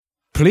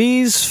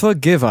Please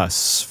forgive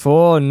us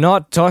for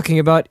not talking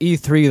about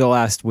E3 the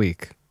last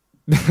week.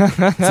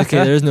 It's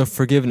okay. There's no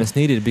forgiveness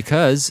needed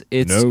because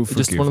it's No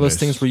just one of those forgiveness.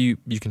 things where you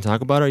can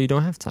talk about it or you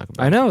don't have to talk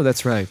about it. I know,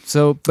 that's right.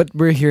 So, but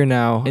we're here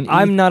now. And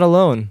I'm not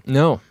alone.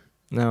 No,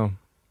 No.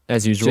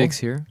 as usual. Jake's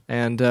here.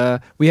 And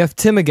we have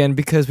Tim again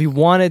because we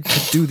wanted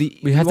to do the...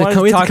 We have wanted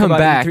to talk come about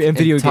back E3 and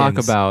video talk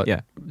games. about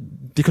Yeah.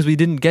 because we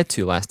didn't get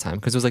to last time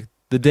because it was like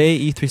the day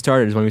E3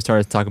 started is when we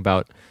started to talk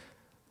about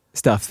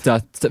Stuff.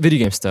 video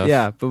game stuff.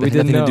 Yeah, but we that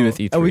had didn't nothing know. to do with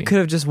E3. And we could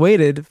have just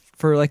waited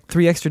for like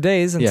 3 extra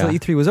days until Yeah.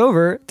 E3 was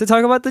over to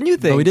talk about the new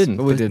things. But we didn't.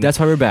 But we didn't. That's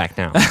why we're back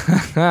now.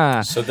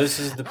 Ah. So this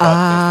is the podcast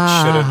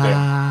that should have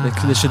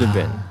been. It should have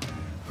been.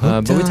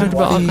 But we talked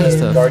about all kinds of The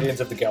stuff.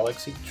 Guardians of the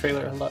Galaxy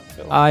trailer a lot.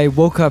 Phil. I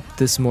woke up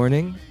this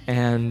morning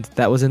and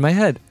that was in my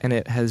head, and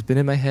it has been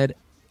in my head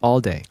all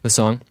day. The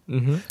song.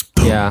 Mm-hmm.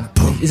 Yeah.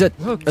 Is that?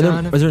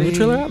 Was there a new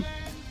trailer out?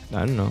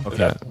 I don't know.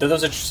 Okay. There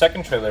was a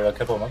second trailer a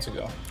couple of months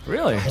ago.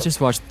 Really? I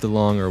just watched the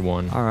longer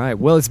one. All right.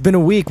 Well, it's been a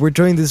week. We're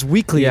doing this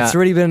weekly. Yeah. It's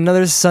already been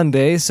another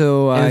Sunday,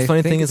 so And I the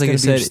funny think thing it's is, like gonna you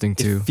be said, interesting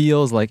too. it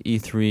feels like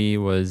E3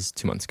 was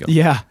 2 months ago.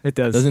 Yeah, it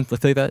does. Doesn't it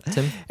feel like that,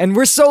 Tim? And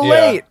we're so Yeah.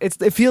 late.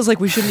 It feels like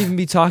we shouldn't even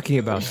be talking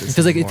about this.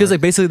 It feels like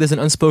basically there's an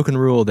unspoken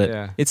rule that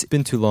Yeah. it's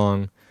been too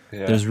long.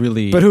 Yeah. There's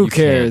really, But who you can't.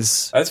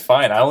 cares? That's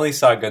fine. I only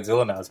saw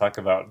Godzilla now talk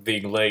about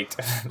being late.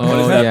 Oh, What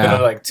has that yeah.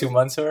 been like 2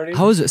 months already?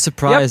 I was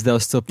surprised that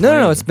was still No, playing.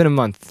 no, it's been a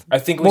month. I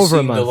think we've over a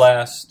seen the month.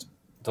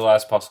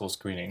 last possible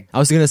screening. I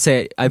was gonna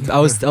say I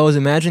was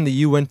imagining that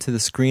you went to the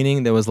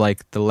screening that was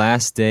like the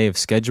last day of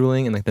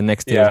scheduling and like the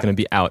next day was Yeah. gonna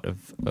be out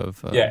of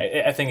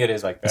Yeah, I think it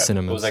is like that. It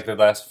cinemas. was like the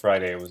last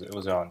Friday. It was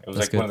on. It was That's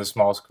like good. one of the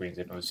small screens,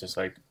 and it was just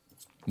like.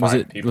 was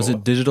fine it people. was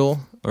it digital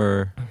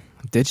or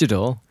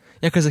Digital.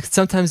 yeah? Because like,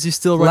 sometimes you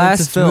still run into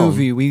Last film.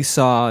 movie we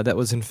saw that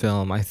was in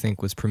film, I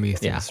think, was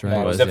Prometheus, Yeah. right?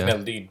 No, it was was, yeah.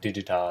 definitely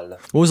digital.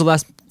 What was the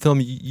last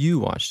film you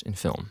watched in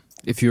film?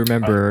 If you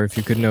remember, if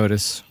you could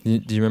notice. Do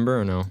you remember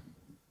or no?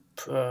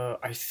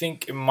 I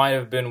think it might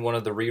have been one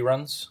of the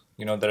reruns.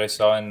 You know that I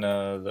saw in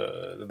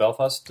the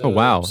Belfast. Oh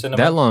wow, cinema.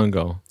 that long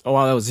ago. Oh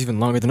wow, that was even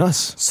longer than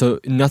us. So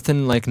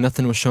nothing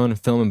was shown in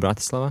film in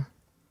Bratislava.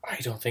 I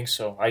don't think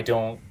so. I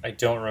don't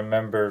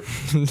remember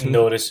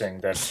noticing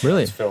that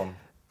Really? film.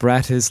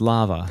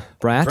 Bratislava.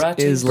 Brat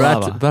is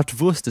Brat- lava.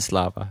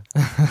 Bratwurstislava.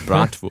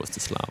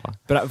 Bratwurstislava.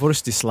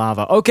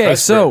 Bratwurstislava. Okay,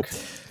 so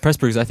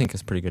Pressburg's I think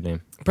is a pretty good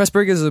name.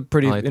 Pressburg is a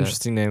pretty I like that.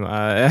 interesting name. a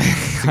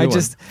I good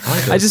just, one. I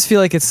like I those. just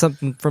feel like it's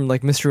something from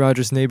like Mr.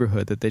 Rogers'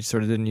 Neighborhood that they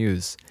sort of didn't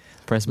use.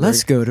 Pressburg.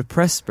 Let's go to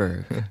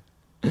Pressburg.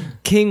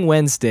 King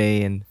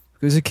Wednesday and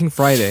was it King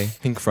Friday?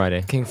 Pink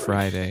Friday. King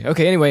Friday.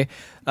 Okay, anyway,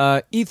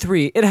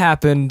 E3, it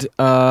happened.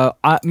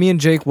 Me and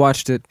Jake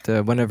watched it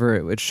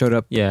whenever it showed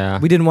up. Yeah.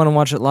 We didn't want to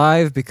watch it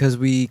live because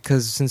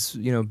since,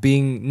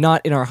 being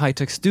not in our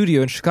high-tech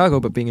studio in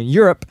Chicago, but being in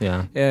Europe,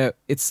 Yeah.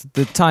 it's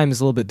the time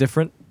is a little bit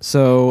different.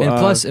 So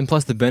And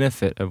plus the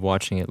benefit of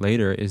watching it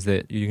later is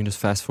that you can just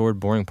fast forward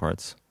boring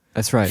parts.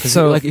 that's right. So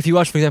So like if you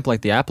watch, for example,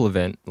 like the Apple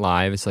event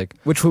live, it's like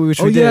which oh we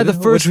yeah, did. the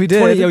first which we did.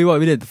 20, yeah,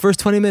 we did the first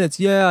 20 minutes.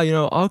 Yeah,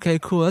 okay,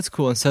 cool, that's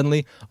cool. And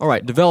suddenly, all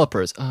right,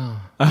 developers.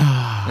 Oh.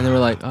 And they were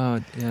like,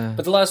 oh yeah.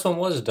 But the last one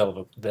was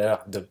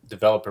the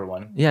developer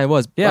one. Yeah, it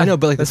was. Yeah, I know,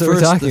 but like that's the what we're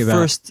first, talking about.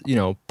 first,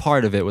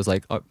 part of it was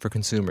like for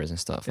consumers and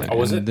stuff. Like, Oh,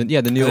 was and it?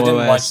 The new 'Cause I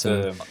didn't watch OS.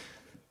 and-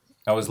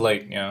 I was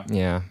late. Yeah.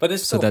 yeah, But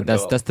it's so still for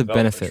that's the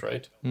developers, benefit.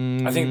 right?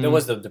 I think there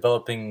was the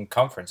developing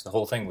conference. The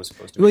whole thing was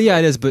supposed to be. Well, yeah,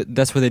 it is, but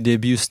that's where they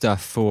debut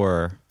stuff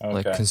for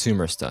like Okay.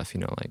 consumer stuff.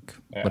 Like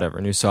Yeah. whatever,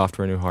 new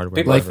software, new hardware.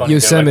 People Like are funny. They're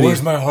Yosemite.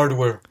 Where's my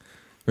hardware?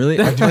 Really?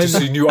 I need to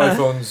see new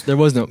iPhones. There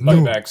was no.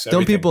 Macs, Don't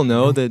everything. people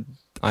know that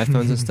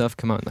iPhones and stuff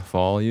come out in the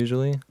fall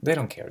usually? They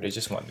don't care. They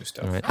just want new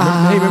stuff. All right.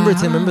 Hey,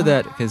 remember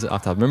that? Because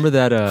off top, remember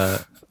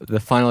that the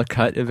Final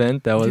Cut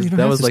event? That was You don't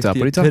that have was to like stop. the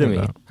what are you talking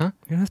epitome, about? huh?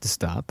 You don't have to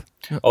stop.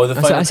 Oh, the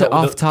I final said cut,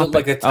 off topic.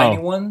 like the tiny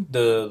Oh. one,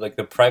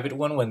 the private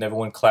one when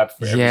everyone clapped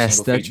for every Yes,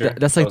 single feature.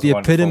 that's like was the a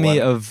wonderful epitome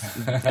one.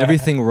 of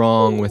everything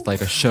wrong with like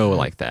a show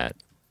like that.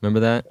 Remember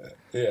that?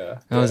 Yeah.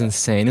 That was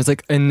insane. It was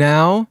like, and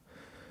now,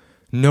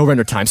 no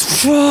render times.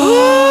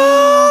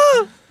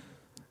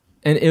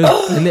 And it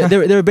was, and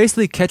they were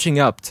basically catching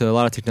up to a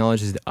lot of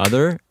technologies that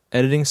other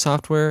editing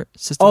software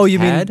systems Oh, you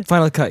had. mean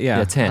Final Cut? Yeah.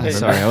 Yeah, 10, I'm remember?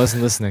 sorry, I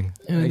wasn't listening.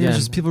 And Again. there's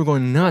just people were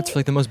going nuts for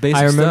like the most basic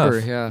I remember.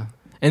 stuff. Yeah.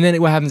 And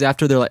then what happens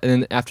after they're like, and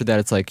then after that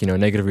it's like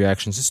negative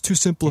reactions. It's too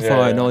simplified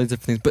Yeah, and all these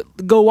different things.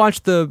 But go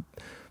watch the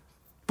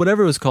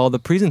whatever it was called, the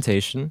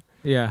presentation,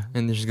 Yeah.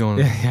 and they're just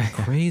going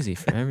crazy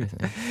for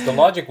everything. The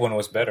Logic one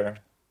was better.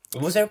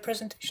 Was there a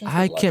presentation? for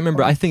I the can't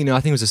remember. Logic I think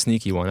it was a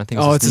sneaky one. I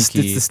think it Oh, was it's a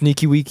sneaky, the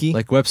sneaky wiki.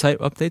 like website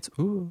updates.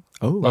 Ooh,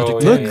 Logic. Oh,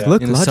 look, yeah, yeah.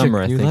 look, In the Logic.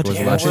 summer, I new think, Logic. was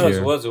one? last Yeah, year.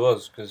 it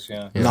was, because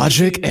Yeah.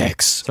 Logic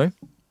X. Sorry,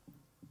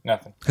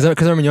 nothing. because I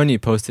remember Yoni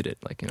posted it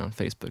on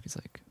Facebook. He's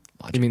like,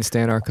 Logic. You mean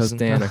Stan, our cousin?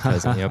 Stan, our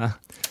cousin. Yep.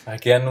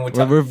 Again,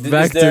 We're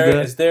back to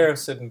the- Is there a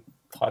certain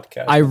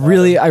podcast? I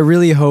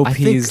really hope I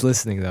he's think-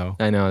 listening though.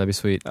 I know that'd be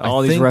sweet. All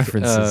I these think,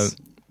 references.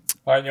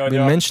 We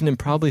mentioned him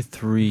probably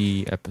 4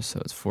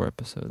 episodes.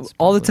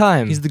 All the probably.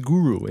 time. He's the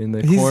guru in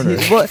the He's, corner.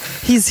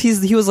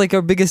 he was like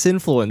our biggest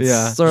influence.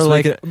 Yeah. Sort of Just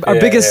like like our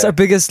Yeah, biggest yeah. our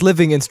biggest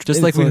living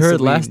Just like we influence heard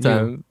that last knew.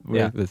 time.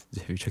 Yeah. Have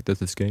you checked out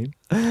this game?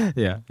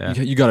 Yeah.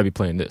 You got to be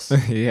playing this.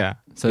 Yeah.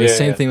 So the Yeah,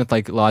 same yeah. thing with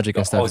like Logic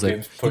and All stuff. It's like,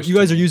 games pushed you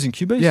guys to- are using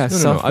Cubase? Yeah, no, I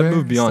software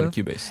moved beyond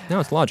stuff. Cubase. Now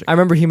it's Logic. I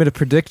remember he made a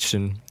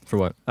prediction For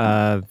what?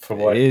 For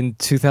what? in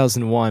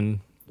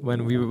 2001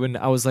 when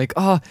I was like,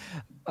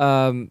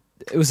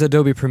 it was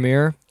Adobe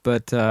Premiere,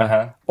 but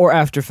or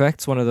After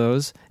Effects, one of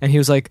those. And he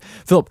was like,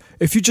 Philip,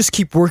 if you just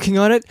keep working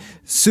on it,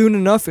 soon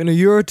enough, in a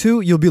year or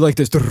two, you'll be like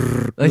this.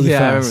 Really yeah, I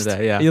fast.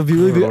 remember that, yeah.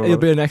 You'll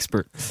be an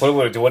expert.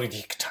 What did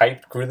he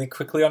type really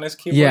quickly on his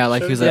keyboard? Yeah,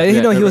 like he was Yeah, like- he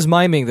remember- was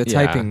miming the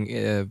Yeah. typing with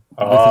his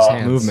Oh.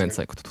 hands movements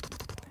like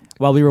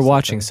while we were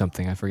watching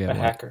something. I forget a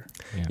what. hacker.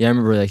 yeah, I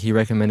remember like he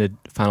recommended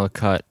Final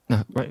Cut.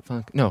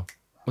 No,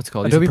 what's it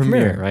called? Adobe It's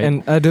Premiere, right?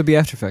 and Adobe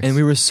After Effects. And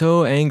we were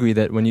so angry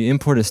that when you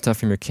imported stuff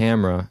from your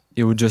camera,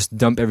 it would just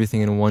dump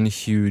everything in one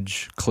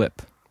huge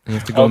clip. And you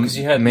have to go Because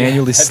you had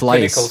manually had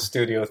slice. Pinnacle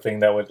Studio thing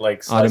that would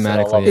like slice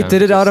Automatically, It, all up. yeah. it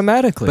did it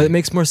automatically. But it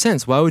makes more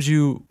sense. Why would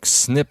you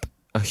snip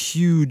a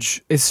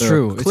huge It's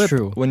true, it's clip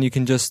true. when you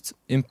can just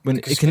when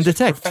Because it can you're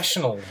detect?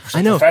 Professional.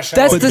 I know. That's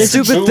Professional. the You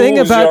stupid thing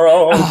choose about- your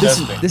own this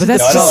destiny. is But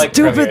that's No, I the don't like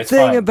Premiere, stupid it's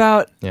thing fine.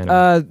 about Yeah, I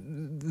know.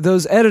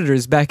 those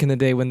editors back in the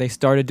day when they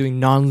started doing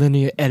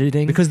non-linear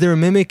editing. Because they were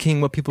mimicking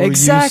what people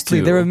exactly, were used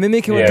to. they were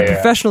mimicking what Yeah, the yeah.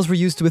 professionals were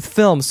used to with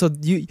film. So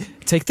you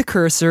take the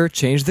cursor,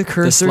 change the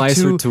cursor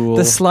slicer to tool.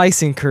 the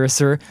slicing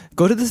cursor,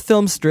 go to the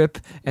film strip,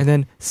 and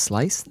then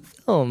slice the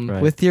film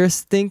Right. with your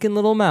stinking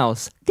little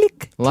mouse.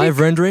 Click. Live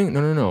rendering?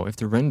 No. If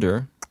the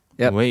render,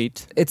 Yep.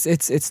 wait.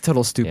 It's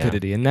total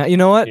stupidity. And now you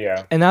know what?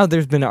 Yeah. And now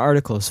there's been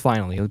articles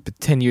finally,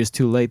 10 years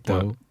too late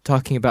though,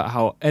 talking about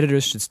how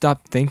editors should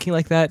stop thinking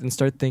like that and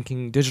start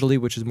thinking digitally,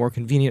 which is more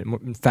convenient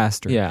and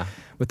faster Yeah.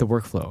 with the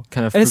workflow.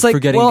 Kind of And it's like,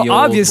 forgetting well, the old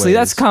obviously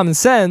that's ways. common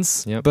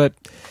sense, Yep. but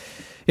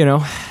you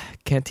know,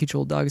 can't teach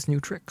old dogs new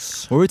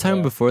tricks. What were we talking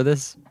Yeah. before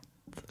this?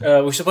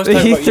 We're supposed to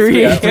talk about E3.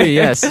 E3. aren't we? Three,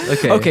 yes.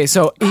 Okay. Okay,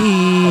 so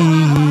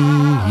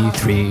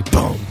E3,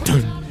 boom,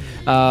 dun.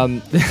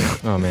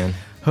 Oh man.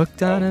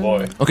 Hooked on Oh it.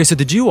 boy. Okay, so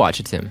did you watch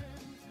it, Tim?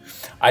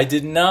 I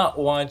did not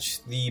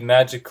watch the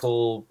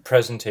magical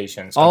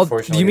presentations. All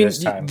Unfortunately, you mean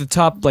this time. the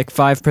top like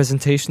 5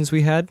 presentations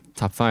we had?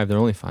 Top 5. There are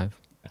only 5.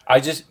 I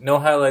just no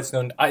highlights.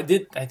 No, I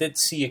did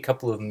see a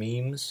couple of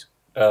memes.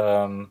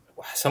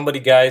 Somebody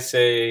guy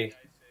say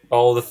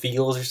all the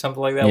feels or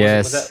something like that.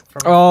 Yes. Was that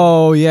from?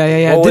 Oh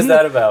yeah. What was Didn't-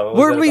 that about? What was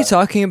Weren't that we about?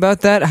 talking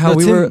about that? How No,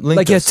 we Tim were linked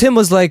like, yeah, us. Tim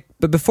was like,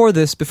 but before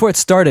it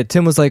started,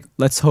 Tim was like,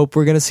 let's hope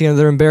we're gonna see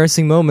another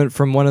embarrassing moment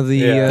from one of the.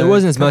 Yeah. There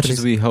wasn't as much as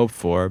companies. we hoped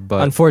for,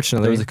 but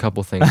Unfortunately, there was a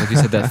couple things. Like you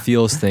said, that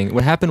feels thing.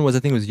 What happened was, I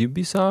think it was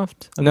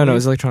Ubisoft. I no, it believe?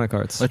 was Electronic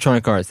Arts.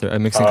 Electronic Arts. They're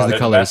mixing Oh, because the they're the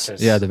colors.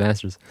 masters. Yeah, the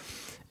masters.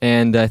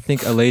 And I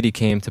think a lady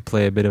came to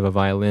play a bit of a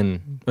cello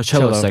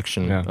Cello,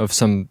 section yeah. of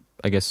some,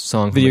 I guess,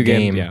 song from Video a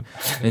game. Yeah.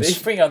 And They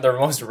she, bring out their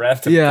most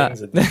random Yeah.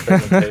 things at these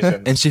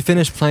presentations. and she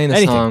finished playing the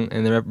Anything. song,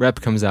 and the rep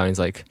comes out, and he's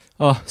like,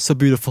 "Oh, so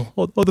beautiful!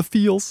 Oh, the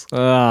feels." And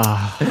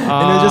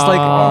And it was just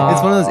like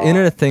it's one of those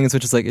internet things,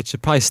 which is like it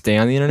should probably stay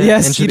on the internet.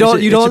 Yes, and you it don't-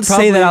 should- you it don't should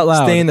say that out probably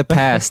loud. Stay in the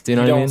past. You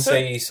know you what I don't mean?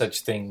 say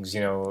such things,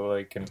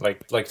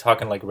 like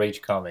talking like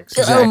Rage Comics.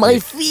 Exactly.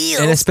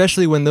 And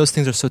especially when those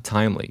things are so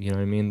timely. You know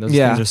what I mean? Those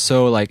Yeah. things are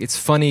so like it's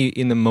funny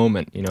in the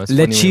moment. You know, it's Le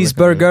funny when you look at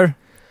them. cheeseburger.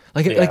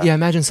 Like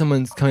imagine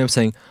someone coming up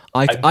saying,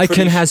 "I I'm can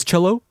pretty has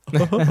cello."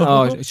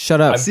 Oh, shut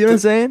up. See what I'm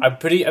saying? I'm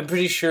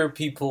pretty sure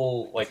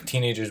people like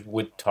teenagers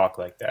would talk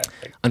like that.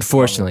 Like,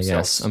 Unfortunately, among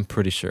yes, themselves. I'm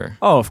pretty sure.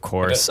 Oh, of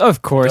course, I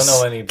of course.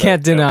 don't know any, but,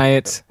 Can't deny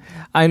it.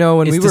 I know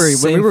when It's we the were when we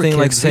same were thing, kids,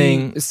 like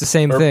saying- it's the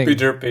same Derpy thing.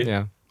 derpy.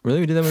 Yeah. Really,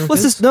 we did that when we were Well,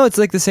 it's kids? just no. It's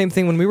like the same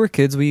thing when we were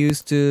kids. We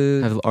used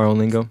to Have our own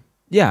lingo.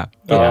 yeah,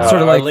 Yeah.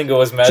 sort of Our like lingo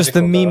was magical. just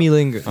the Mimi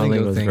lingo, Our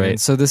lingo is thing. great. And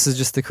so this is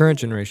just the current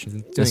generation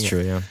doing That's it. true.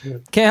 Yeah.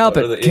 Can't help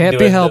What are it. the Can't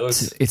be helped.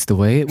 innuendos? It's the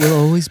way it will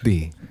always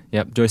be.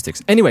 Yep.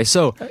 Joysticks. Anyway,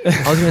 so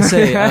I was gonna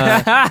say.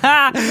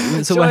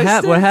 So what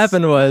Joysticks.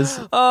 happened was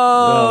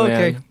Oh,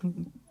 man. okay.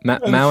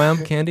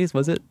 Mauam candies.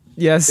 Was it?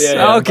 Yes.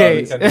 Yeah,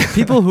 okay. Bobby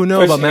People who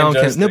know about Pushing Mauam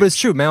candies. No, but joysticks. it's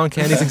true. Mauam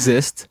candies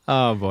exist,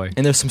 Oh boy.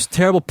 and there's some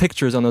terrible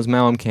pictures on those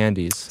Mauam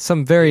candies.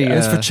 Some very. And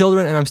it's for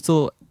children, and I'm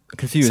still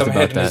confused Some about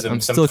that. hedonism,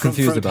 I'm some still fruit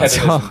confused about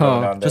hedonism that.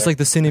 going on Just there. like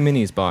the Cine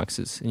Minis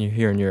boxes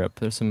here in Europe.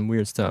 There's some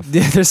weird stuff.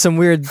 yeah, there's some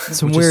weird,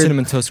 Which is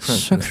cinnamon toast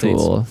crunch in the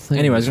States.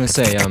 Anyway, I was going to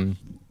say,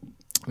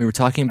 we were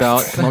talking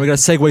about. Come on, we got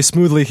to segue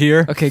smoothly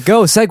here. Okay,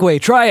 go segue.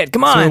 Try it.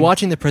 Come on. So we're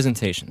watching the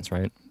presentations,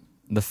 right?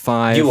 The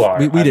 5. You are,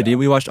 We I did. know.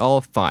 We watched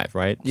all 5,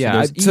 right?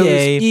 yeah. So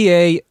there's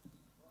EA. EA.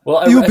 Well,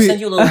 I UB. sent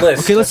you a little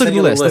list. Okay, let's I look at sent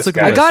you the a list. Let's look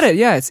at the I list. got it.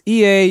 Yeah, it's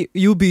EA,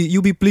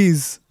 UB,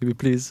 please, Maybe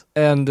please.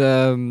 and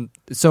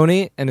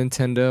Sony and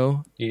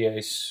Nintendo.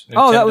 EA's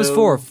Oh, that was Nintendo,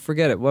 4.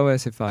 Forget it. Why would I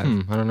say 5?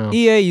 I don't know.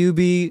 EA,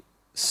 UB,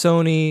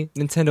 Sony,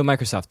 Nintendo,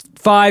 Microsoft.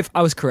 5.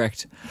 I was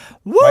correct.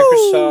 Woo!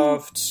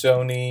 Microsoft,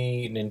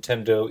 Sony,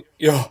 Nintendo,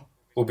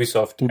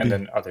 Ubisoft, Ubi. and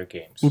then other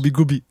games.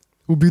 Gooby.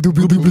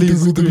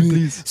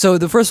 So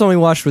the first one we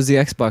watched was the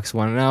Xbox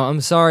one. Now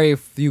I'm sorry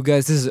if you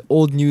guys. This is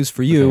old news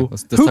for you.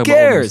 Let's Who talk about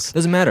cares?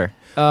 Doesn't matter.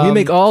 We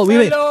make all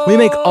news.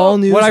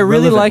 What I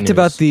really relevant liked news.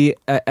 about the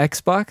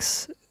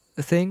Xbox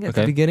thing at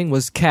the beginning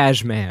was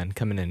Cash Man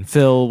coming in.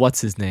 Phil,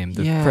 what's his name?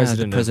 The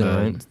president of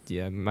right?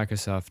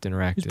 Microsoft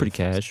Interactive. He's pretty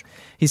cash.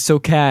 He's so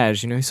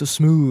cash, he's so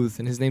smooth,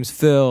 and his name's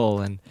Phil.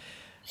 And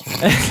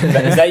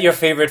Is that your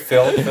favorite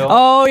Phil?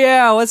 oh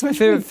yeah, what's my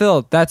favorite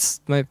Phil? That's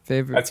my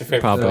favorite. That's your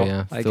favorite Probably, Phil?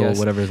 yeah. I Phil, guess.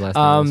 whatever his last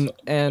name is.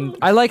 And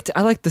I liked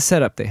the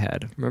setup they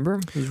had. Remember,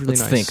 it was really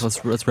Let's nice.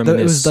 think. Let's reminisce.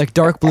 It was like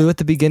dark blue at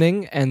the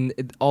beginning, and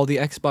all the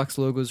Xbox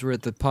logos were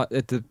at the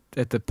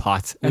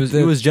pot.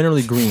 It was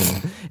generally green.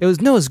 It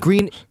was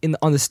green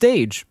on the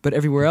stage, but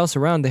everywhere else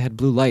around they had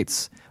blue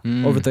lights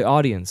over the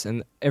audience,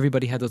 and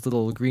everybody had those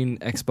little green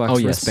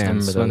Xbox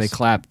wristbands. So when they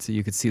clapped,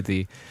 you could see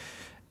the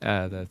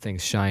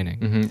things shining.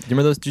 Do you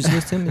remember those? Did you see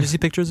those, Tim? Did you see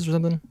pictures or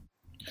something?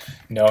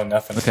 No,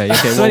 nothing. Okay.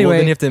 So Well, anyway,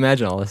 then you have to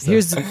imagine all this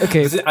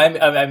stuff. I'm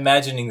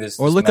imagining this.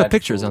 Or this look up magical-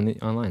 pictures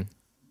online.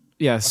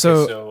 Yeah. Okay,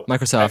 So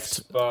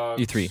Microsoft Xbox,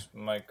 E3.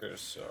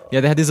 Microsoft.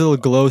 Yeah, they had these little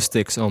glow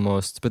sticks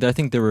almost, but I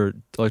think they were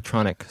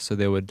electronic, so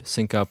they would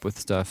sync up with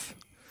stuff.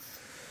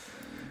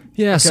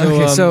 Yeah,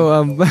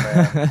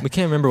 we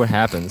can't remember what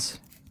happens.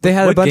 they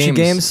had a What bunch of games?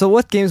 games. So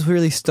what games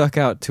really stuck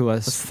out to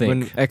us Let's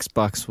when think.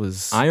 Xbox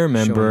was? I showing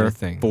remember their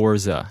thing?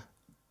 Forza,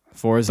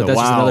 Forza. but that's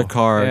just wow. another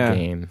car Yeah,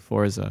 game.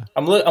 Forza.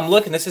 I'm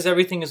looking. This is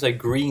everything is like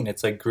green.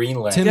 It's like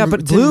Greenland. Tim, Yeah,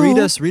 but Tim, blue- read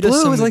us blue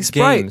some is like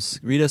Sprite. games.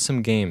 Read us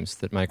some games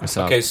that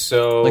Microsoft. Okay,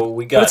 so Like-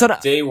 we but it's got on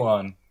a- day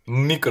one.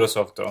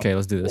 Microsoft. Okay,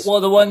 let's do this. Well,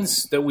 the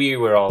ones that we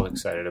were all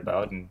excited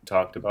about and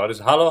talked about is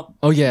Halo.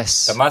 Oh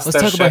yes, The let's Master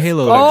talk about Chef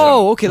Halo. Collection.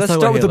 Oh, okay. Let's talk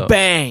start about with a Halo.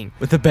 bang.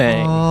 With a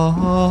bang.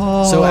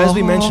 So as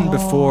we mentioned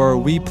before,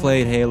 we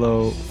played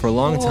Halo for a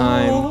long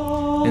time,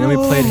 and then we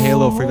played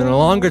Halo for even a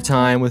longer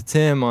time with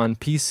Tim on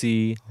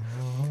PC.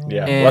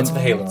 Yeah, And lots of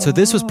Halo. so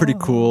this was pretty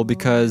cool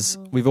because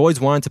we've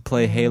always wanted to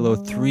play Halo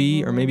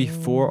 3 or maybe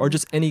 4 or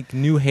just any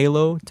new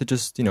Halo to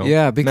just,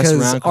 Yeah, mess because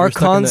around, our we're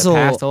stuck in the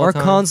past all the our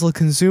time. console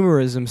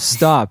consumerism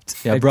stopped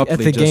Yeah, at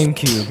abruptly the just-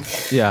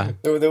 GameCube. Yeah.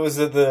 There was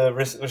the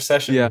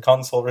recession, Yeah.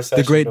 console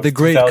recession. The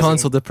great 2000.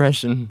 console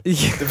depression.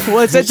 Well,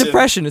 it's a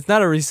depression. It's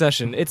not a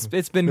recession. It's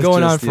been It's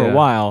going on just, for a yeah.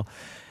 while,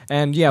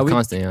 and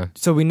Constant, yeah.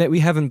 so we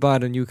haven't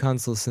bought a new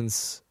console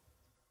since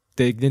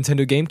the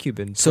Nintendo GameCube.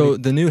 In So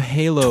the new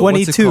Halo, 22.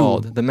 what's it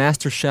called? The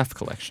Master Chef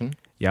Collection,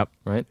 yep,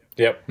 right?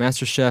 Yep.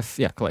 Master Chef,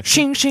 collection.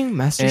 Shing Shing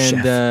Master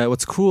Chef. And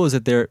what's cool is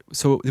that they're.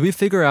 So did we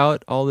figure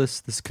out all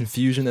this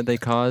confusion that they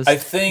caused? I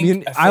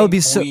think I would be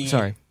we-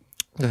 sorry.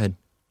 Go ahead.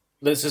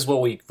 This is what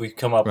we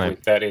come up Right.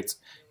 with. That it's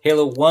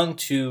Halo 1,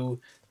 2,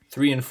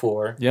 3, and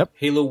 4. Yep.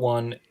 Halo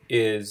 1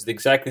 is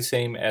exactly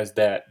same as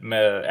that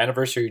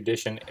anniversary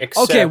edition,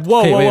 except Okay, whoa,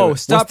 Okay, whoa, wait, whoa! wait.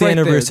 Stop What's the right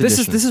there. anniversary This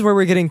edition? is where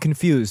we're getting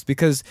confused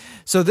because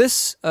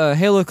this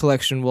Halo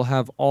collection will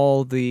have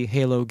all the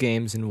Halo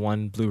games in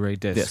one Blu-ray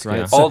disc, Disc, right?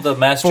 yeah. So all the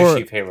Master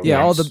Chief Halo.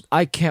 yeah, all games. the.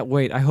 I can't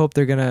wait. I hope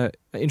they're gonna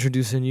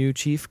introduce a new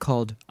chief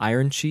called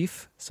Iron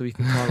Chief, so we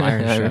can call him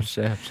Iron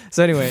Chef.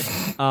 So anyway,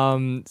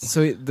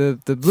 so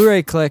the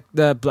Blu-ray collect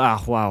the The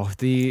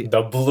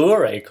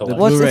Bluray collection.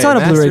 Well, it's on a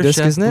Master Blu-ray disc,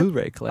 Chef isn't it?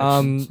 Bluray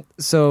collection.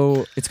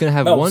 So It's gonna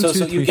have No, one, so- two,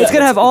 so three, you it's get-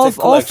 gonna have it's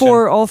a collection.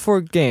 all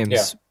four games,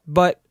 Yeah.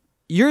 but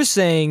you're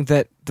saying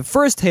that the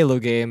first Halo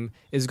game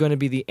is going to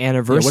be the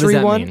anniversary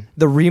that one, mean?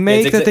 the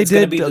remake It's that they it's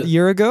gonna did be a the-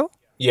 year ago.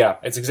 Yeah,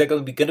 it's exactly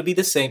going to be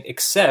the same,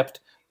 except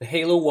the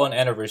Halo 1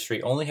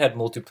 anniversary only had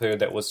multiplayer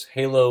that was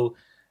Halo,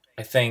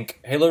 I think,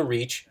 Halo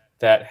Reach,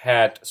 that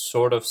had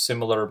sort of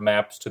similar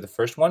maps to the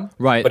first one.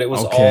 Right, But it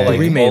was okay. all like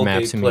Remade all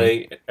maps, they you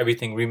play,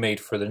 everything remade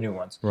for the new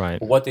ones. Right.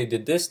 But what they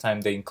did this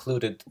time, they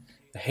included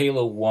the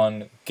Halo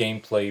 1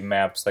 gameplay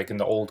maps, like in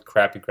the old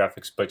crappy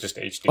graphics, but just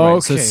HD. Oh,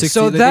 maps. okay. So 60,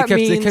 So they that kept,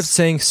 they means- kept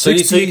saying So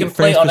 60 you can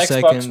play frames on per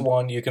Xbox second.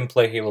 One, you can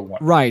play Halo 1.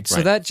 Right. So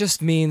Right. that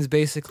just means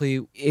basically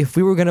if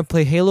we were going to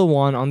play Halo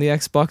 1 on the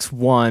Xbox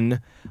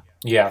One,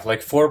 Yeah,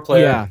 like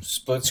 4-player Yeah.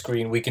 split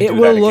screen, we can it do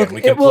will that look again.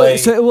 We can it will play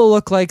it will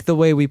look like the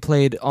way we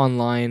played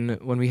online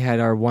when we had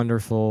our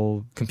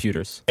wonderful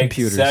Computers.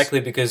 computers. Exactly,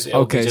 because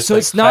it'll be Okay, just so like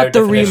it's higher not the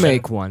definition.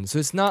 remake one. So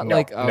it's not No,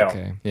 like no.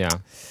 okay. Yeah.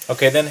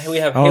 Okay, then we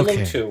have Halo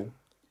Okay. 2,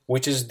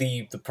 which is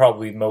the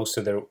probably most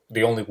of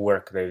the only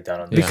work they've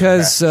done on the Because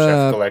Master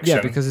Chef collection.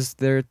 because it's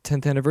their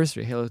 10th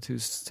anniversary, Halo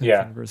 2's 10th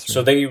Yeah, anniversary.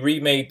 so they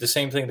remade the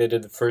same thing they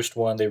did the first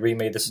one. They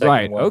remade the second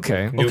Right, one.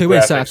 okay. with new Okay,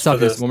 wait, graphics stop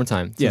for this the- one more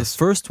time. So Yes. the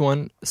first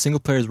one, single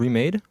player is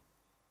remade?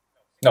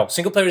 No,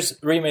 single players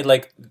remade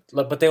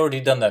but they already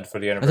done that for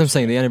the That's what I'm anniversary.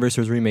 saying. The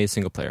anniversary was remade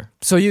single player.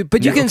 So you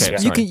but you Yeah, can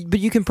okay, you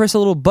sorry. can press a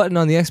little button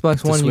on the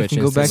Xbox One and you switch, can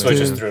go yes, back to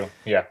Switches to through.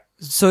 Yeah,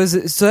 so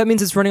that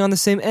means it's running on the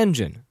same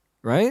engine,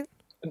 right?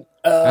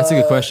 That's a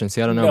good question.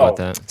 See, I don't know no. about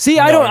that. See,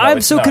 No, I'm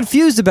it's so not.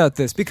 confused about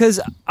this because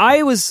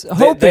I was They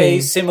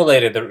hoping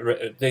simulated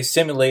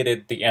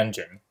the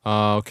engine,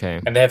 Oh, okay.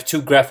 and they have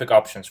two graphic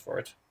options for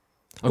it.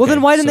 well, Okay,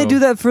 then why didn't they so- do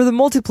that for the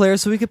multiplayer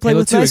so we could play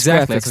Halo with 2, nice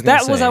exactly, graphics?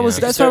 that's what I was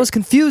gonna say, That's yeah. what I was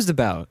confused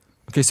about.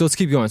 Okay, so let's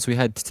keep going. So we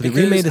had so they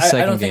Because remade the I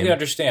second don't think game. they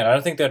understand. I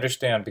don't think they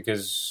understand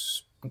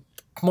because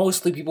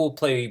mostly people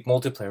play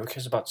multiplayer. Who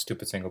cares about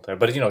stupid single player?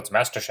 But it's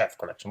Master Chef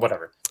Collection,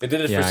 whatever. They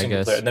did it for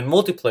single player, and then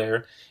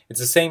multiplayer. It's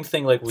the same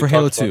thing like we for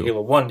talked Halo about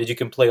Halo 1. That you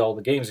can play all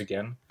the games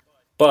again,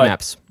 but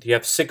maps. You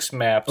have 6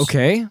 maps.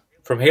 Okay.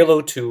 From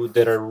Halo 2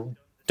 that are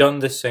done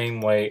the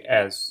same way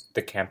as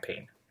the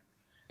campaign.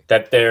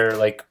 That they're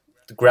like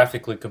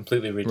graphically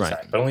completely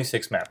redesigned, but only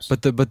 6 maps.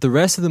 But the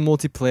rest of the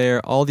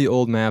multiplayer, all the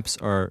old maps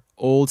are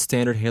old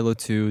standard Halo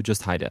 2,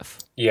 just high def.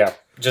 Yeah,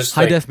 just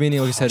high def meaning,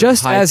 like you said,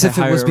 just as if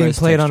it was being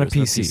played on a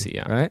PC,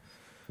 yeah. right?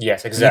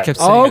 Yes, exactly.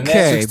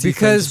 Okay,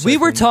 because we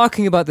were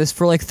talking about this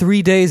for like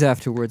 3 days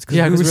afterwards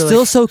because we were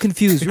still so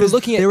confused. We were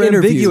looking at interviews.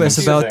 Ambiguous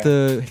about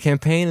the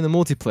campaign and the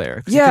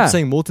multiplayer. Yeah, they kept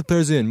saying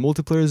multiplayer's in,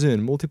 multiplayer's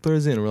in,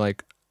 multiplayer's in. We're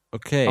like,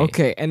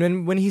 okay. And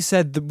then when he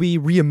said that we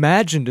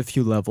reimagined a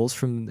few levels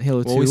from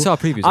Halo 2, we saw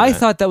previews. I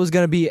thought that was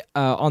going to be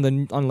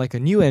on like a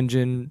new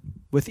engine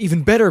with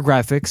even better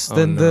graphics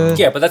than the.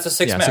 Yeah, but that's a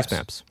 6 maps. 6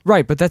 maps.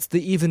 Right, but that's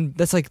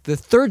like the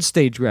third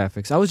stage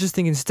graphics. I was just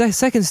thinking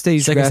second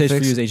stage graphics, stage for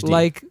you is HD.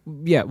 Like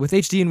with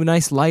HD and with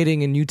nice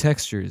lighting and new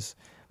textures.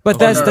 But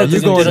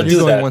you're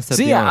going one step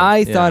beyond.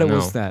 I thought it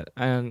was that.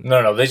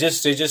 No, they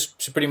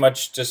just pretty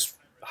much just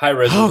high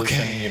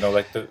resolution.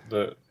 Like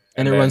the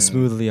and it runs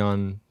smoothly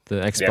on the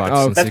Xbox.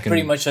 Yeah, that's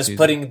pretty much just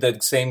putting the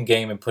same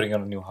game and putting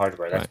on a new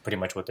hardware. That's pretty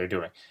much what they're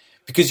doing.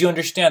 Because you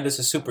understand this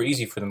is super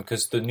easy for them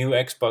because the new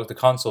Xbox, the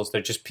consoles,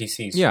 they're just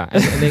PCs. Yeah,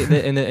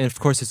 and of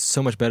course it's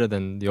so much better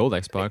than the old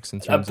Xbox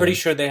in terms I'm pretty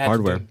sure they had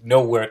hardware. To do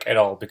no work at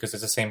all because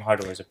it's the same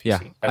hardware as a PC. Yeah,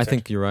 I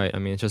think you're right. I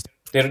mean, it's just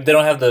they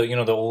don't have the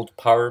the old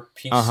power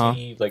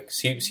PC like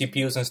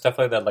CPUs and stuff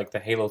like that, like the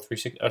Halo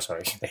 360. Oh,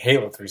 sorry, the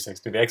Halo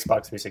 360, the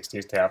Xbox 360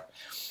 used to have.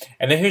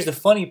 And then here's the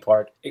funny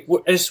part: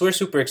 we're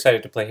super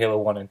excited to play Halo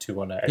 1 and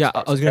 2 on the Xbox. Yeah,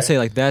 I was gonna say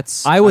like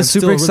that's. I was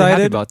super excited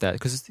really happy about that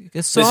because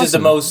it's so this awesome. Is the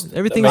most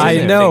everything.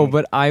 I know,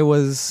 but I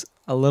was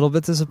a little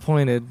bit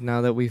disappointed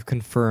now that we've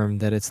confirmed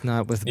that it's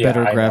not with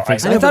better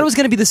graphics. I thought it was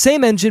going to be the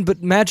same engine,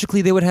 but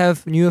magically they would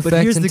have new effects.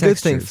 But here's and the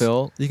textures. good thing,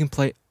 Phil. You can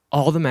play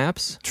all the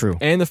maps. True.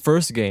 And the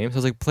first game. So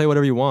it's like play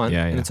whatever you want.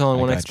 Yeah, and it's all on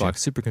one Xbox.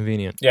 Super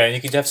convenient. Yeah, and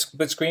you can have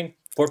split screen.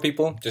 4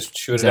 people, just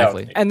shoot it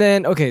out. And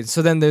then,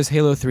 so then there's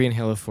Halo 3 and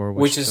Halo 4.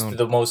 Which is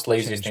the most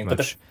laziest thing.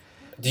 But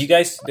do you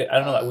guys, I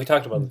don't know, we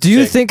talked about this. Do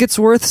you think it's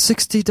worth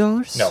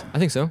 $60? No. I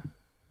think so.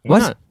 What?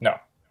 Not? No.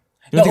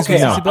 You don't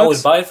think it's I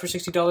would buy it for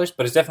 $60,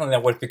 but it's definitely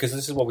not worth because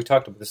this is what we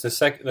talked about. This is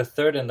the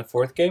third and the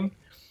fourth game.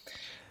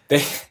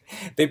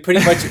 They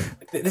pretty much,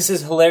 this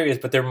is hilarious,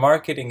 but they're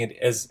marketing it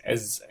as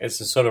a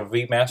sort of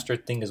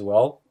remastered thing as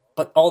well.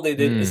 But all they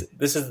did is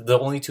this is the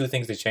only 2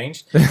 things they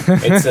changed.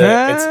 It's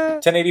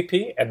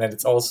 1080p and then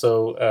it's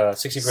also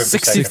 60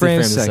 frames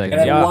per second.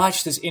 And I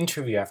watched this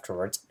interview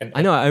afterwards. And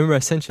I know. I remember I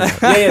sent you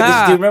that.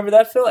 Yeah. Do you remember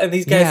that, Phil? And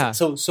these guys.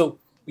 So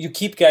you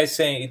keep guys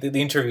saying the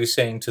interview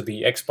saying to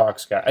the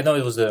Xbox guy. I know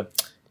it was a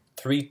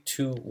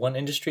 321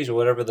 Industries or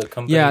whatever the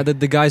company. Yeah,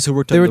 the guys who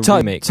worked on the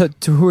remake.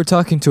 Who were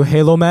talking to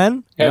Halo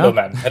Man? Hello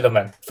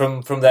Man.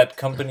 From that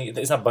company.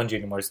 It's not Bungie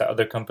anymore. It's that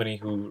other company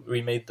who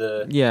remade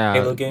the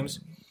Halo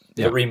games.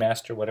 The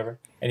remaster, whatever.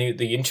 And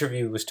the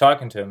interview was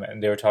talking to him,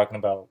 and they were talking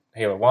about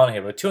Halo 1,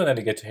 Halo 2, and then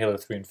they get to Halo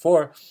 3 and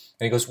 4. And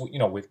he goes, we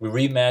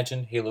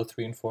reimagined Halo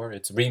 3 and 4.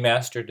 It's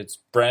remastered. It's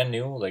brand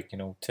new,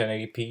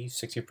 1080p,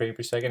 60 frames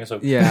per second. And so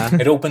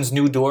it opens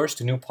new doors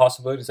to new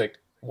possibilities. Like,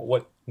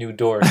 what new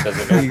doors does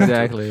it open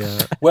Exactly,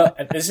 to? Well,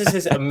 this is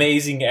his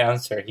amazing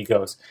answer. He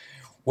goes,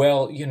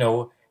 well,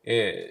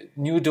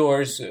 new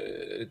doors,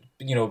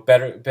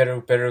 better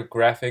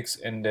graphics,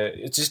 and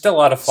it's just a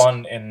lot of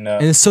fun. And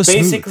it's so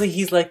basically, smooth.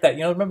 he's like that.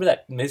 Remember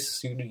that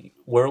Miss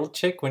World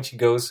chick when she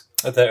goes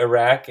to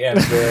Iraq and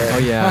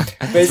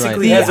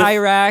basically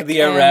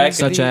the Iraq,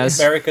 such as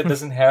America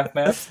doesn't have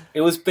maps.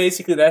 It was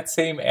basically that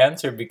same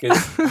answer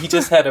because he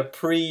just had a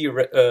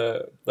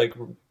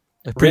predetermined,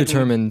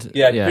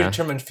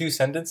 predetermined few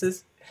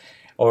sentences.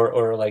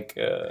 Or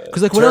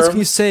because what else can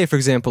you say? For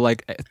example,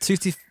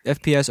 60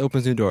 FPS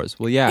opens new doors.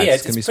 Well,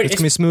 it's gonna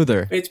be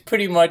smoother. It's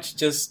pretty much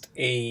just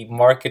a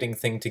marketing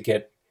thing to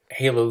get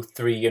Halo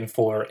 3 and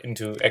 4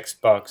 into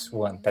Xbox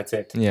One. That's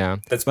it. Yeah,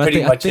 that's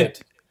pretty much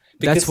it.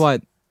 That's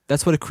what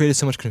it created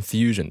so much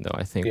confusion, though.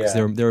 I think because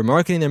they were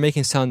marketing, they're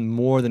making it sound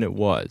more than it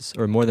was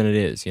or more than it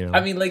is. I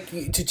mean,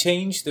 to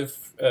change the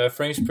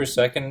frames per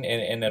second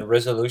in a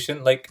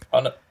resolution,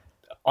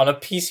 on a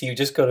PC, you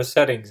just go to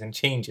settings and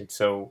change it.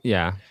 So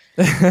yeah.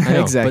 I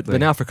know, exactly.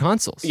 But now for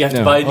consoles, you have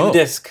to buy a new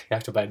disc. You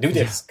have to buy a new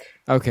disc.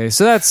 Okay,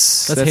 so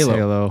that's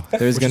Halo.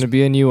 There's going to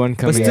be a new one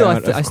coming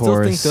out. I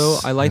still think though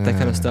I like that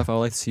kind of stuff. I would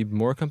like to see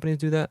more companies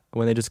do that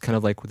when they just kind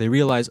of they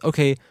realize,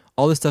 okay,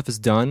 all this stuff is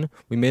done.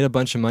 We made a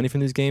bunch of money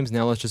from these games.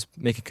 Now let's just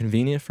make it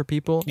convenient for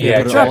people.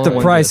 Yeah, drop the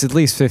price at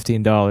least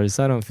 $15.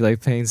 I don't feel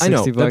like paying $60. I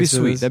know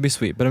that'd be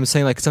sweet. But I'm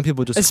saying some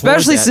people just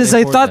especially since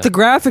I thought the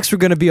graphics were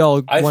going to be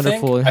all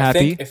wonderful and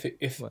happy. I think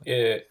if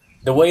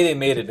the way they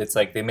made it's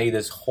they made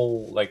this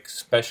whole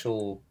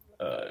special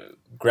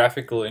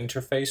graphical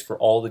interface for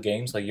all the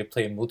games. You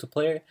play in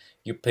multiplayer,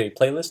 you play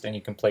playlist, and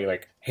you can play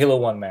Halo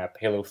 1 map,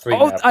 Halo 3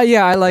 map.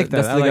 Yeah, I like that.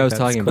 That's the thing I was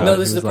talking about. But no,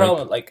 this is the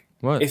problem.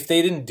 What? If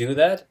they didn't do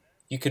that,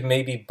 you could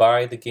maybe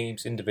buy the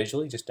games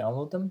individually, just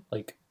download them,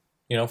 like,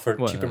 for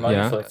cheaper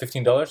money, for like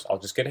 $15. I'll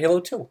just get Halo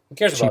 2. Who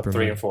cares about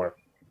 3 and 4?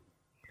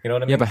 You know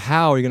what I mean? Yeah, but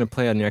how are you going to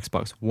play it on your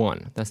Xbox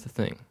One? That's the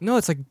thing. No,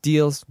 it's like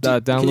deals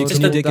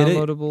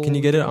downloadable. Can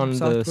you get it on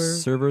software? The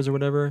servers or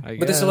whatever?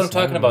 But this is what I'm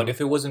talking about.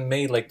 If it wasn't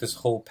made like this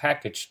whole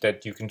package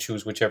that you can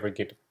choose whichever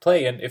game to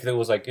play, and if it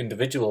was like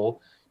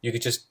individual, you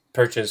could just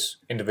purchase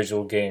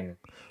individual game.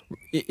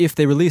 If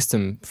they released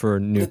them for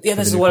new,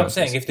 this is what I'm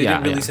saying. If they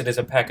didn't release it as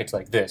a package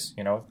like this,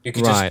 you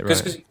could just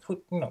because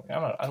I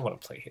don't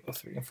want to play Halo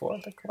 3 and 4.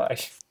 Like, why?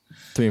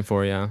 3 and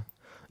 4, yeah.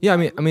 Yeah,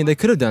 I mean, they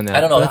could have done that.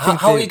 I don't know.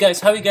 How are you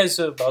guys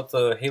about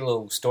the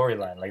Halo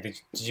storyline? Like, did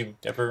you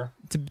ever?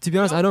 To be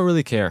honest, I don't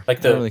really care. Like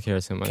I don't really care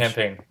so much.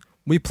 Campaign.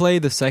 We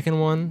played the second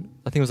one.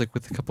 I think it was like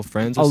with a couple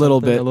friends. A little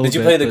bit. Did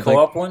you play the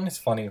co-op one? It's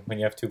funny when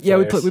you have two players. Yeah,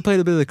 we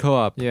played a bit of the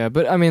co-op. Yeah,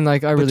 but I mean,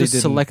 like, I really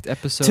didn't. Select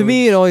episodes. To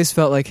me, it always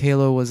felt like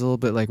Halo was a little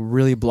bit like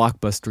really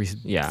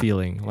blockbustery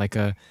feeling,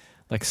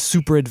 like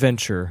super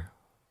adventure.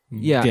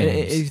 Yeah,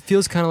 it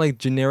feels kind of like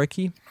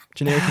generic-y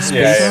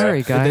space.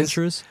 Sorry, guys.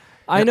 Adventures.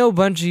 I know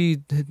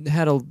Bungie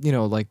had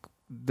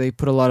they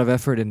put a lot of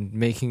effort in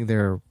making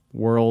their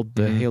world,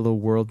 the Halo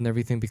world and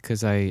everything,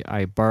 because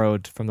I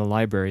borrowed from the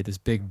library this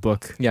big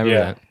book. Yeah, I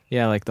remember that.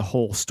 Yeah, like the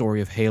whole story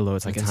of Halo.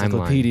 It's like an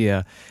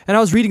encyclopedia. And I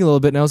was reading a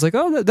little bit and I was like,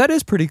 oh, that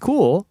is pretty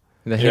cool.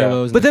 The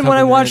Halos. But then when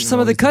I watched some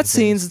of the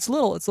cutscenes, it's a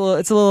little,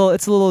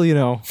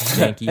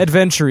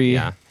 adventure-y.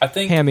 Yeah. I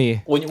think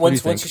hammy.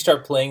 Once you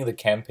start playing the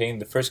campaign,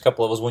 the first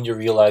couple levels, when you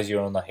realize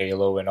you're on the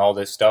Halo and all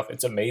this stuff,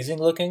 it's amazing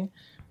looking.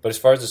 But as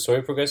far as the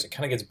story progresses, it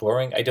kind of gets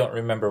boring. I don't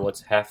remember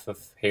what's half of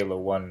Halo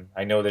 1.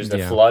 I know there's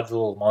the flawed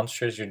little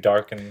monsters, you're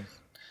dark and...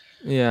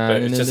 Yeah,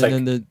 and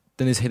then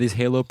there's these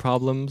Halo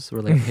problems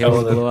where like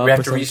Halo blow up. We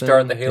have to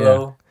restart the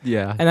Halo.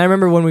 Yeah. And I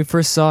remember when we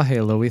first saw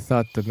Halo, we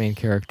thought the main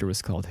character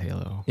was called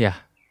Halo. Yeah.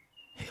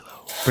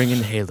 Halo. Bring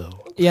in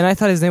Halo. Yeah, and I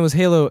thought his name was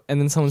Halo, and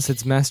then someone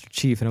said Master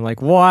Chief, and I'm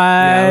like, what?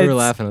 Yeah, we were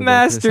laughing at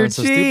Master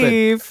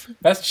Chief! So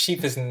Master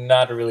Chief is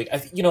not a really...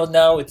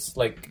 now it's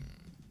like...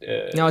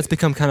 now it's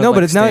become kind of no,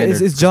 like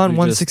but it's John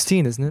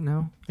 116, isn't it? Now,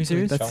 are you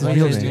serious? That's his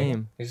real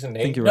name. He's a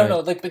name. I think you're right.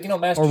 No, but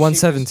Master or Chief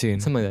 117,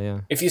 something like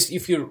that.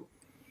 Yeah.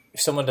 If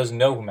someone doesn't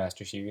know who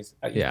Master Chief is,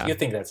 you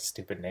think that's a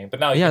stupid name.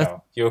 But now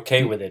you're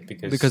okay with it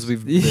because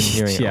we've been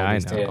hearing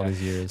it all these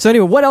years. So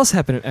anyway, what else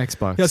happened at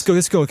Xbox? Yeah,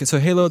 let's go. Okay, so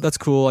Halo, that's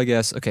cool, I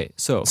guess. Okay,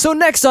 so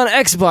next on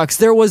Xbox,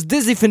 there was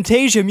Disney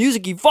Fantasia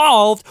Music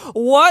Evolved.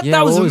 What? Yeah,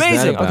 that was what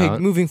amazing. Was that okay,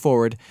 moving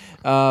forward,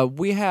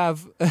 we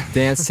have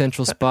Dance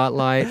Central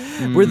Spotlight.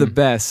 We're the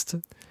best.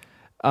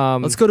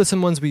 Let's go to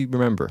some ones we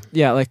remember.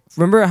 Yeah, like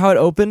remember how it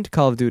opened?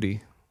 Call of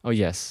Duty. Oh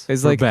yes,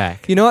 it's we're like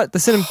back. You know what? The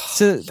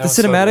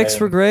cinematics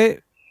were great.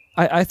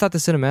 I thought the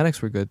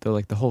cinematics were good though.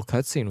 Like the whole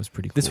cutscene was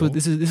pretty cool.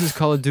 This is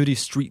Call of Duty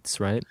Streets,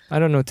 right? I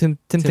don't know. Tim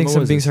thinks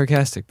I'm being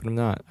sarcastic, but I'm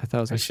not. I thought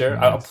it was. Are you sure?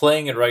 I'm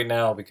playing it right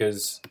now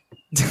because.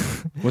 He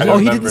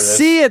didn't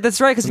see it.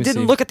 That's right, because he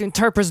didn't look at the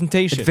entire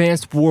presentation.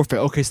 Advanced Warfare.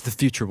 Okay, it's the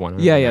future one.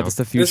 Yeah, that's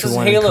the future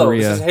one. Halo. In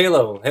Korea. This is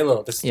Halo.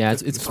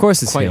 It's of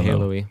course it's quite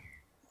Halo-y.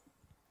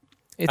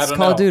 It's Call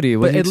Call of Duty.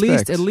 But at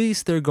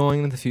least they're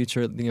going in the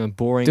future.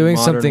 Boring. Doing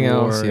something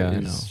war else. Yeah,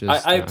 just,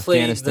 I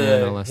played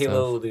the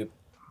Halo.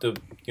 The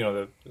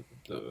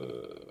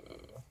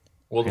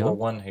World War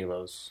One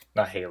Halos,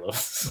 not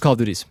Halos. Call of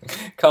Duties.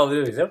 Call of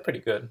Duties. They're pretty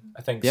good.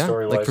 I think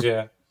story-wise,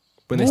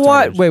 When they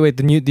what? Wait,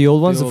 the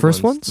old ones, the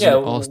first ones? Yeah,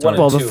 well,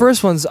 the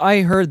first ones,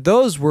 I heard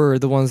those were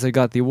the ones that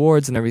got the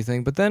awards and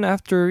everything. But then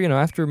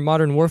after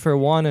Modern Warfare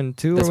 1 and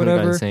 2 or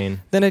whatever,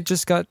 then it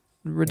just got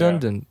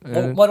redundant.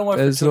 Modern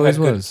Warfare 2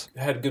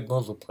 had good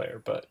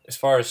multiplayer, but as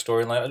far as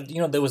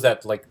storyline, there was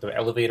that like the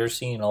elevator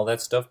scene and all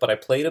that stuff. But I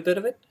played a bit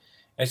of it,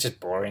 and it's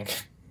just boring.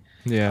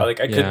 Yeah,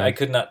 I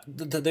could not.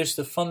 There's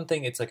the fun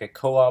thing. It's like a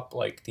co-op,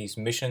 like these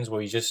missions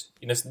where you just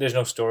there's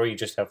no story. You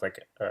just have like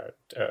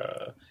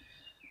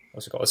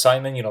what's it called?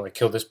 Assignment. Like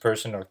kill this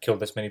person or kill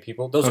this many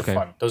people. Those are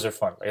fun.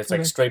 Like, it's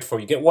like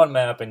straightforward. You get one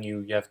map and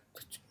you have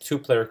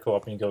 2-player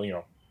co-op and you go do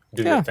your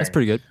thing. That's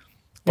pretty good.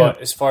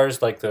 But as far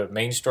as like the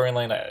main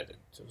storyline, it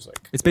was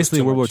like it's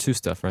basically World War II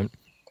stuff, right?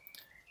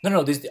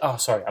 No.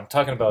 Sorry, I'm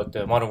talking about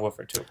Modern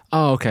Warfare 2.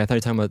 Oh, okay. I thought you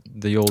were talking about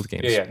the old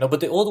games. Yeah. No,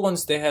 but the old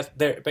ones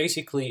they're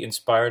basically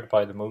inspired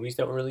by the movies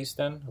that were released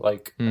then,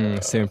 like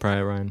Saving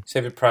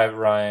Private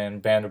Ryan,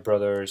 Band of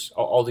Brothers,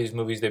 all these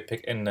movies they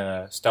pick in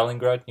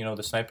Stalingrad.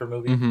 The sniper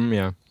movie. Mm-hmm,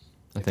 yeah.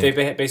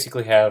 They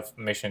basically have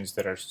missions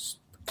that are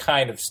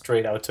kind of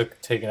straight out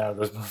taken out of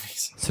those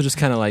movies. So just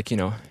kind of like the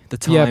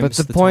times. Yeah, but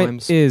the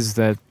point is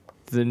that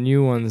the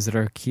new ones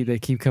that they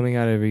keep coming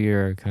out every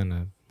year are kind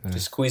of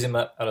just squeeze them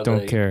out of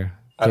don't care.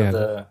 Out of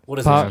the what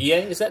is it? EA?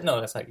 Is that no?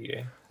 That's not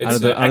EA.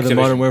 It's out of the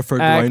Modern Warfare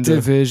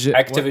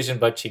Activision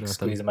butt cheeks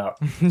squeeze them out.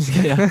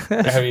 Yeah,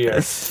 every year.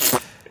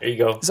 There you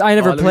go. So I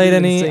never played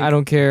any. I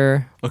don't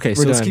care. Okay,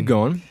 so let's keep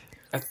going.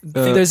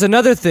 There's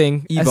another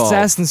thing. Evolve.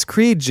 Assassin's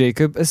Creed,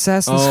 Jacob.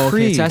 Assassin's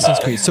Creed. Assassin's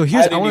Creed. So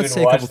I want to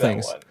say a couple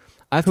things.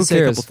 I have to say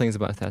a couple things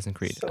about Assassin's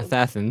Creed.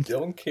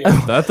 Don't care.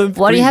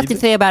 What do you have to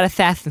say about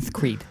Assassin's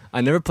Creed?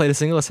 I never played a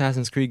single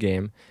Assassin's Creed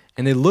game,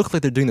 and they look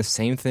like they're doing the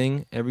same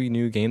thing every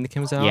new game that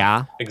comes out.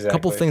 Yeah, exactly. A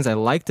couple things I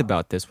liked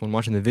about this when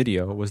watching the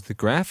video was the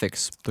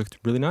graphics looked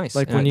really nice.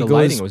 Like when he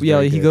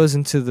goes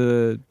into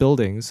the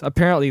buildings.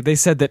 Apparently, they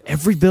said that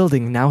every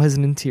building now has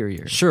an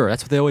interior. Sure,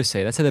 that's what they always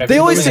say. They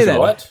always say that.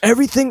 What?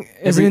 Everything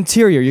is an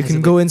interior. You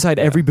can go inside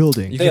every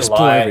building. You can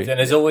explore everything.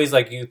 And it's always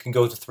like you can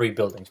go to 3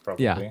 buildings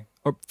probably. Yeah.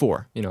 Or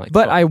 4,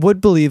 but I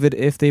would believe it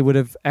if they would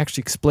have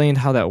actually explained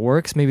how that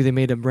works. Maybe they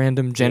made a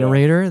random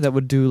generator that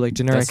would do like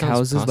generic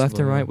houses left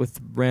and right with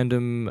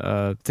random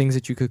things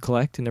that you could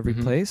collect in every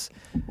place.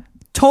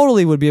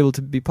 Totally would be able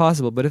to be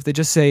possible. But if they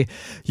just say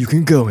you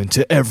can go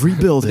into every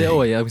building, they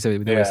always say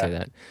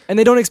that, and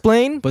they don't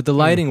explain. But the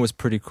lighting was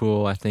pretty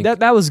cool. I think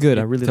that was good.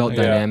 I really felt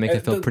dynamic.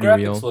 It felt pretty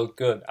real. The graphics look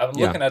good. I'm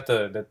looking at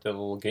the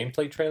little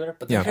gameplay trailer.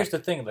 But here's the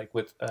thing: like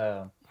with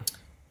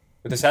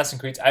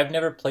Assassin's Creed, I've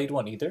never played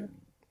one either.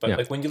 But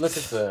like when you look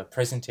at the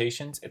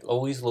presentations, it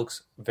always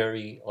looks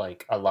very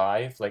like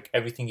alive. Like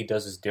everything he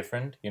does is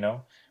different, you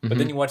know. But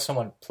then you watch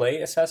someone play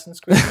Assassin's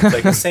Creed, it's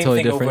like the same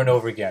totally thing over and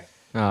over again.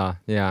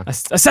 Yeah.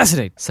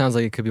 Assassinate. Sounds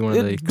like it could be one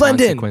of the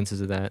consequences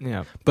of that.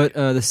 Yeah. But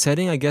the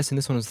setting, I guess, in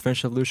this one was the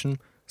French Revolution.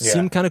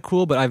 Seemed kind of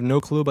cool, but I have no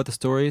clue about the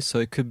story, so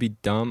it could be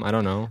dumb. I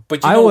don't know.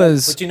 But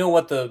you know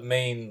what the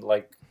main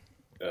like.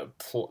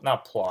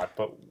 Not plot,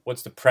 but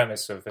what's the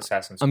premise of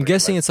Assassin's Creed? I'm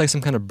guessing it's like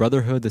some kind of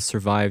brotherhood that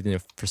survived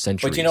for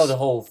centuries. But you know the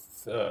whole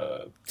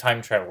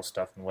time travel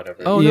stuff and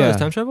whatever. Oh, yeah.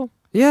 Time travel?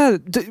 Yeah,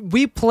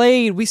 we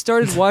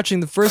started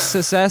watching the first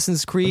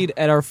Assassin's Creed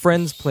at our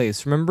friend's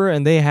place, remember?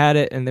 And they had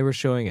it and they were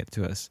showing it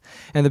to us.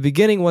 And the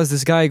beginning was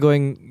this guy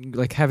going,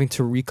 like having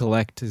to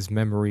recollect his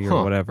memory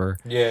or whatever.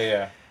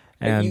 Yeah.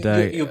 And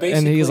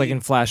and he's like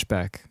in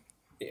flashback.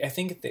 I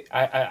think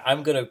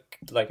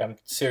I'm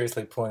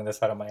seriously pulling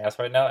this out of my ass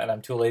right now, and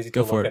I'm too lazy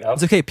to look it up.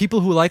 It's okay. People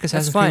who like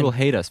Assassin's Creed will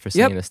hate us for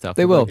saying this stuff.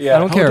 They will. I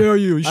don't care. How dare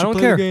you? You should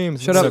play the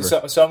games. Shut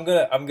up. So I'm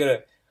gonna.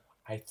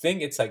 I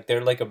think it's like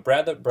they're like a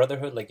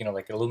brotherhood, like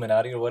like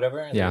Illuminati or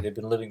whatever. Yeah. They've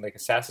been living like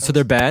assassins. So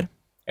they're bad.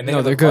 And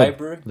they're good.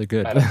 Library. They're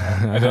good.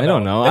 I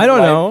don't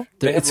know.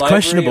 It's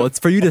questionable. It's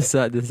for you to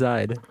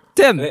decide.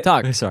 Tim,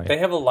 talk. Sorry. They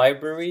have a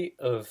library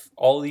of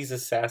all these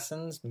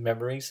assassins'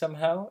 memories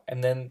somehow,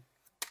 and then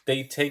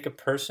they take a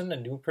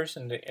new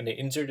person, and they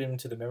insert it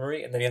into the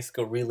memory, and then he has to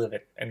go relive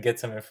it and get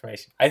some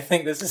information. I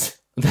think this is...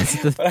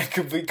 but I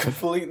could be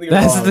completely wrong.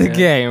 That's the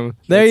game.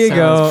 There you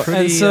go.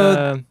 Pretty, and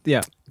so,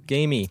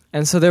 gamey.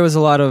 And so there was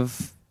a lot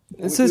of...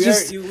 I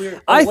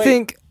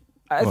think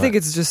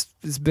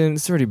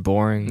it's already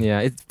boring.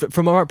 Yeah,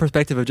 from our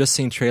perspective of just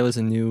seeing trailers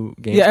and new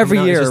games. Yeah, every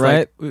year,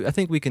 right? Like, I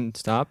think we can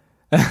stop.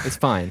 It's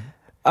fine.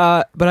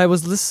 But I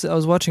was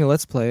watching a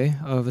Let's Play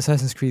of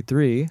Assassin's Creed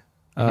 3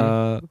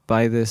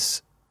 by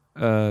this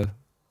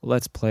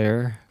Let's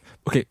Player.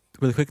 Okay,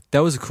 really quick. That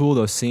was a cool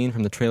though scene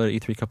from the trailer at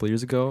E3 a couple of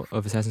years ago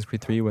of Assassin's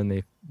Creed 3 when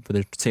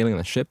they're sailing on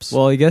the ships.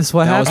 Well, guess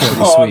what happened? That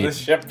was pretty sweet.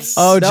 The ships.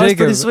 Oh, that Jacob, was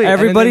pretty sweet.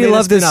 Everybody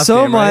loved it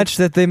so much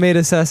that they made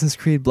Assassin's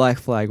Creed Black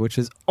Flag, which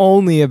is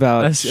only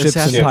about ships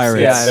and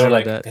pirates.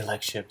 Yeah, they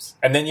like ships.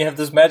 And then you have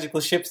those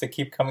magical ships that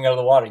keep coming out of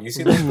the water. You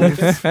see those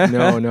movies?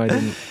 No, I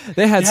didn't.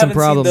 They had some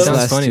problems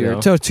last year.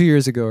 Though. 2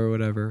 years ago or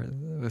whatever.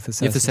 With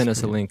Assassin's you have to send Creed.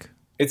 us a link.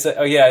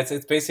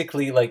 It's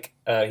basically like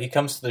he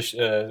comes to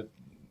the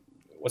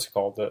what's it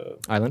called, the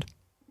island?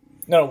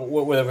 No,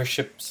 wherever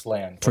ships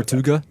land.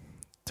 Tortuga,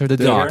 the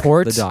dock,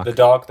 port, the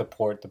dock, the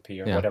port, the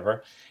pier,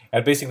 whatever.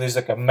 And basically, there's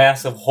like a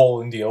massive hole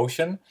in the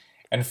ocean.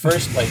 And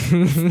first,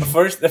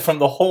 from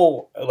the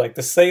hole, like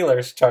the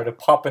sailors started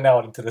popping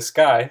out into the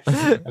sky,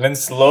 and then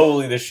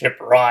slowly the ship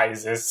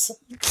rises.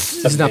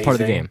 This is not part of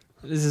the game.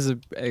 This is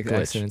an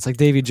accident. It's like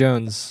Davy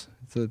Jones.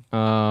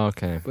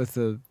 Okay. With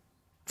the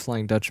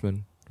Flying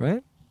Dutchman,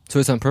 right? So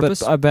it's on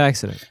purpose? But by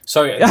accident.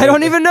 Sorry. I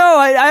don't even know.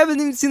 I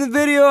haven't even seen the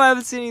video. I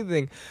haven't seen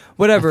anything.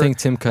 Whatever. I think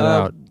Tim cut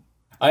out.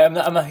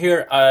 I'm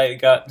here. I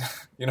got,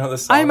 the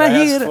song I'm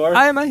asked for?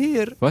 I'm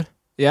here. What?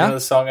 Yeah? The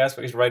song asked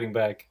for? He's writing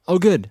back. Oh,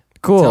 good.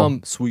 Cool. Tell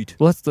him sweet.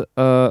 Well,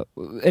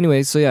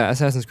 anyway, so yeah,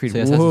 Assassin's Creed.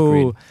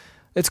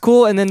 It's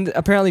cool, and then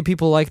apparently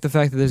people like the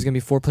fact that there's going to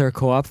be 4-player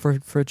co-op for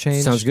a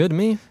change. Sounds good to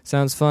me.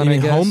 Sounds fun, You I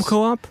mean guess. home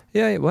co-op?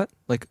 Yeah, what?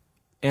 Like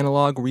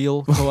analog,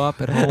 real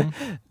co-op at home?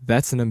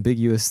 That's an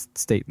ambiguous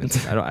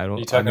statement. I don't.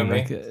 You talking to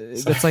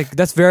me?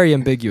 That's very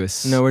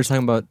ambiguous. No, we're just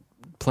talking about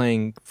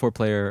playing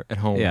 4-player at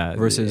home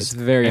versus it's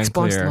very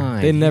Xbox unclear.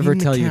 Live. They never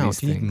tell you these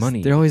things.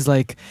 Money. They're always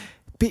like,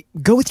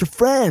 go with your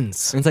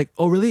friends. And it's like,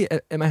 oh, really?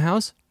 At my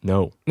house?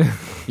 No.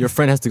 Your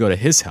friend has to go to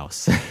his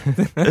house.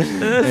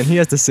 and he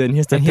has to sit and he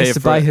has to pay for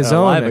buy his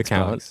own live Xbox.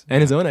 account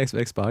and his own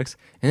Xbox.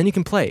 And then you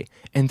can play.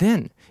 And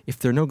then, if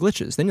there are no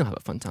glitches, then you'll have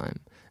a fun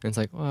time. And it's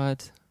like,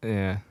 what?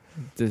 Yeah.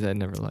 I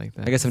never like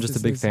that. I guess I'm just a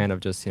big fan of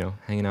just,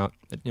 hanging out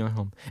at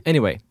home.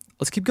 Anyway,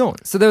 let's keep going.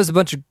 So there was a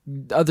bunch of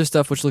other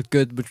stuff which looked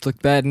good, which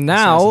looked bad.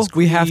 Now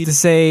we have to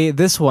say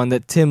this one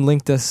that Tim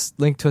linked to us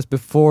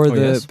before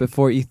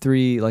before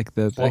E3, like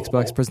the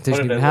Xbox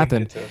presentation even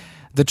happened.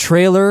 The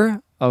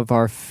trailer of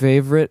our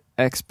favorite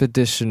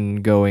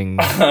expedition going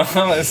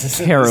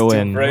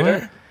heroine.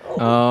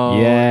 Oh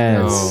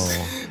yes.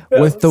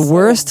 No. With the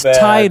worst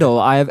title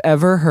I have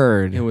ever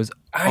heard. It was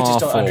I just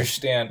don't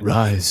understand.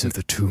 Rise of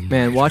the Tomb Raider.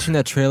 Man, watching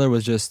that trailer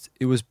was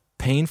it was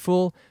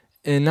painful,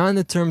 and not in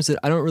the terms that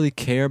I don't really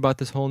care about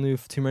this whole new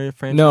Tomb Raider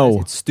franchise.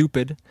 No. It's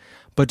stupid.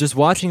 But just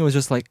watching it was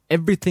just like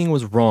everything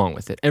was wrong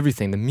with it.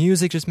 Everything. The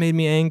music just made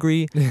me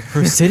angry.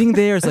 Her sitting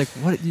there is like,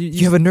 what?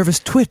 You have a nervous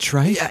twitch,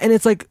 right? Yeah, and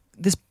it's like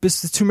this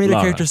Tomb Raider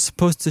character she's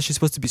supposed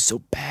to be so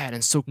bad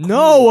and so cool.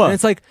 No, and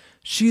it's like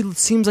she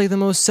seems like the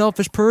most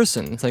selfish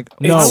person. It's like,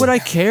 why would I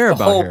care about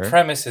her? The whole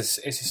premise is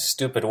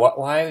stupid.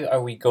 Why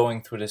are we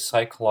going through this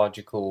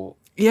psychological?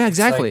 Yeah,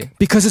 exactly. Like,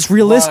 because it's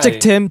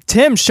realistic, Tim.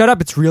 Tim, shut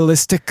up. It's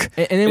realistic.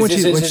 And then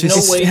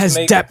it has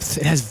depth.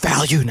 It has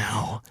value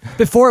now.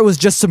 Before it was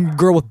just some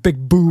girl with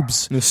big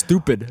boobs. It was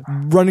stupid.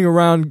 Running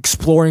around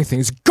exploring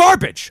things.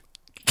 Garbage.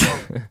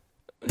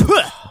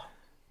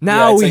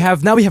 Now we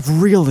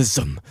have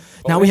realism.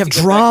 Now we have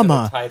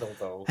drama.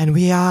 Title, and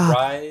we are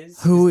Rise.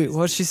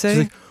 What'd she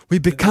say? Like, we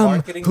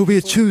become who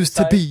we choose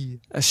to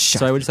be.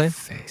 Sorry, what'd you say?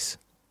 Face.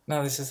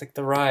 No, this is like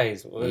the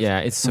Rise. Yeah,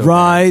 it's so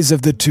Rise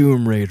of the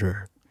Tomb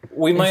Raider.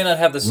 We might not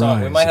have the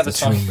song. We might have the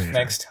song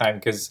next time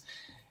because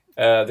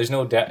there's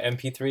no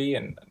MP3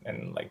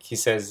 and like he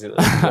says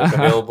like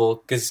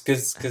available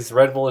because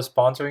Red Bull is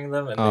sponsoring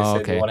them and they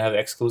said they want to have it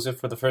exclusive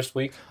for the first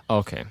week.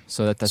 Okay,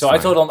 so that's so fine.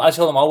 I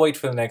told him I'll wait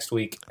for the next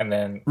week and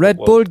then Red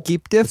Bull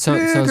keep the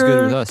sounds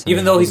good with us.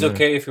 Even though he's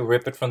okay if you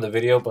rip it from the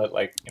video, but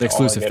like the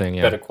exclusive thing,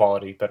 better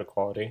quality.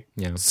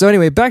 Yeah. So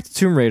anyway, back to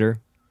Tomb Raider.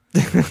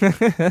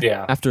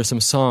 Yeah. After some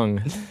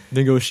song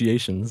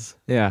negotiations.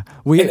 Yeah.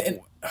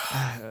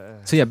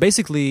 So yeah,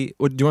 basically,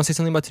 do you want to say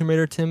something about Tomb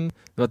Raider, Tim?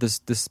 About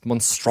this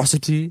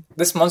monstrosity?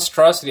 This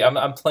monstrosity.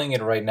 I'm playing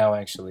it right now,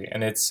 actually,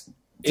 and it's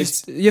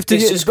you have to.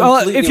 It's just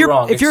completely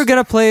wrong. If you're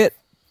gonna play it,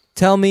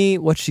 tell me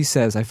what she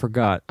says. I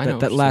forgot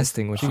that last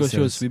thing. What she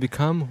says. We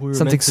become who we're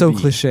something meant to so be.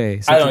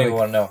 cliche. I don't even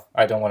want to know.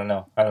 I don't want to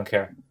know. I don't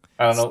care.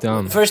 I don't know.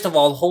 Dumb. First of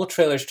all, the whole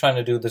trailer is trying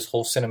to do this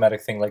whole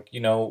cinematic thing. Like,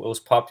 it was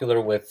popular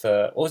with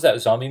what was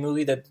that zombie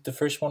movie the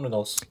first one with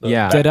those?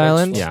 Dead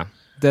Island. Yeah.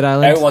 Dead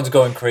Island. Everyone's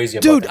going crazy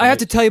about Dude, I have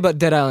to tell you about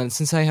Dead Island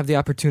since I have the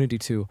opportunity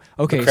to.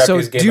 Okay, the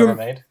so game ever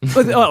made?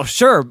 Oh,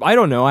 sure. I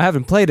don't know. I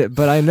haven't played it,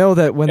 but I know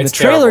that when the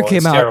trailer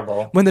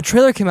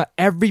came out,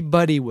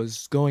 everybody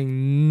was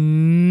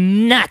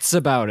going nuts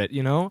about it,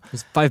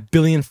 There's 5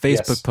 billion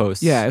Facebook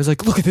posts. Yeah, it was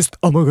like, look at this.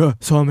 Oh my god,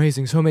 so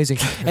amazing, so amazing.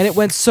 And it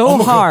went so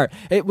hard.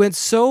 It went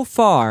so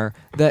far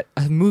that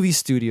a movie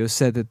studio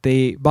said that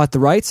they bought the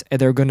rights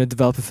and they're going to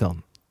develop a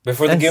film.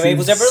 Before the game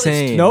was ever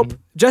released? Nope.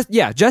 Just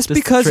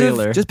because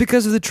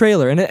of the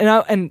trailer.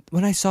 And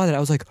when I saw that, I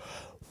was like,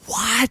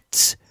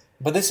 "What?"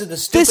 But this is the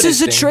stupidest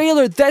This is a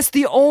trailer. That's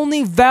the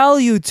only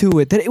value to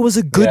it. That it was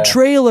a good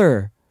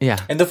trailer. Yeah.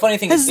 And the funny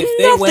thing is, if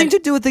they nothing to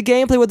do with the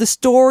gameplay, with the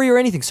story, or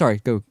anything.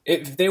 Sorry, go.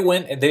 If they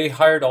went and they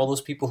hired all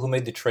those people who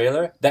made the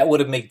trailer, that would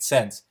have made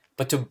sense.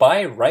 But to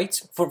buy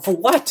rights for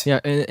what? Yeah,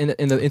 and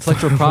the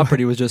intellectual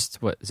property was just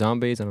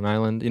zombies on an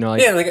island.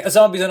 Like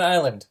zombies on an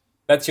island.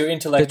 That's your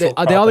intellectual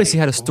property. They obviously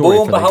had a story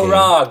Boom, for that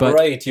hurrah, game,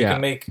 great, you can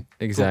make...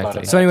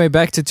 Exactly. So anyway,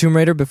 back to Tomb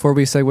Raider before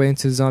we segue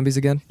into zombies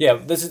again. Yeah,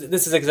 this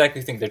is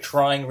exactly the thing. They're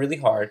trying really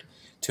hard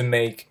to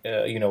make,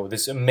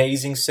 this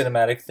amazing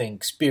cinematic thing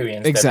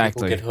experience that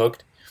people get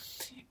hooked.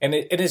 And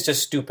it is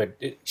just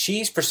stupid.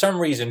 She's, for some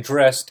reason,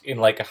 dressed in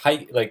like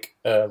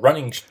a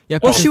running... Yeah,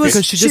 well, she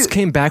just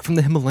came back from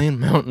the Himalayan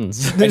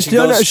mountains. And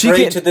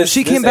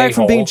she came back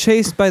from being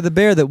chased by the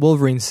bear that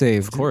Wolverine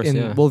saved. Of course,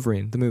 in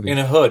Wolverine, the movie. In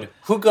a hood.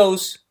 Who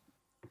goes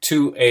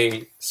to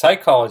a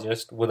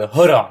psychologist with a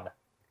hood on?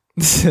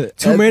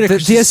 Tomb Raider,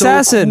 the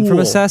assassin from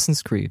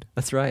Assassin's Creed.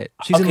 That's right.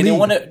 She's they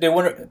want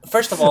to.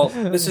 First of all,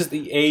 this is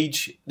the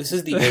age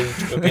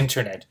of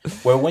internet,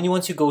 where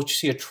once you go to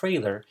see a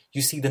trailer,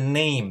 you see the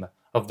name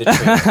of the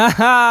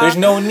trailer. There's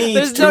no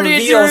need to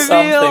reveal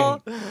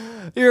something.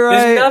 You're right.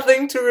 There's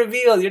nothing to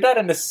reveal. You're not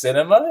in the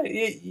cinema.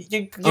 You're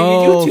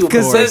YouTube.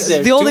 Because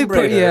the only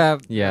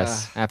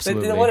yes,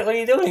 absolutely. What are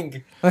you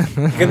doing?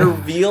 You're gonna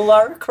reveal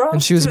Lara Croft?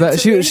 And she was back.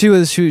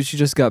 She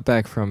just got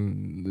back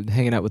from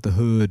hanging out with the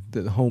hood,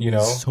 the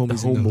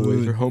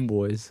homies, her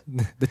homeboys,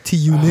 the T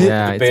unit.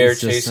 Yeah, the bear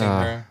chasing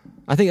her.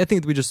 I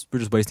think we're just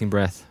wasting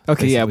breath.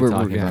 Okay, yeah,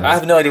 I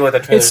have no idea what the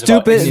trailer is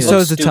about. It's stupid, and so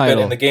is the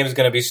title. And the game's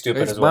gonna be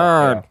stupid as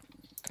well.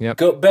 Yep.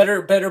 Go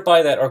better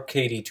buy that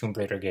arcadey Tomb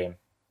Raider game.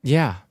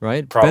 Yeah,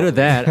 right. Probably.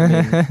 Better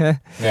that.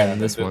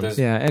 This one.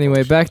 Yeah.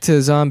 Anyway, back to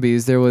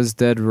zombies. There was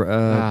Dead.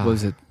 What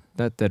was it?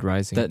 Not Dead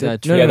Rising.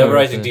 The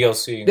Rising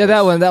DLC. Yeah,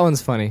 that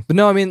one's funny. But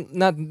no, I mean,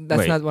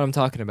 that's not what I'm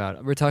talking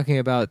about. We're talking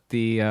about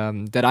the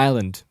Dead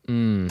Island.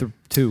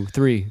 2,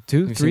 3,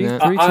 2, 3,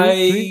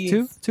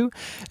 3, 2.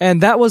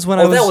 And that was when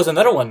that was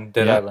another one,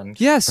 Dead Island.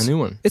 Yes. A new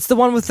one. It's the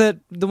one with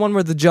the one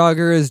where the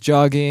jogger is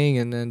jogging,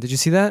 and then did you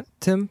see that,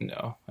 Tim?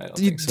 No, I don't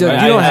think so.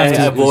 You don't have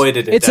to. I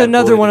avoided it. It's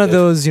another one of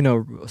those,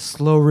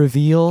 slow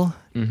reveal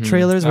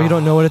trailers where you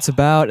don't know what it's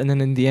about, and then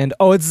in the end,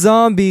 it's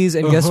zombies.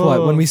 And guess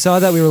what? When we saw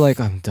that, we were like,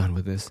 I'm done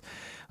with this.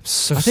 I'm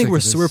so I think sick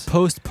we're of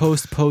this.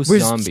 post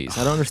zombies.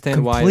 I don't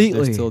understand why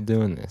they're still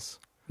doing this.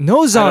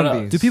 No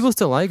zombies. Do people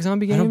still like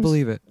zombie games? I don't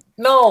believe it.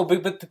 No,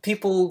 but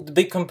the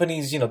big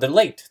companies, they're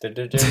late. They're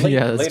late.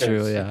 Yeah, that's later.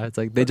 True. Yeah, it's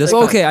like they just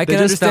okay. I can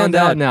understand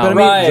that now. But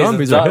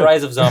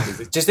Rise of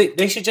Zombies.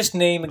 They should just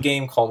name a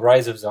game called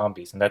Rise of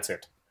Zombies, and that's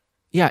it.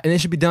 Yeah, and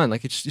it should be done.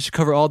 Like it should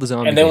cover all the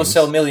zombies. And they will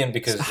sell million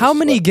because. How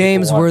many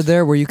games were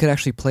there where you could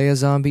actually play a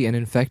zombie and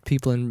infect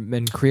people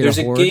and create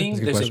a horde?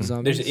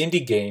 There's an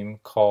indie game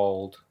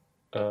called.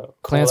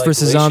 Plants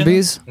vs.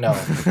 Zombies? No,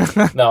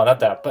 not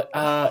that. But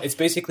it's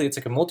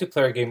like a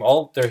multiplayer game.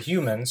 All they're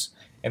humans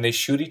and they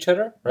shoot each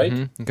other, right?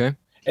 Mm-hmm. Okay.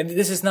 And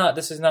this is not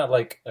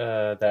like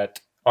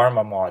that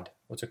Arma mod.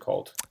 What's it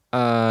called?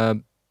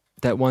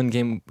 That one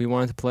game we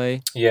wanted to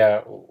play. Yeah,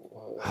 it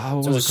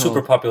was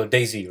super popular.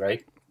 DayZ,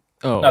 right?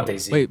 Oh, not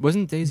DayZ. Wait,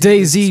 wasn't DayZ?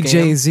 DayZ,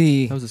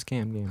 JZ. That was a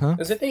scam game. Huh?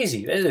 Is it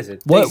DayZ? That is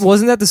it. What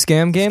wasn't that the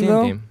scam game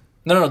though? Game.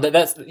 No.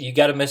 That's you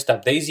got to mess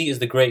up. DayZ is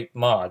the great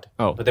mod.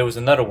 Oh, but there was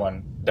another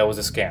one that was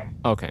a scam.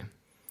 Okay.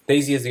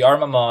 DayZ is the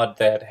Arma mod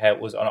that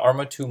was an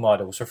Arma 2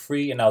 mod. It was for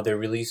free, and now they're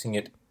releasing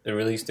it. They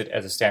released it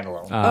as a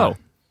standalone.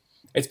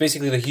 It's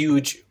basically the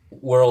huge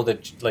world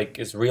that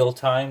is real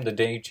time. The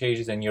day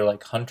changes, and you're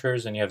like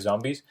hunters, and you have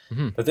zombies.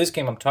 Mm-hmm. But this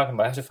game I'm talking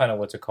about, I have to find out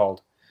what's it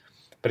called.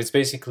 But it's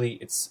basically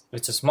it's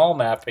a small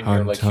map, and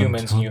you're like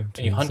humans, and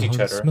you hunt each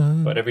other.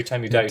 But every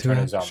time you die, you turn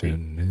into a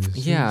zombie.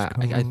 Yeah,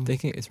 I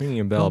think it's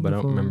ringing a bell, but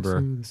I don't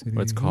remember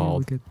what it's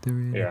called.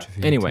 Yeah.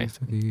 Anyway,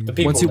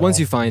 once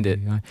you find it,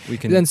 we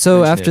can. And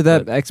so after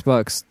that,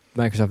 Xbox.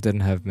 Microsoft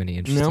didn't have many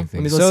interesting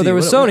things. So there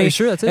was Sony,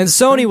 and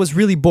Sony was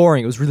really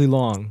boring. It was really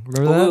long.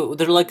 Remember that?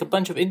 There are like a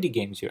bunch of indie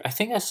games here. I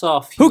think I saw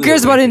a few. Who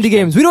cares about indie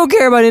games? We don't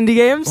care about indie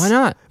games. Why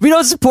not? We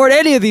don't support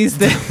any of these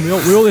things.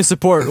 we only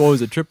support, what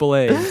was it,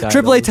 AAA titles.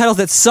 AAA titles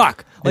that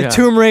suck, like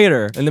Tomb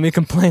Raider. And then we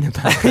complain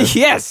about them.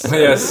 Yes.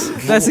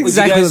 That's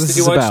exactly what this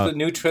is about. Did you watch the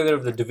new trailer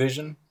of The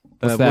Division?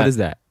 What is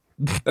that?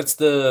 That's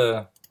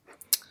the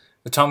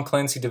Tom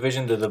Clancy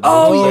Division.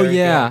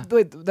 Yeah.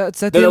 Wait,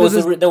 that's at the end of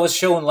the... That was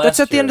shown last year. That's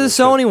at the end of the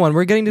Sony one.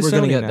 We're getting to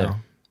Sony now. There.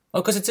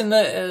 Oh, because it's in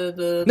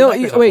the no,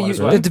 wait,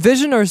 the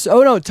Division or...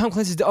 Oh, no, Tom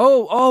Clancy's...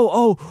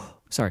 Oh.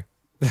 Sorry.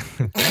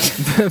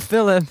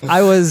 Philip.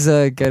 I was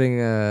getting...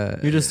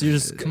 You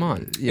just come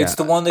on. Yeah. It's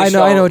the one they I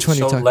know which one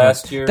you're talking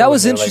last about. Year. That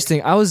was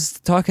interesting. I was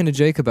talking to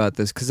Jake about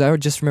this because I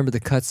just remember the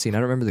cutscene. I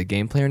don't remember the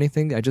gameplay or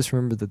anything. I just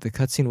remember that the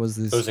cutscene was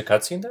this... There was a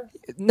cutscene there?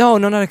 No,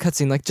 not a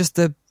cutscene. Like just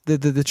the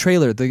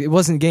trailer. It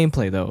wasn't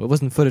gameplay though. It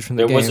wasn't footage from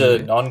the game. There was a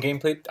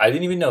non-gameplay? I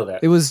didn't even know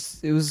that. It was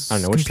I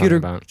don't know what you're talking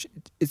about.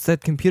 It's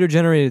that computer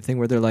generated thing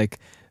where they're like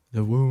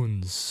the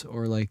wounds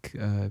or like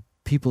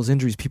people's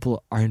injuries.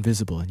 People are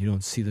invisible and you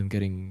don't see them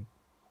getting...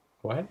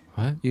 What?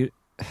 Let's take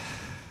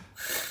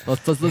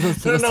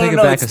it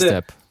back a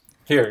step.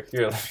 Here.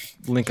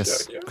 Link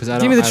us.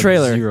 Give me the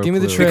trailer. Give me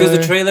the trailer.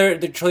 Because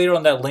the trailer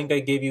on that link I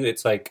gave you,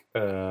 it's like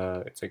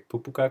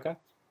Pupu Kaka.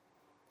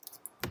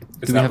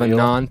 Do we have a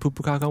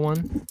non-Pupu Kaka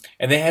one?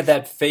 And they had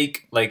that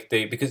fake,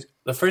 because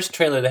the first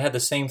trailer, they had the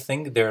same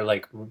thing. They're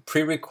like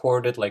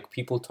pre-recorded, like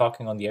people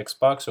talking on the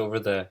Xbox over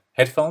the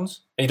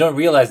headphones. And you don't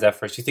realize that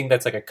first. You think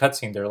that's like a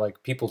cutscene. They're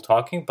like people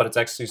talking, but it's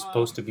actually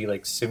supposed to be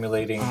like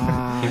simulating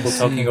people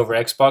talking over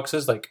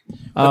Xboxes.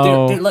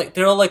 But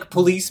they're all like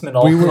policemen.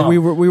 We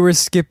were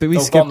skipping. We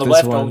skipped on the this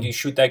left. one. Oh, you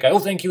shoot that guy. Oh,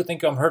 thank you,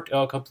 I'm hurt.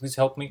 Oh, please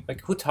help me.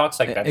 Like who talks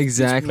like that?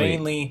 Exactly. It's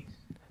mainly.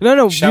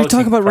 No, you're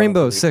talking about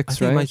Rainbow Six,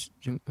 right? Are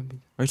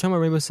you talking about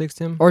Rainbow Six,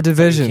 Tim? Or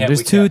Division?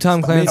 There's two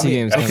Tom Clancy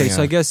games. Okay,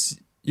 so I guess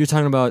you're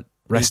talking about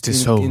Rest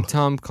His Soul. In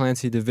Tom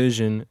Clancy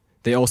Division,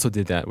 they also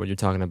did that. What you're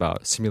talking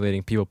about,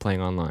 simulating people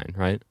playing online,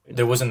 right?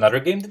 There was another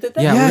game that did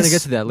that. Yeah, we're gonna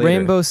get to that later.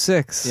 Rainbow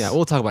Six. Yeah,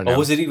 we'll talk about it now. Oh,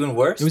 was it even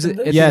worse? It was the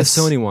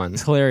Sony one.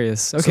 It's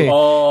hilarious. Okay.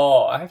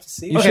 I have to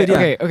see.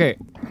 Okay.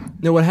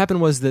 No, what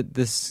happened was that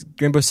this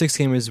Rainbow Six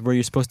game is where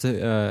you're supposed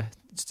to.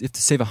 You have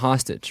to save a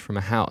hostage from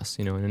a house,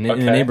 in a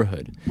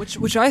neighborhood.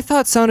 Which I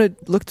thought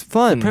looked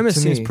fun. The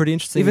premise seems pretty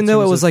interesting. Even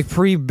though it was like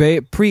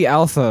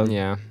pre-alpha.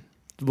 Yeah.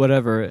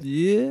 Whatever.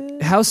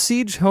 Yeah. House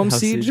Siege? Home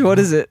Siege? What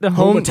is it?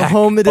 Home edition?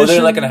 Oh,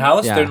 they're like in a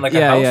house? Yeah. They're in like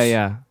a house?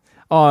 Yeah.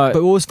 But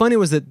what was funny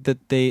was that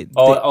they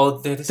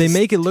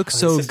make it look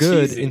so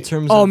good cheesy. in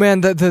terms of... Oh man,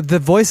 the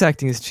voice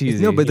acting is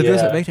cheesy. No, but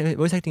the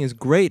voice acting is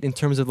great in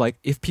terms of like,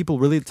 if people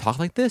really talk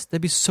like this,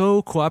 they'd be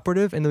so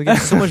cooperative and they'll get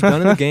so much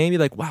done in the game. You're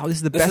like, wow, this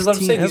is the best is what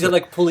team I'm saying. ever. These are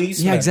like police.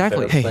 Yeah,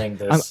 exactly. Hey,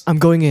 I'm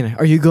going in.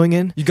 Are you going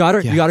in? You got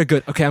her? Yeah. You got her?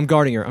 Good. Okay, I'm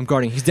guarding her.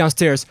 He's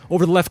downstairs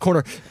over the left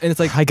corner. And it's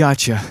like... I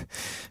got you.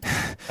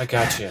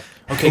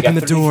 Okay, open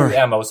the door.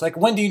 Ammo. It's like,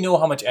 when do you know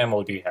how much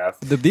ammo do you have?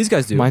 These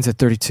guys do. Mine's at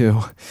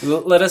 32.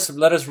 Let us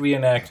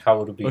reenact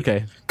how it'll be.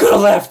 Okay. Go to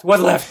left.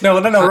 What left?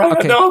 No, right.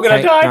 Okay. No, I'm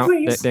gonna die,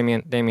 please.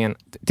 Damien.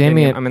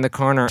 I'm in the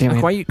corner.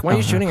 Damien. Why are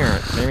you shooting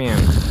her? Damien.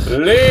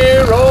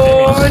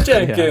 Leroy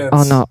Jenkins.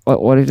 Oh no!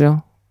 What did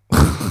you do?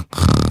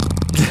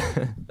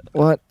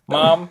 What?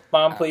 Mom,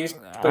 please.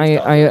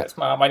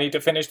 Mom, I need to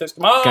finish this.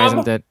 Mom. Guys,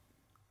 I'm dead.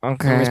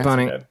 Okay. I'm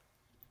respawning.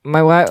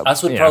 My wife.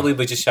 Us would probably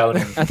be just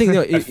shouting. I think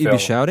it'd be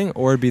shouting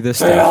or it'd be this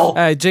stuff.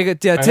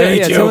 Jacob,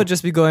 Tim would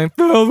just be going,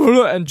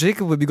 and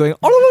Jacob would be going.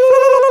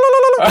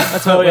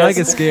 That's why when I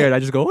get scared, I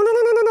just go.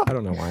 I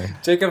don't know why.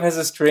 Jacob has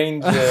a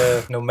strange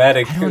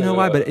nomadic. I don't know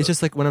why, but it's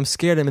just like when I'm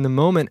scared, I'm in the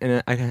moment,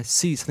 and I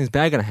see something's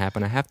bad gonna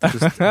happen. I have to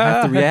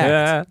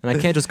react, and I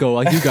can't just go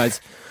like you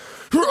guys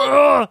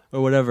or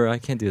whatever. I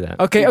can't do that.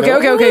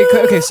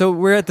 Okay. So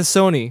we're at the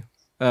Sony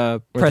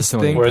press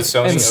thing, and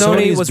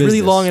Sony was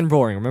really long and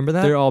boring. Remember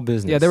that? They're all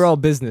business. Yeah, they're all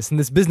business. And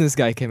this business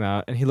guy came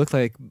out, and he looked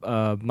like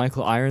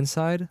Michael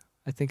Ironside,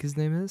 I think his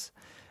name is.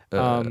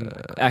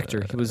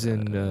 Actor. He was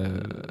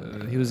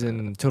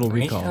in Total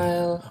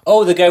Recall.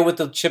 Oh, the guy with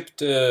the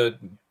chipped lip.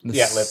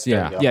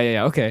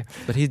 Yeah. Okay,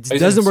 but he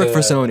doesn't work for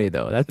Sony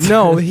though. That's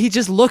no, he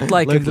just looked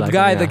like him. The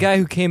guy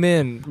who came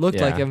in looked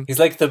like him. He's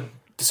like the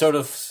sort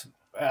of.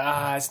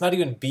 It's not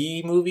even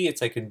B movie. It's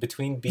like in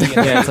between B and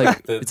it's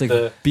like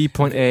the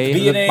B.A.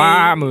 The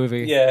Ba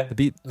movie. Yeah,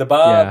 the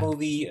Ba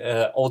movie.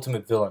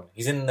 Ultimate villain.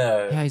 He's in.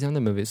 He's in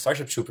the movies.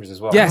 Starship Troopers as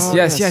well.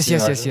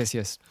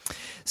 Yes.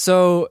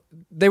 So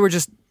they were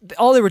just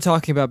all they were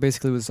talking about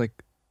basically was like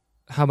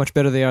how much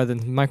better they are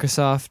than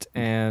Microsoft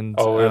and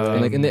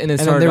like and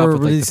they were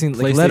releasing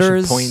like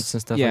letters, points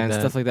and stuff like that. and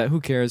stuff like that. Who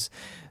cares?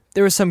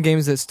 There were some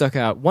games that stuck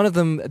out. One of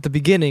them at the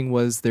beginning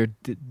was their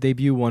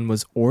debut one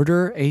was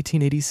Order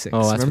 1886. Oh,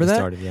 that's remember that?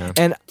 Started, yeah.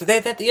 And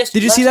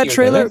did you see that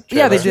trailer?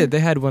 Yeah, they did.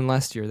 They had one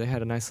last year. They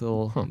had a nice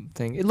little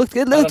thing. It looked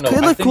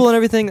cool and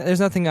everything.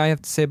 There's nothing I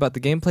have to say about the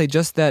gameplay.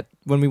 Just that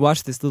when we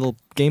watched this little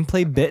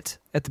gameplay bit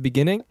at the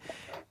beginning,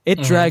 it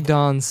dragged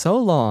on so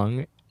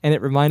long, and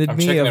it reminded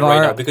me of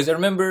right now because I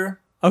remember.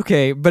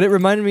 Okay, but it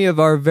reminded me of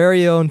our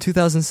very own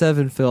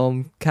 2007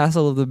 film,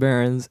 Castle of the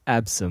Barons,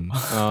 Absum.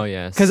 Oh,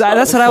 yes. Because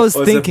that's what I was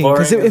thinking.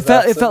 Because it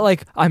felt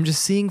like I'm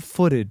just seeing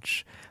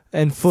footage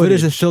that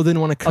Phil didn't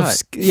want to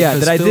cut.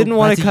 That I didn't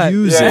want to cut.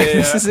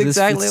 This is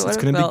exactly what it's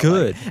going to be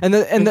good.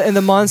 Like. And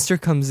the monster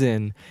comes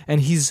in, and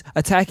he's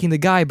attacking the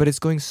guy, but it's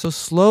going so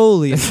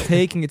slowly. It's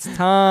taking its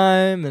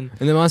time, and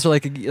the monster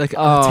like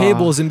a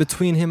table is in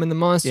between him and the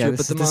monster,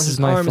 but the monster's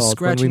arm is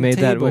scratching the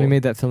table. When we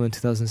made that film in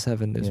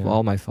 2007, it's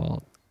all my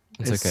fault.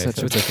 It's okay,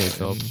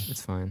 Phil.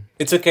 It's fine.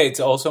 It's okay. It's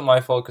also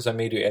my fault because I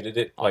made you edit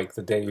it like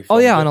the day we filmed it. Oh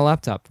yeah, on a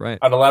laptop, right?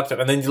 On a laptop,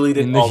 and then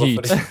deleted all the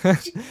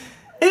footage.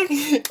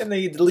 And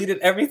then you deleted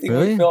everything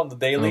we filmed the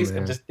dailies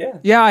and just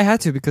Yeah, I had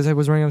to because I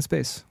was running out of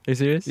space. Are you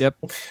serious? Yep.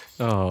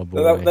 Oh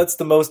boy. That's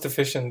the most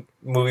efficient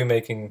movie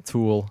making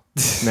tool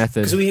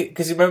method.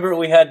 Because you remember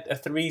we had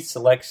three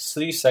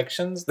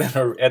sections that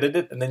are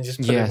edited and then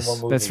just put it in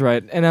one movie. That's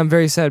right. And I'm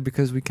very sad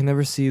because we can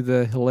never see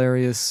the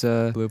hilarious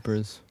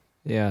bloopers.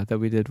 Yeah, that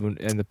we did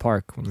in the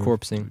park.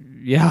 Corpsing.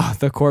 Yeah,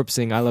 the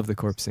corpsing. I love the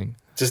corpsing.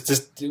 Just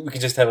we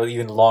could just have an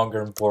even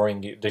longer and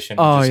boring edition.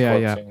 Oh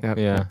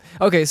yeah.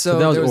 Okay, so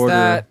there was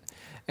that,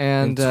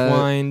 and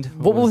Entwined.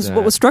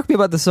 What struck me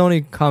about the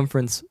Sony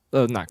conference?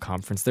 Not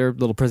conference. Their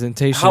little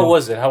presentation. How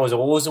was it? What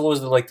was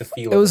the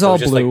feel? It was all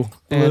blue.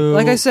 And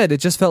like I said, it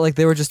just felt like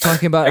they were just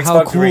talking about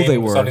how cool they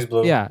were. Sony's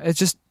blue. Yeah, it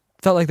just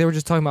felt like they were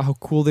just talking about how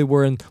cool they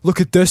were and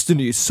look at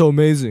Destiny, it's so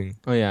amazing.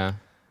 Oh yeah.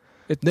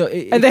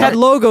 And they had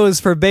logos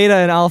for beta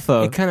and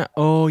alpha. It kind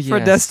of for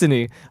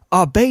Destiny.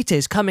 Our beta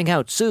is coming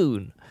out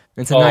soon.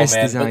 It's a nice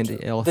designed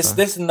alpha. This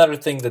is another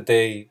thing that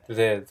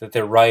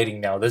they're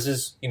writing now. This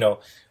is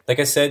like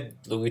I said,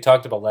 we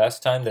talked about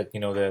last time that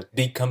the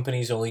big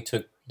companies only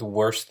took the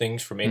worst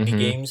things from indie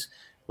games.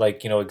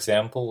 Like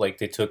example, like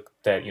they took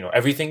that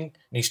everything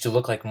needs to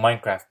look like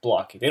Minecraft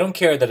blocky. They don't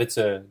care that it's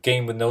a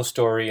game with no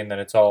story and then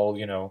it's all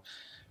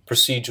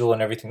procedural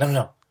and everything.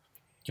 No.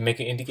 You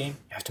make an indie game,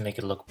 you have to make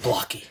it look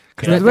blocky.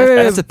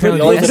 That's a pretty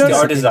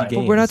art design.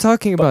 But we're not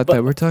talking about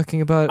that. We're talking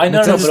about. I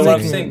know, but what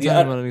I'm saying,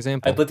 an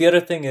example. But the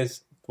other thing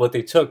is, what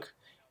they took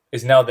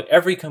is now that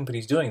every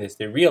company's doing this,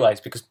 they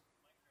realize because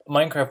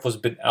Minecraft was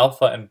been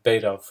alpha and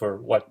beta for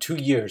 2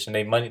 years, and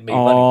they made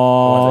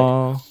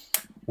money.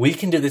 We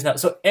can do this now.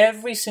 So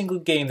every single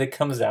game that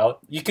comes out,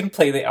 you can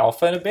play the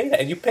alpha and a beta,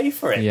 and you pay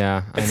for it.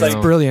 Yeah, it's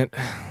like brilliant.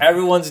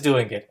 Everyone's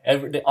doing it.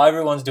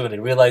 Everyone's doing it. They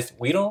realize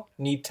we don't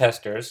need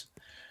testers.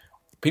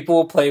 People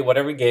will play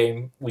whatever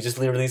game. We just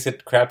release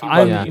it crappy.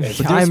 I'm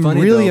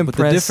really impressed.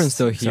 But the difference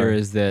though here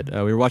is that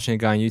we were watching a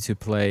guy on YouTube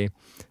play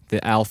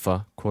the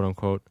alpha, quote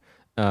unquote,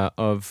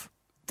 of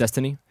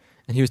Destiny,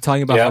 and he was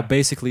talking about how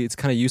basically it's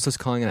kind of useless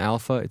calling it an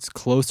alpha. It's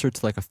closer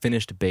to like a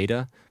finished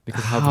beta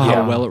because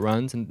how well it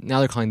runs. And now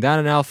they're calling that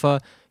an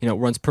alpha. It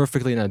runs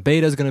perfectly, and a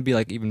beta is going to be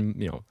like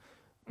even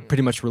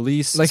pretty much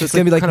released. Like so it's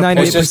going to be like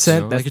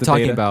 98%. Like you're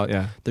talking about.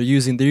 Yeah, they're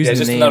using the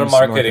just names, another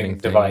marketing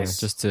device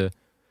just to.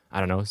 I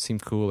don't know, seem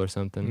cool or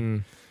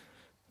something.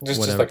 Just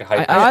like a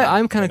hype.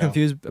 I'm kind of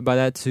confused by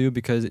that too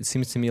because it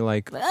seems to me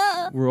like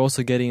we're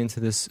also getting into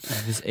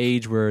this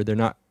age where they're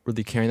not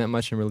really caring that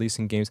much and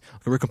releasing games.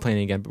 We're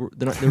complaining again, but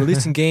they're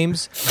releasing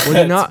games where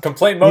they're not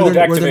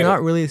where they're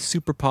not really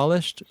super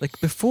polished. Like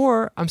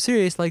before, I'm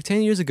serious. Like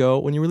 10 years ago,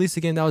 when you released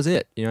a game, that was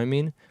it. You know what I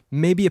mean?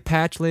 Maybe a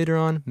patch later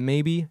on,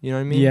 maybe, you know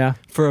what I mean? Yeah.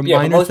 For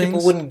minor most things.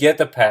 People wouldn't get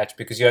the patch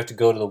because you have to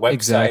go to the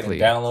website and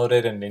download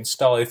it and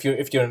install it.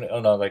 If you're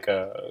on like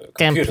a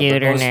computer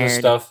nerd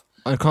stuff,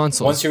 On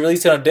console. Once you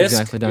release it on disc,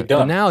 exactly done. You're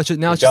done. But now it's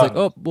just like,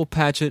 oh, we'll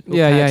patch it.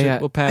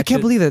 We'll patch I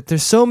can't believe it.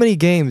 There's so many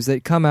games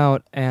that come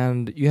out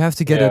and you have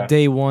to get a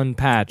day one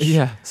patch.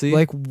 Yeah. See?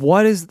 Like,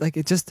 what is, like,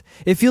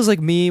 it feels like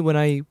me when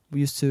I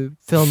used to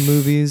film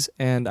movies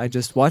and I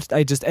just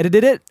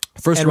edited it.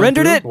 First and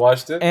rendered it,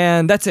 watched it,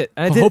 and that's it.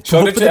 And I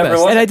showed it to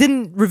everyone. And I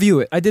didn't review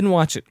it. I didn't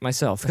watch it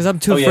myself because I'm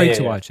too afraid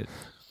to watch it.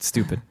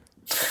 Stupid.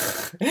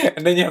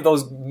 And then you have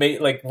those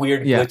like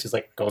weird glitches,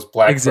 like goes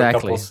black for a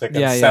couple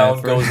seconds,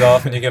 sound goes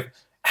off, and you give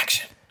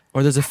action.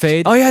 Or there's a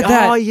fade. Oh yeah,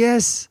 that. Oh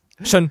yes.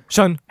 Shun,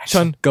 go.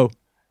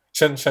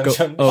 Shun.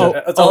 Oh,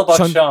 it's all about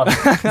Sean.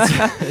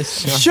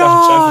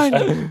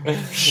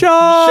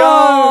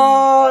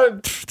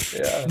 Sean.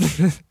 Yeah.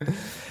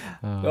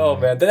 Oh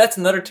man, that's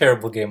another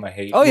terrible game I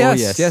hate. Oh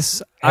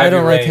yes. I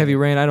don't like Heavy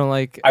Rain. I don't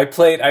like. I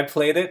played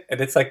it,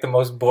 and it's like the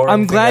most boring.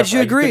 I'm glad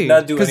you agree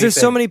because there's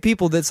so many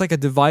people that's like a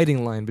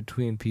dividing line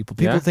between people.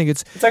 People think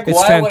it's like,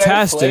 it's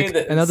fantastic,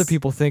 and other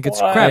people think it's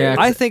crap. Yeah,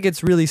 I think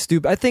it's really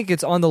stupid. I think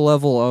it's on the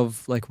level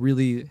of like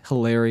really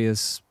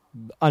hilarious,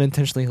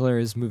 unintentionally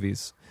hilarious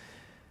movies.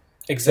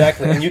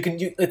 Exactly, and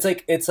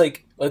it's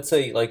like let's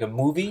say like a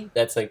movie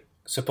that's like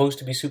supposed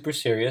to be super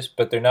serious,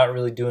 but they're not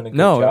really doing a good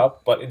job.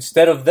 But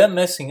instead of them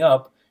messing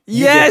up,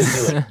 you get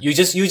to do it.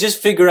 You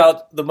just figure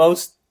out the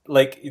most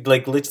like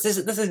this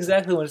is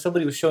exactly when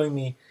somebody was showing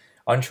me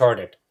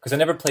Uncharted because I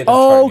never played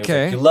Uncharted. Oh,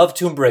 okay. Like, you love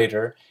Tomb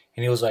Raider,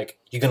 and he was like,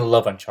 "You're gonna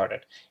love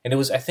Uncharted." And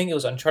I think it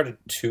was Uncharted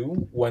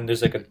 2 when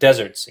there's like a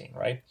desert scene,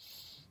 right?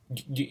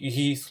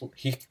 You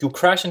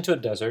crash into a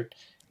desert.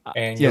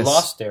 And you're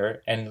lost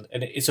there, and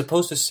it's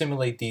supposed to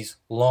simulate these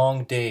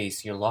long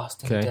days. You're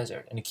lost in the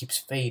desert, and it keeps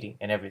fading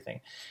and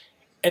everything.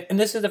 And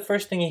this is the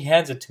first thing he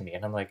hands it to me,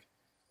 and I'm like,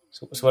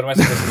 so what am I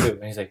supposed to do?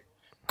 And he's like,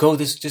 go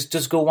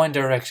just go one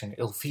direction.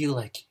 It'll feel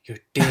like you're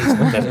days in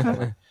the desert. I'm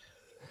like,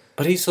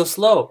 but he's so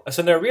slow.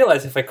 So then I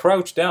realized if I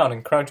crouch down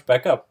and crouch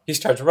back up, he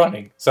starts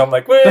running. So I'm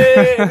like,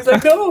 wait. He's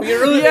like, no, you're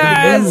ruining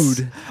the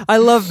mood. I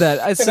love that.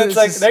 And it's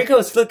like, there he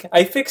goes. Look,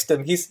 I fixed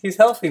him. He's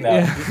healthy now.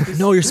 Yeah.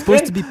 No, you're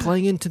supposed to be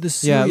playing into the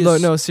serious. Yeah,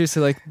 no,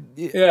 seriously. Like,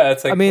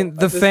 it's like. I mean,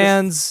 the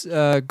fans,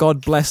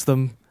 God bless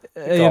them.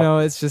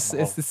 It's just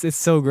it's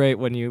so great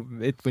when you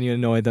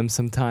annoy them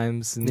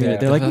sometimes, and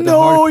they're like,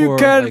 no, you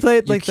can't play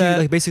it like that.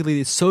 Like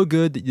basically, it's so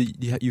good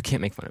that you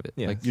can't make fun of it.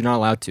 Yeah. Like you're not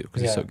allowed to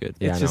because it's so good.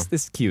 Yeah,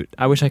 it's cute.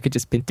 I wish I could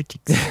just pinch the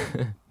cheeks.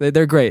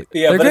 They're great.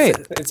 Yeah, they're great.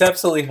 It's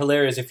absolutely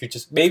hilarious if you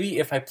just maybe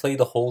if I played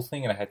the whole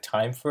thing and I had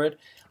time for it,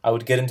 I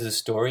would get into the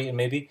story and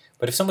maybe.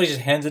 But if somebody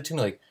just hands it to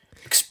me like.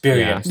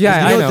 Experience.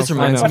 Yeah, I know. What this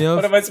reminds me of?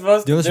 What am I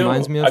supposed to do? This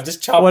reminds me of? I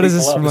just chop what people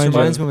does this up. remind This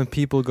reminds me when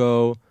people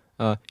go,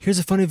 here's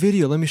a funny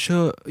video. Let me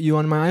show you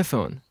on my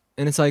iPhone.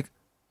 And it's like,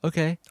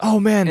 okay. Oh,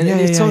 man. And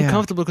it's so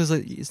uncomfortable because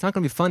like, it's not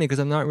going to be funny because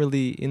I'm not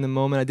really in the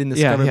moment. I didn't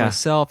discover it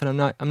myself. And I'm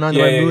not in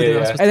the right mood.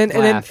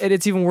 And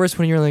it's even worse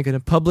when you're like in a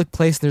public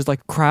place and there's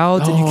like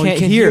crowds and you can't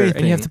hear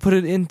and you have to put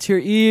it into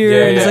your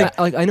ear. And it's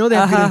like I know they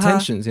have good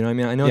intentions. You know what I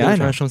mean? I know they're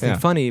trying to show something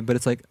funny, but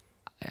it's like,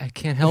 I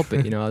can't help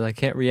it, I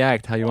can't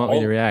react how you want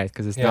me to react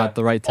because it's not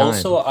the right time.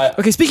 Also,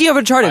 okay, speaking of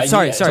Uncharted,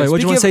 sorry. What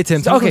do you want to say,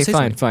 Tim? Okay,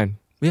 fine.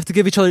 We have to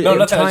give each other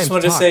time. I just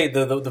wanted to say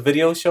the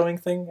video showing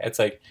thing. It's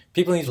like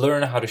people need to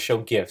learn how to show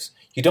GIFs.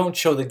 You don't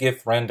show the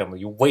GIF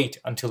randomly. You wait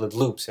until it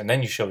loops and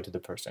then you show it to the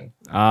person.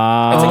 It's like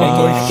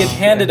I get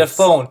handed a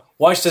phone.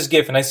 Watch this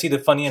GIF and I see the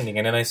funny ending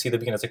and then I see the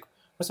beginning. It's like.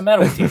 What's the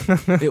matter with you?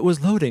 It was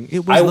loading.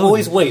 I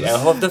always wait. I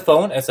hold the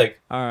phone. And it's like,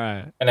 all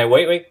right. And I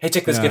wait. Hey,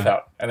 check this GIF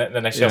out, and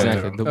then I show it.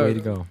 Exactly, the way to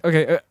go.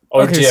 Okay.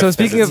 Okay. So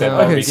speaking of, can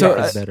I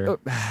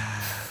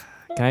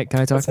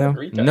talk now?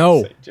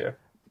 No,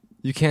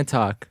 you can't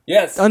talk.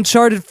 Yes.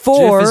 Uncharted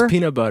 4 Jif is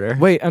peanut butter.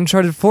 Wait,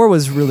 Uncharted 4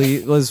 was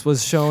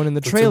shown in the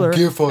trailer,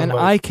 and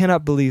I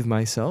cannot believe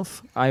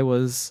myself. I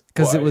was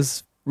because it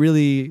was.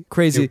 Really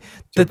crazy.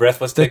 Your breath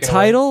was the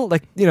title, away?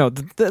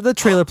 The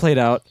trailer played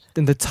out,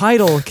 and the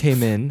title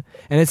came in,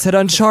 and it said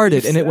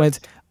Uncharted, and it went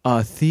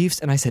Thieves,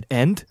 and I said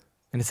End,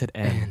 and it said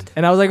End,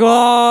 and I was like,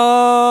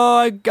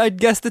 oh, I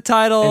guessed the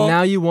title. And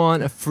now you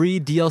want a free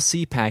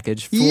DLC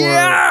package for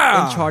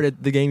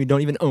Uncharted, the game you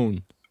don't even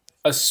own.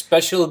 A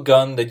special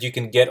gun that you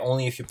can get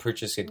only if you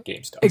purchase it at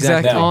GameStop.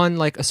 Exactly on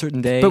like a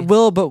certain day. But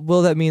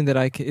will that mean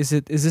that is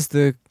this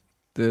the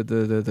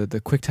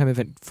QuickTime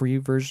event free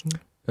version?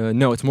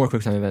 No, it's more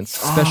QuickTime events.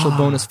 Special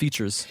bonus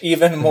features.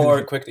 Even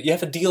more quick. You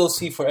have a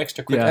DLC for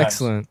extra QuickTime. Yeah,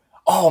 excellent.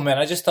 Oh man,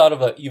 I just thought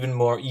of an even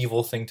more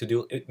evil thing to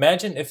do.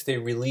 Imagine if they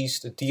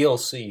released a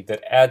DLC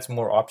that adds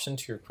more option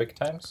to your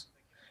QuickTimes.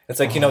 It's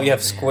like, you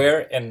have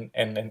square and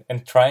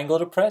triangle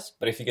to press,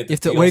 but if you get the you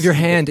have to DLC, wave your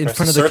hand in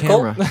front of the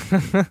camera.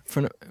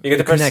 You get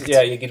to press,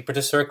 you get to press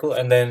a circle,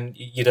 and then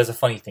he does a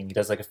funny thing. He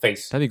does like a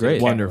face. That'd be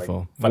great.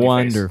 Wonderful. Like,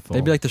 wonderful.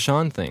 That'd be like the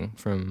Sean thing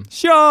from...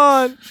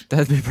 Sean!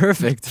 That'd be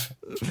perfect.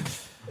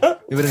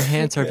 It would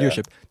enhance our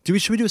viewership.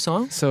 Should we do a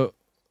song? So,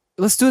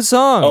 let's do a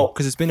song. Oh,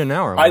 because it's been an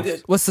hour.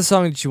 What's the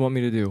song that you want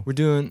me to do? We're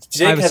doing...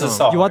 Jake has a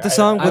song. You want the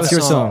song? What's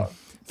your song?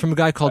 From a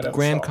guy called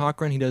Graham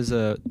Cochran. He does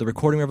the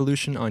Recording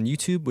Revolution on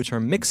YouTube, which are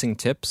mixing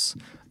tips.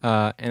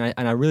 And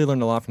I really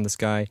learned a lot from this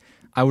guy.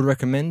 I would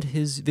recommend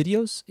his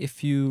videos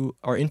if you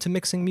are into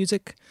mixing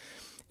music.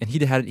 And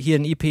he had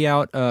an EP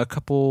out a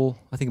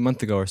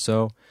month ago or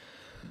so,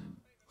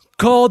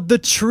 called The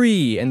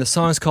Tree, and the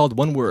song is called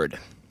One Word.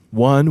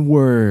 One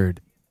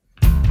Word.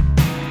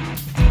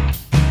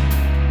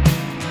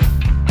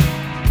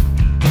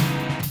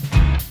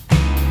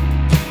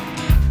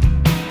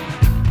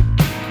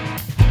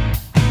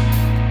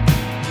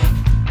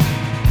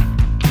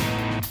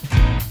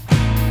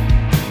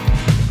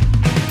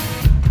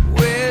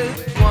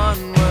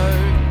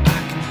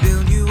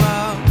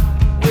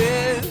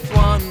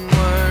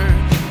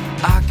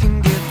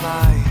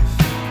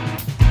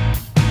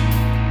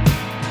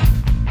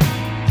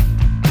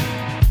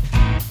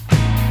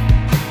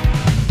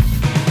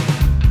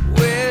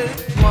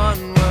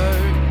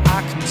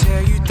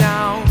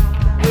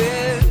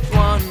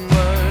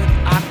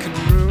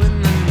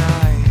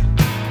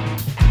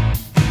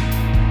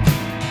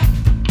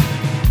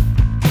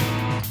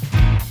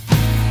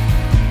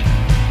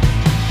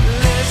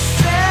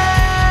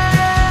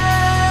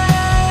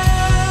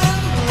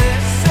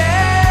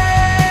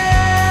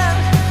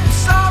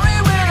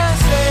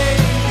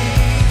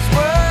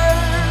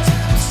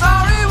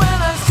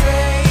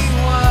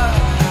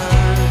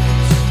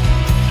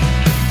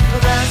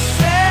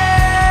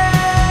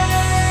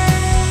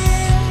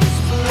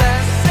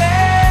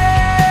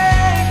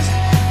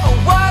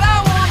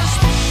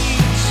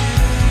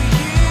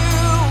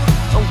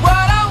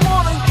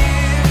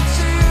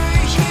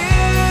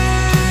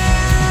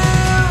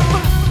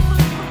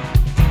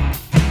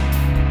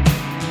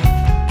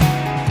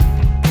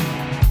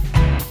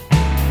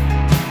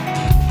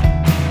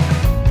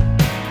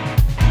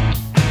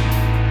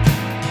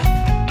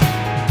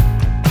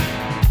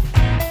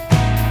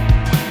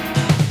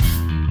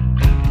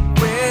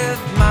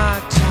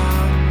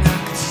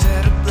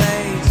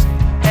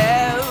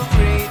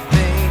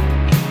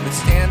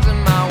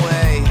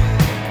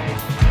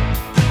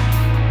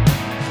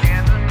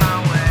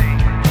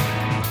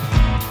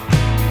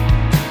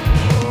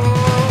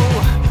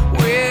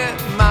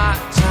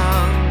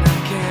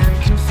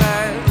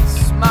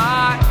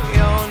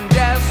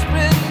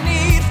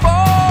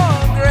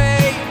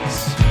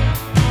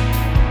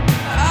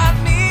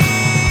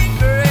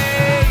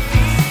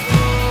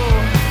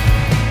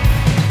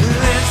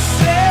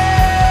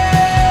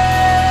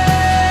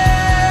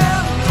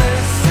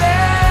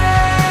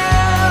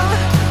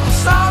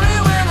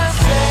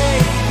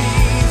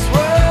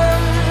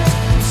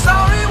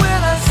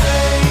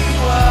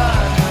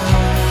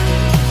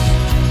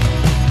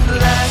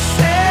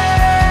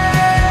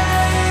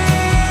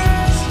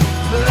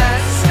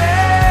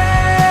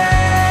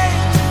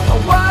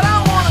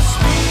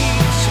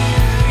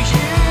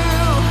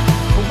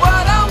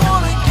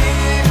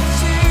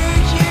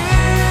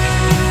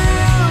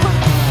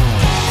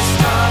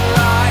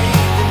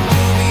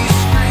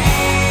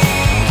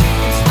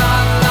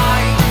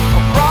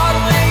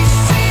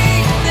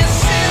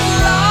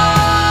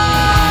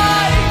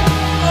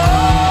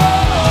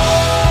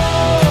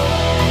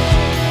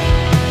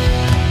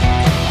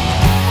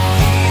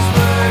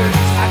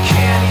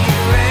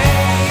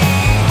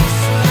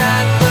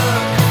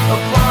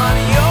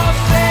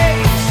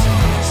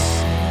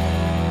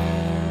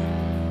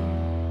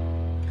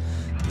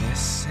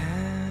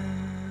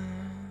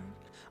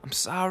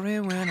 sorry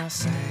when I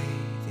say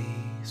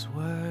these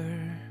words.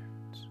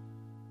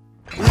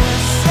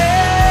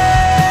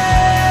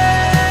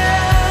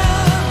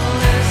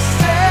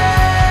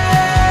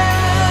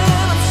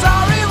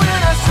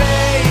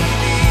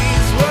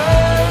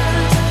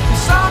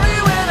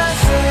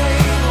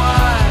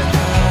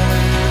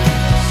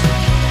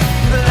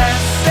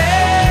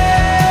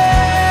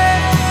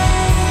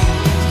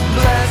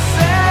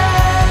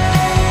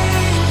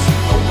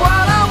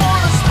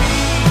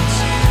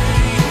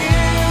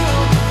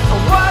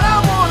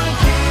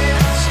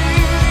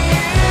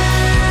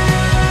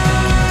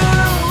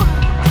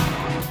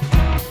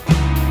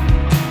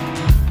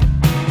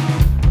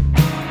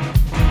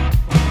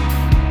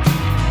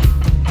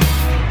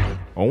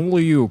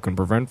 Only you can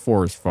prevent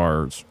forest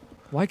fires.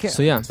 Why can't?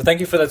 So yeah. So thank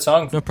you for that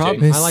song. No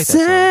problem. Jake. I like that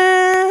song.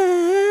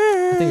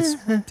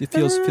 I think it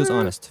feels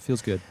honest. It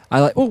feels good. I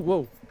like. Oh,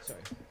 whoa.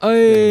 Sorry.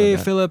 Hey,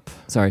 Philip.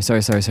 Sorry.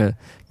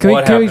 Can we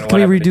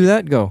redo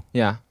that? Go.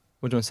 Yeah.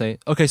 What do you want to say?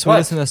 Okay, so we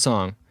listened to that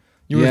song.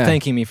 You were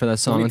thanking me for that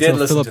song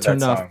until Philip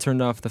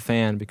turned off the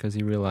fan because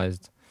he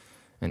realized.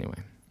 Anyway,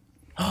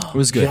 it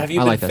was good. Have you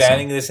been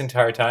fanning this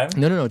entire time?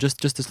 No.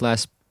 Just this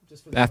last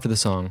after the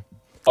song.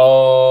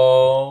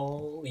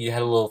 Oh, you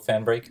had a little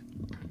fan break?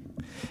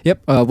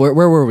 Yep. Where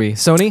were we?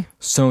 Sony.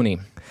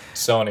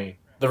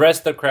 The rest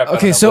of the crap.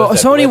 Okay, so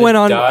Sony went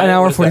on an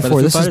hour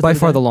 44. This is by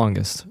far the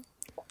longest.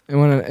 It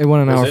went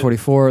an hour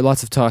 44.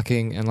 Lots of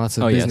talking and lots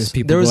of business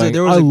people. There was a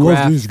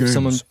graph.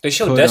 They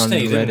showed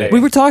Destiny, didn't they? We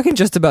were talking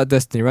just about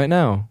Destiny right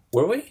now.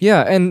 Were we?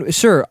 Yeah, and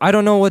sure, I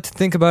don't know what to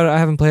think about it. I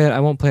haven't played it.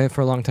 I won't play it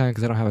for a long time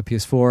because I don't have a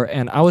PS4.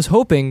 And I was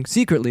hoping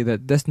secretly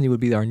that Destiny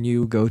would be our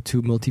new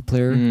go-to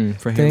multiplayer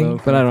for thing,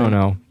 Halo, but I don't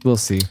know. We'll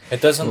see.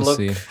 It doesn't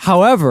look.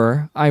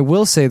 However, I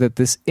will say that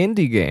this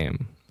indie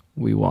game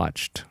we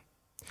watched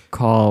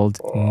called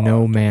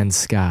No Man's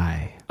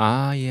Sky.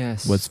 Ah,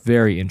 yes. Was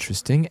very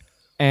interesting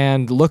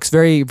and looks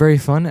very, very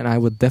fun, and I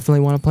would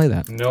definitely want to play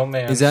that. No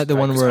Man's Sky. Is that the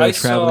one where I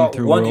traveling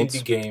through one worlds?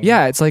 Indie game.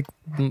 Yeah, it's like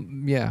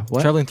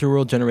what? Traveling through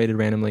world generated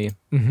randomly.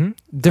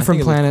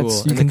 Different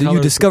planets. Cool.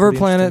 You discover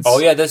planets. Oh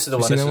yeah, this is the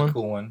one. This is a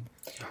cool one.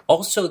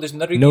 Also, there's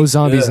another no game,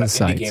 zombies in indie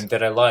sight. game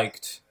that I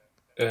liked.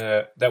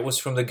 That was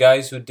from the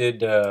guys who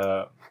did.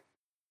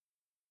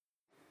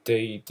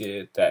 They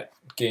did that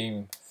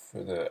game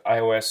for the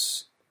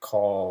iOS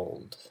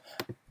called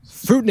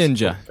Fruit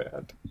Ninja.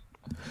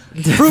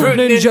 Fruit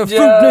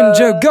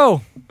Ninja,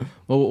 go!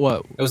 Well,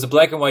 what? It was a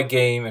black and white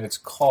game, and it's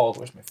called.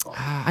 Where's my phone?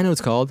 I know what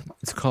it's called.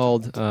 It's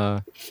called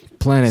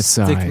Planet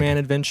Side. Stickman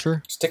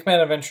Adventure.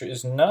 Stickman Adventure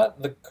is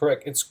not the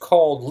correct. It's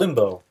called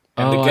Limbo.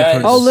 And Oh, the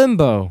guys,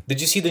 Limbo.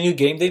 Did you see the new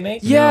game they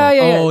made? Yeah.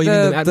 Oh, you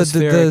mean the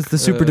atmospheric, the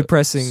super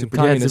depressing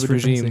communist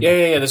regime.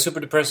 Yeah. The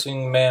super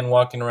depressing man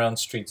walking around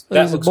streets.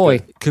 That looks boy.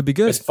 good. Could be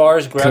good. As far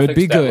as graphics, Could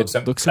be that good. looks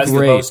Looks that's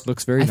great. the most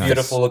Looks very nice.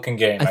 beautiful looking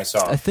game I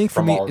saw. I think for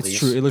from me, all of it's these.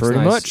 true. It looks Pretty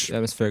nice, much.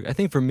 atmospheric. I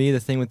think for me,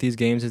 the thing with these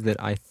games is that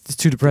It's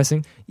too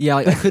depressing.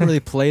 I couldn't really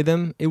play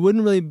them. It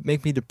wouldn't really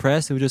make me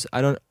depressed. It would just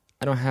I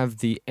don't have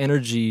the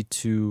energy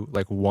to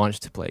want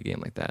to play a game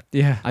like that.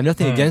 Yeah. I have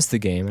nothing against the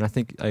game, and I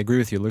think I agree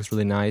with you. It looks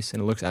really nice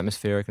and it looks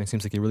atmospheric, and it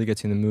seems like it really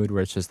gets you in the mood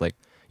where it's just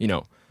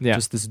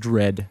just this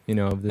dread,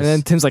 of this. And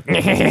then Tim's like,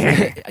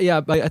 yeah,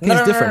 but I think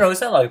it's different. No,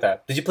 it's not like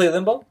that. Did you play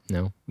Limbo?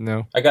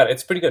 No. I got it.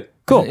 It's pretty good.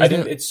 Cool.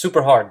 It's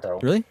super hard though.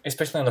 Really?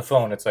 Especially on the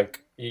phone. It's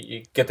like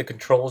you get the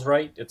controls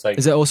right. It's like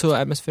Is it also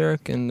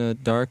atmospheric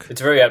and dark?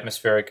 it's very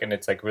atmospheric and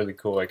it's like really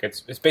cool. Like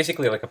it's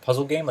basically like a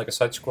puzzle game, like a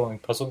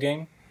side-scrolling puzzle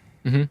game.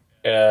 Mm-hmm.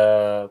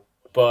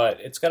 But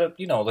it's got a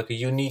like a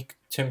unique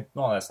Tim.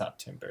 Well, that's not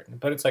Tim Burton,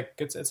 but it's like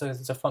it's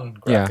a fun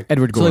graphic.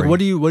 Edward So Gorey. what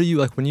do you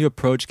like when you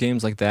approach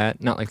games like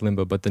that? Not like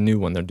Limbo, but the new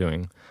one they're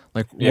doing.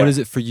 Like, Yeah. what is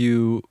it for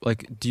you?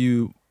 Like, do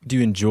you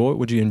enjoy?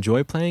 Would you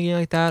enjoy playing a game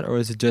like that, or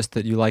is it just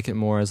that you like it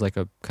more as like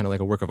a kind of like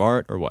a work of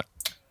art, or what?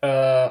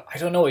 I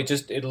don't know.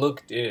 It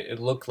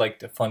looked like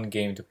the fun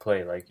game to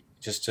play. Like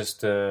just.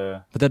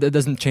 But that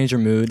doesn't change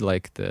your mood,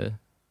 like the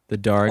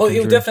dark. Oh,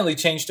 it definitely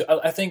changed.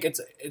 I think it's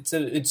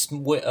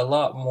a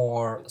lot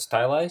more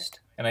stylized,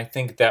 and I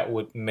think that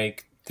would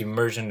make the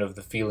immersion of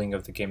the feeling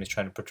of the game is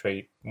trying to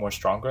portray more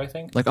stronger. I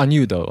think. Like on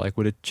you though, like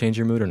would it change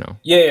your mood or no?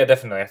 Yeah,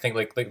 definitely. I think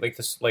like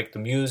this, like the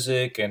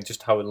music and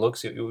just how it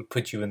looks, it would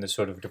put you in this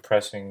sort of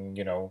depressing,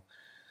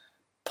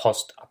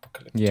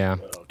 post-apocalyptic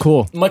world.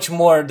 Cool. Much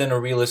more than a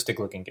realistic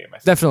looking game. I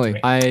think, Definitely. to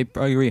me. I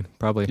agree,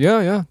 probably.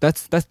 Yeah.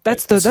 That's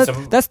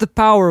the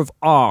power of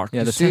art. Yeah,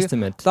 you the see?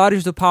 testament. That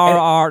is the power of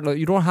art. Like,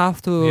 you don't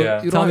have to.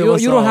 Yeah. You Tell me don't.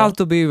 what's You don't all- have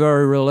to be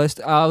very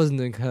realistic. I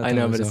wasn't thinking. I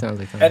know, but it sounds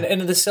like that.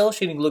 And the cell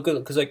shading look good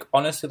because like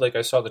honestly, like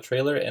I saw the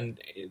trailer and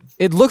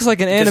It looks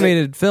like an Because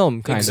animated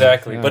film. Kind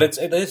exactly, of. but it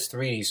is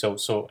 3D,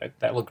 so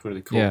that looked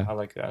really cool. Yeah. I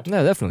like that.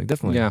 Yeah,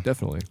 definitely. Yeah.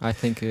 Definitely. I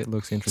think it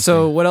looks interesting.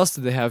 So what else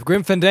did they have?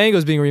 Grim Fandango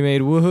is being remade.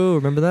 Woohoo!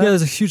 Remember that? yeah,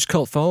 there's a huge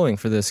cult following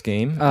for this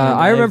game. and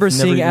I remember I've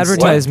never seeing even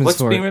advertisements What's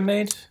for being it.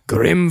 remade?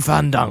 Grim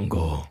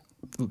Fandango.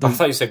 I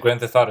thought you said Grand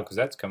Theft Auto because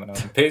that's coming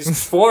out on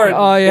PS4.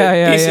 Oh, yeah, PC.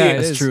 yeah, it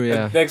That's is. true,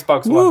 yeah. The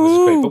Xbox One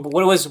was great. But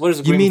what is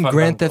You Grim mean Fandango?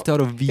 Grand Theft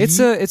Auto V?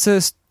 It's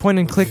a point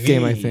and click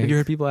game. I V. think Have you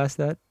heard people ask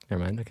that?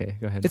 Never mind. Okay,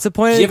 go ahead. it's a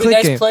point Do you and ever click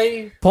guys game.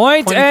 play?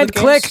 Point and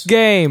click games?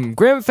 game.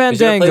 Grim you ever play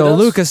Fandango.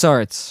 those?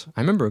 LucasArts.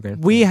 I remember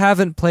Grand. We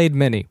haven't played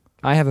many.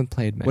 I haven't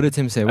played many. What did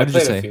Tim say? I What did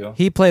you played a say? few.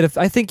 He played.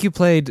 I think you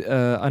played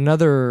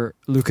another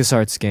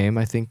LucasArts game.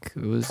 I think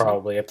it was.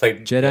 Probably. I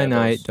played Jedi yeah,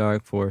 Knight, those.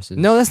 Dark Forces.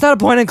 No, that's not a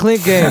point and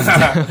click game.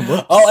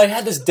 Oh, I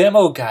had this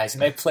demo, guys,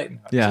 and I played.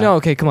 Yeah. No,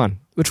 okay, come on.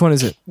 Which one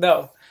is it?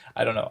 No,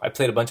 I don't know. I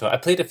played a bunch of them. I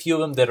played a few of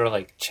them that are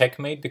like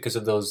checkmate because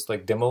of those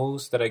like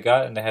demos that I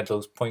got, and they had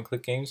those point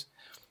click games.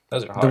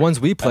 Those are hard. The ones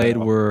we I don't played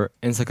know. were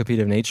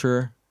Encyclopedia of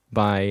Nature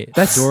by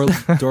That's-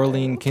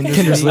 Dorleen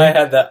Kindersley. I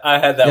had that. I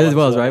had that. Yeah, one as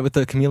well, as right? With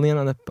the chameleon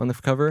on the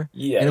cover.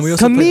 Yes. And then we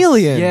also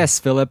Chameleon. Played, yes,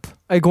 Philip.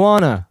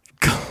 Iguana.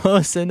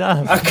 Close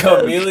enough. A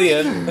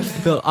chameleon.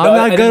 Phil, I I'm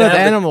not good didn't at have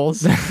the-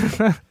 animals.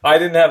 I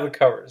didn't have the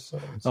covers. So.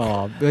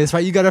 Oh, that's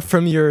right. You got it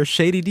from your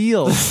shady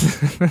deals.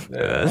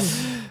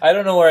 I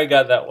don't know where I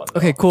got that one. Though.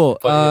 Okay, cool.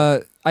 But,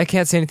 yeah. I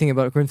can't say anything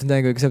about Grim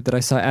Fandango except that I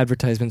saw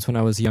advertisements when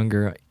I was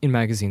younger in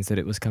magazines that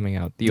it was coming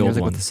out. The You know, old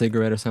like one. with the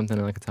cigarette or something,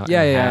 and like a top.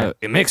 Yeah.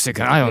 In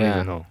Mexican, I don't Yeah.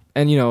 even know.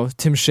 And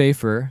Tim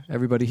Schafer,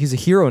 everybody, he's a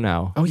hero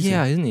now. Oh He's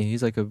yeah, isn't he?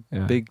 He's like a Yeah.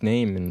 big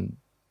name and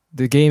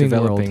the gaming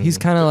world. Developing. He's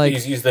kind of like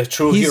he's the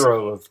true he's-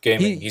 hero of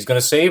gaming. He's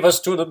gonna save us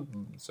to the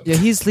yeah.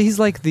 He's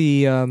like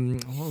the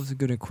what was a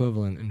good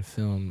equivalent in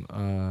film?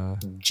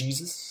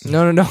 Jesus.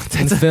 No. in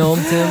That's film,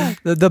 Tim.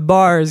 the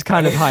bar is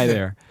kind of high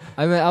there.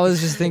 I mean, I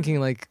was just thinking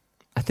like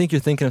I think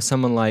you're thinking of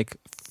someone like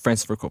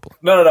Francis Ford Coppola.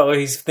 No.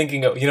 He's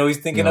thinking of. He's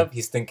thinking No. of.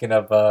 He's thinking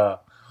of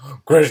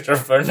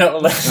Christopher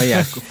Nolan. Oh yeah,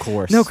 of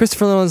course. no.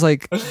 Christopher Nolan's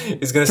like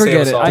He's gonna save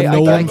forget us it. all.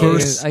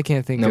 I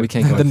can't think. No, of we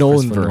can't go the into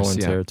Nolan Christopher verse. Nolan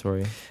Yeah.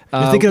 territory.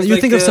 Uh, you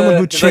He's think of someone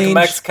who he's changed. like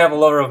Max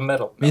Cavalera of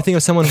metal. You think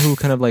of someone who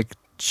kind of like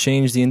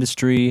changed the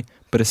industry,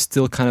 but is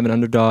still kind of an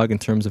underdog in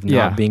terms of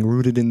Yeah. not being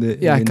rooted in the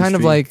yeah, in the kind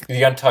of industry. like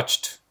The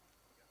Untouched.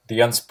 The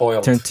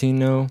Unspoiled.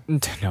 Tarantino.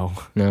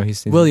 No,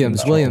 he's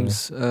Williams,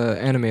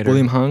 animator.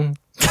 William Hung.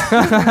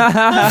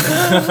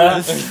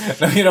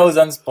 No, you know who's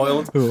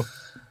Unspoiled? Who?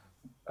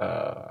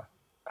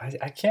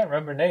 I can't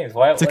remember names.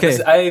 Why? It's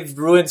okay. I've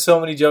ruined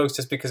so many jokes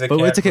just because I can't.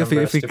 But it's okay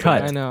if we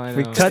cut. I know.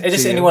 We cut.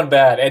 Just anyone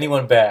bad.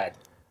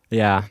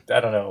 Yeah. I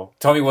don't know.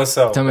 Tommy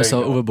Wiseau.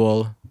 Uwe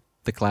Boll.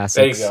 The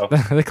classics. There you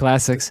go. The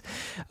classics.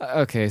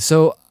 Okay,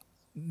 so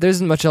there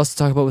isn't much else to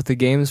talk about with the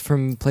games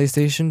from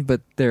PlayStation,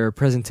 but their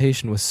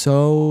presentation was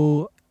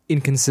so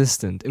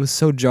inconsistent. It was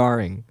so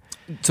jarring.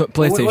 So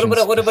PlayStation.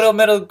 What about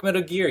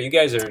Metal Gear? You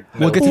guys are.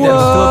 We'll get to that.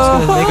 Philip's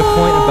going to make a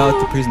point about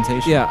the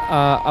presentation. Yeah,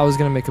 I was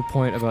going to make a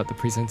point about the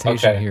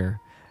presentation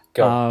here.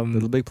 Go.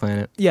 Little Big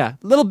Planet. Yeah,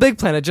 Little Big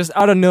Planet just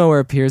out of nowhere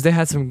appears. They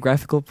had some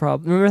graphical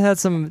problems. Remember, they had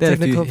some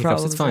technical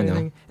problems. It's fine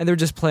though. And they were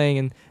just playing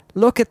and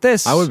look at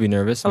this. I would be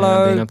nervous.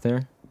 Hello. Being up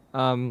there.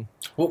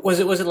 Was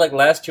it like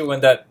last year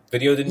when that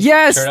video didn't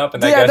turn up?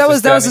 And that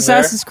was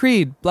Assassin's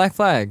Creed Black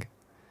Flag.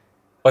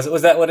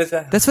 Was that what is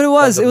that? That's what it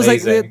was. It was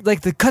like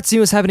the cutscene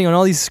was happening on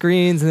all these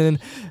screens, and then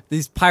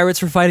these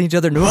pirates were fighting each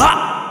other. Didn't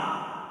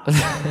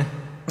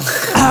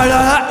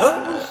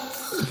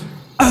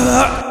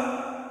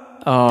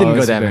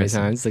go that many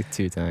times, like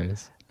 2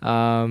 times.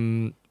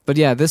 But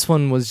yeah, this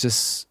one was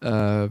just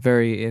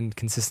very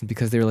inconsistent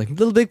because they were like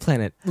Little Big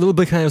Planet. Little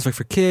Big Planet was like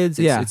for kids.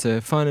 Yeah. It's a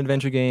fun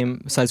adventure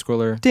game, side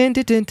scroller.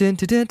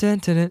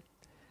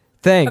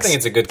 Thanks. I think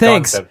it's a good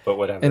concept, but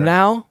whatever. And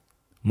now,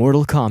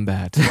 Mortal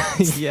Kombat.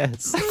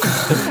 Yes.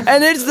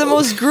 And it's the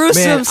most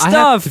gruesome stuff.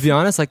 I have to be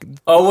honest, like,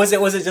 was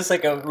it just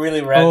like a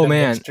really random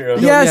mixture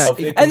of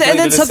and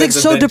then something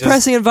so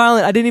depressing and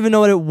violent. I didn't even know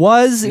what it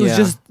was. It was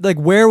just like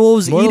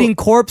werewolves eating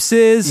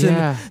corpses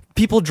and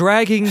people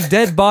dragging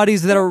dead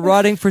bodies that are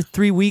rotting for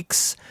 3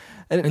 weeks.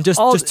 And just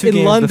 2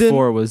 games London.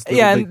 Before was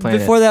Little Big Planet.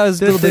 Before that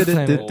was Little Big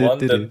Planet.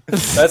 London.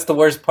 That's the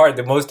worst part.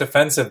 The most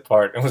offensive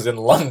part. It was in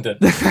London.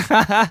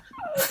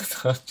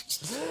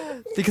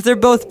 Because they're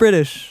both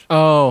British.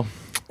 Oh.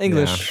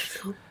 English.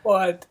 Yeah.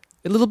 What?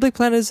 Little Big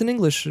Planet is an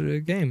English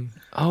game.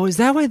 Oh, is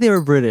that why they were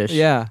British?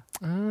 Yeah.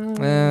 So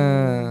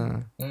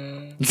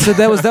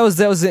that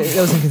was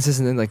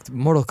inconsistent. And like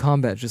Mortal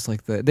Kombat, just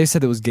like they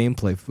said it was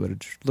gameplay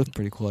footage. Looked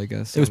pretty cool, I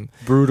guess. It was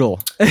brutal.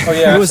 Oh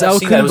yeah, I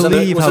couldn't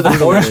believe how the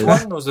brutal it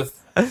forest one was a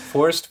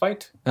forest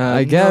fight.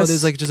 I guess no,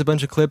 there's like just a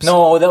bunch of clips.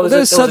 No, that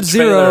was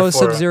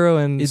Sub-Zero,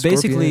 and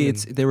basically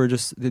they were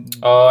just.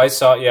 I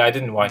saw. Yeah, I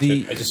didn't watch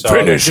it. I just saw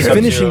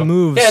finishing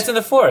moves. Yeah, it's in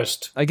the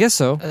forest. I guess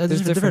so.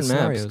 There's different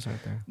scenarios maps. right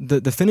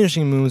there. The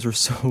finishing moves were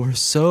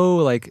so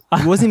like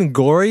it wasn't even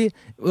gory.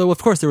 Well, of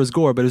course there was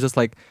gore, but it was just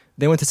like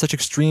they went to such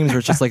extremes where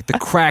it's just like the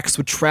cracks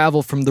would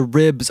travel from the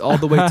ribs all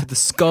the way to the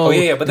skull. Oh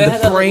yeah, but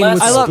the brain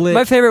would split.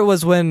 My favorite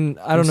was when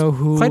I don't know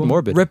who quite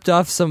morbid. ripped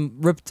off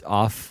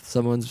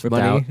someone's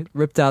money,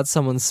 ripped out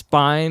someone's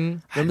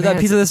spine. Remember that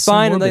piece of the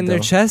spine and then their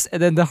chest,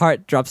 and then the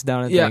heart drops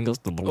down at the angles.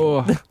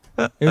 Oh.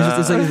 It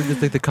was just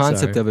like the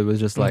concept of it was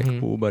just like,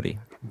 oh, buddy.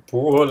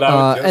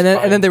 And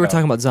then they were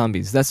talking about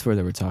zombies. That's where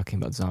they were talking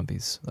about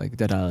zombies, like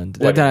Dead Island.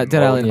 Dead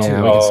Island 2.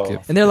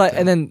 Yeah. And they're like,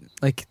 and then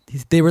like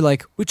they were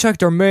like, we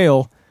checked our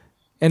mail,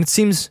 and it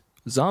seems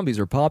zombies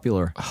are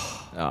popular.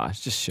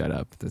 Just shut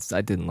up.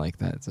 I didn't like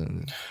that.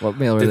 What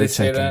mail were they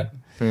checking? Say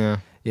that?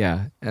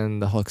 Yeah, and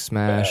the Hulk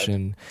smash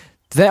and.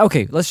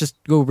 Okay, let's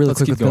just go really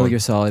quick with Metal Gear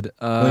Solid.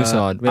 Metal Gear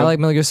Solid. I like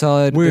Metal Gear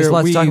Solid. There's a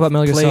lot to talk about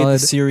Metal Gear Solid. The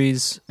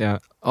series,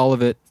 all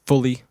of it,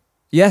 fully.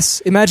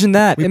 Yes, imagine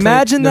that.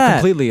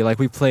 Completely. Like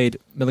we played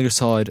Metal Gear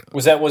Solid.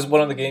 Was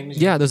one of the games?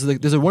 Yeah, there's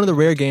one of the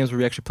rare games where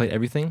we actually played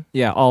everything.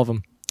 Yeah, all of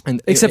them.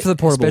 And except for the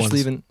portable ones.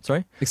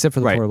 Except for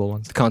the portable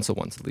ones. The console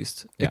ones, at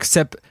least. Yeah.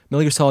 Except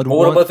Metal Gear Solid 1.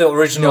 What about the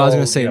original? No, I was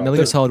going to say Metal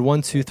Gear Solid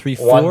 1, 2, 3,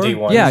 4.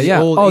 1D1. Yeah.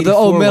 The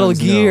old Metal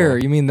Gear. No.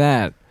 You mean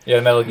that? Yeah,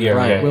 Metal Gear.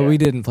 Right. Yeah, well, we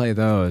didn't play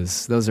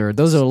those. Those are a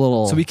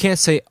little. So we can't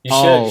say.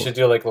 You should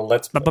do like a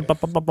let's play.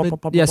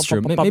 Yes,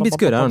 true. Maybe it's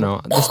good. I don't know.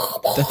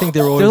 I think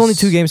there were there's only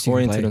 2 games you can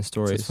oriented play. on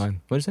stories. So it's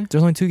fine. What did you say?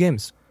 There's only 2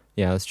 games.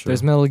 Yeah, that's true.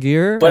 There's Metal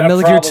Gear but and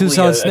Metal Gear 2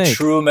 Solid a Snake. A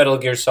true Metal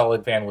Gear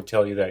Solid fan will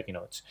tell you that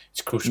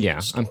it's crucial.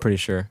 Yeah, I'm pretty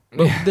sure.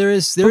 But there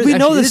is. But we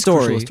know the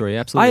story.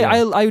 Absolutely.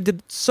 I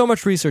did so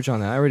much research on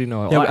that. I already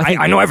know it. Yeah,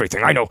 I know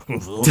everything. I know.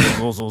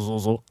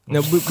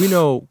 No, we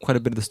know quite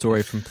a bit of the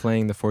story from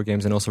playing the 4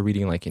 games and also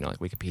reading like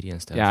Wikipedia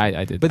and stuff. Yeah,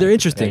 I did. But they're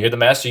interesting. Yeah, you're the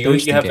master. You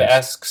have the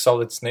Ask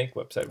Solid Snake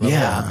website. Right?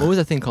 Yeah. What was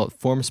that thing called?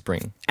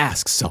 Formspring.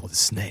 Ask Solid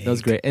Snake. That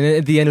was great. And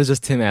at the end, it was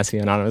just Tim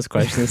asking anonymous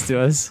questions to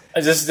us.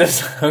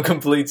 Just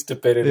complete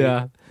stupidity.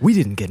 Yeah. We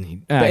didn't get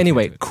any. But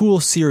anyway, cool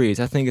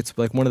series. I think it's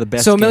like one of the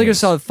best. So Metal Gear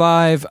Solid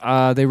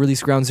 5, they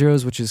released Ground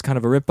Zeroes, which is kind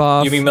of a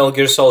ripoff. You mean Metal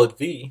Gear Solid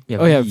V?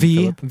 Yeah,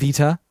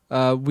 Vita.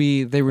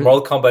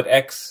 Mortal Kombat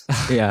X.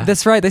 Yeah,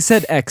 that's right. They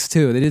said X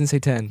too. They didn't say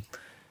 10.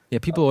 Yeah,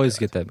 people always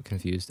get that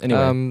confused.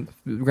 Anyway,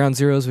 Ground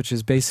Zeroes, which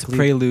is basically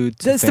prelude.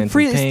 To Phantom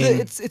Pain.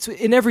 It's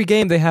in every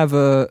game they have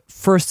a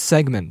first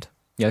segment.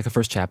 Yeah, like a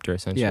first chapter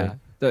essentially. Yeah.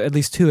 at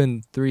least 2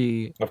 and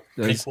 3.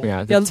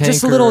 Yeah,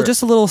 just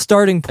a little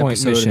starting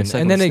point mission,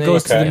 and then it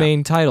goes to the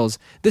main titles.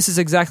 This is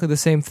exactly the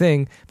same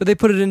thing, but they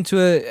put it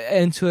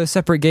into a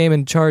separate game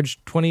and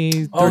charged 20,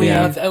 30. Oh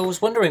yeah, I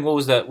was wondering what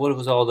it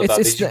was all about.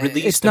 They just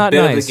released a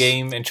bit of the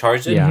game and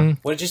charged it. Yeah.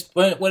 Why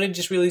didn't you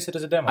just release it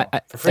as a demo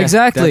for free?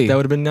 Exactly. That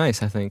would have been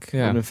nice. I think. Yeah.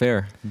 Would have been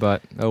fair,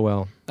 but oh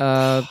well.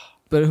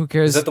 But who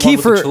cares? Is that the one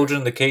with the children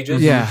in the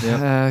cages?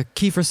 Yeah.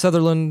 Kiefer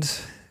Sutherland.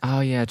 Oh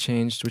yeah,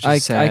 changed, which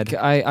is sad.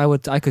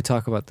 I could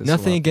talk about this.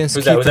 Nothing against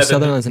Kiefer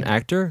Sutherland as an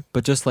actor,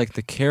 but just like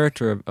the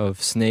character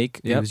of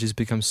Snake, it has just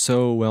become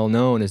so well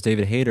known as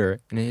David Hayter,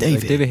 and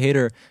David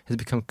Hayter has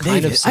become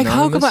kind of synonymous.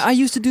 How come I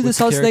used to do the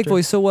Solid Snake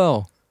voice so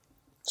well?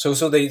 So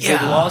they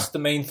lost the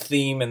main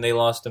theme and they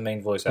lost the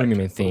main voice actor. What do you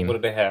mean main theme? What do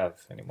they have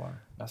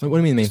anymore? Nothing. What do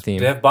you mean main theme?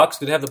 Do they have box?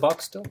 Do they have the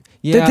box still?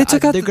 Yeah, they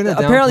took out.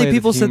 Apparently,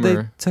 people said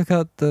they took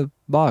out the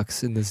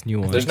box in this new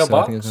one. There's no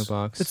box. There's no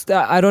box. It's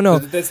I don't know.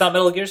 It's not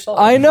Metal Gear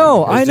Solid. I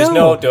know. There's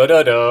no do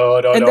do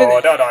do do do do.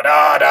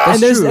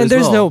 And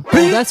there's no.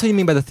 That's what you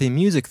mean by the theme,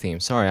 music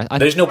theme. Sorry,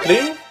 there's no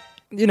pling.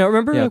 You know,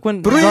 remember like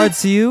when Guard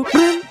see you?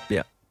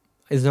 Yeah.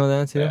 Is there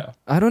that too? Yeah.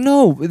 I don't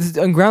know.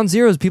 On Ground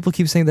Zeroes, people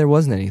keep saying there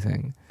wasn't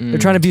anything. They're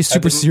trying to be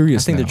super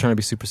serious. I think they're trying to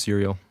be super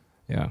serial.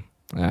 Yeah.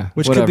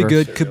 Which could be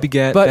good, could be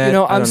bad. But you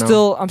know, I'm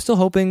still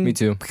hoping. Me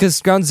too. Because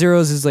Ground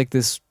Zeroes is like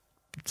this,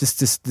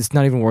 just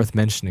not even worth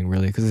mentioning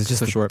really, because it's just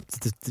so short.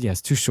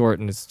 It's too short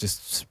and it's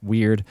just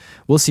weird.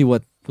 We'll see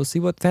what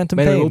Phantom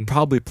Pain. We'll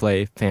probably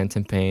play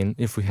Phantom Pain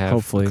if we have.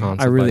 Hopefully,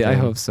 I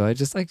hope so. I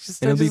just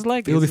it'll be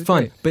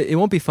fun, but it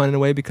won't be fun in a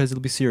way because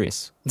it'll be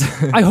serious.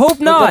 I hope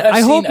not.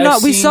 I hope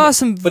not. We saw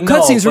some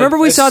cutscenes. Remember,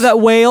 we saw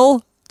that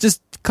whale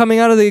just coming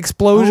out of the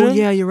explosion. Oh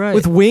yeah, you're right.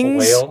 With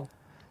wings. A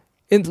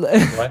whale?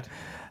 What?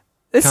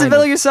 It's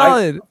Metal Gear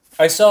Solid.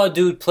 I saw a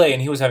dude play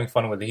and he was having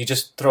fun with it. He's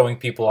just throwing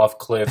people off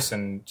cliffs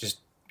and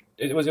just.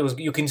 It was.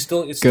 You can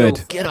still. It's good.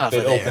 Still get off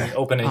of there.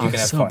 Open and you can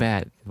have so fun.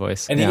 bad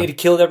voice. And he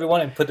killed everyone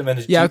and put them in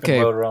his jeep and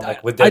rode around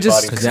like with dead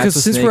bodies.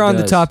 Because since we're on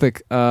the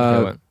topic,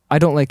 I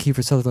don't like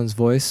Kiefer Sutherland's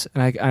voice,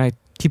 and I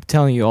keep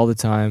telling you all the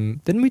time.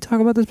 Didn't we talk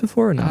about this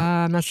before? Or no?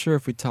 I'm not sure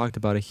if we talked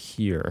about it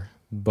here,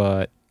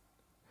 but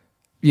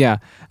yeah,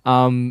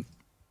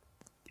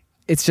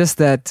 it's just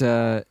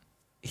that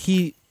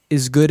he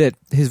is good at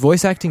his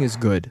voice acting is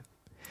good,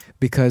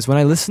 because when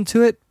I listen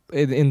to it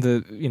in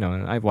the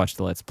I watched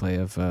the Let's Play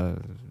of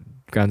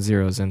Ground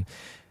Zeroes, and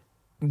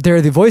there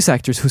are the voice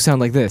actors who sound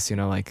like this,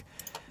 like,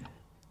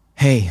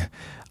 hey,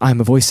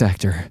 I'm a voice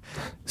actor.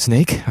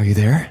 Snake, are you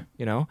there?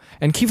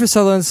 And Kiefer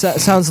Sutherland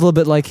sounds a little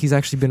bit like he's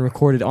actually been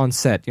recorded on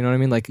set. You know what I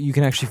mean? Like you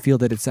can actually feel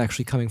that it's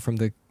actually coming from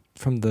the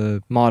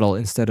model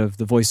instead of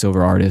the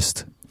voiceover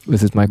artist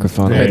with his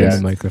microphone. Yeah.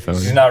 The microphone.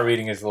 He's not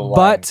reading his little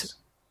lines. But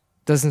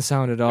doesn't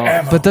sound at all.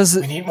 Ammo. But does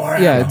it? We need more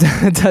ammo.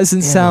 It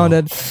doesn't sound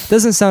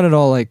at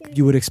all like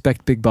you would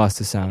expect Big Boss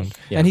to sound.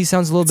 Yeah. And he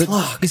sounds a little bit.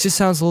 He just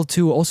sounds a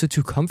little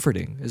too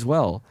comforting as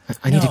well.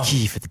 I need a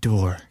key for the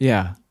door.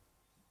 Yeah.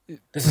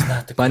 This is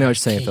not the. But I know what you're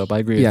saying, Phil. I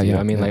agree with you.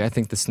 I mean, yeah. like I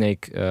think the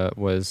Snake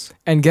was.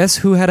 And guess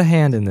who had a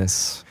hand in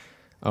this?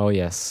 Oh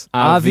yes,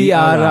 Avi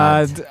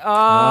Arad. Avi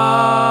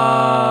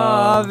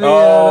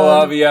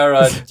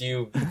Arad.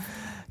 You.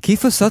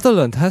 Kiefer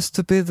Sutherland has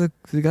to be the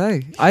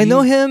guy. I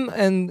know him,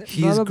 and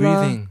he's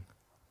grieving.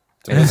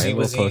 So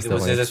was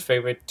this his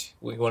favorite?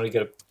 We want to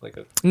get a.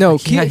 No,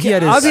 he had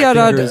his Avi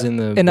Arad in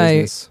the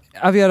business.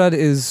 Avi Arad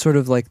is sort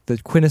of like the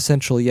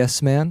quintessential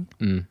yes man.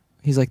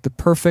 He's like the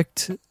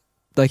perfect.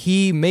 Like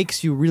he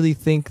makes you really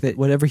think that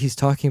whatever he's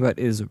talking about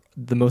is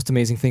the most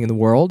amazing thing in the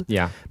world.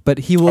 Yeah, but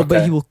he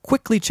will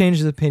quickly change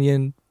his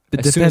opinion.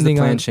 As soon as the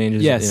plan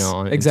changes, yes,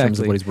 exactly. In terms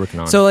of what he's working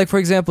on. So, like for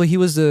example, he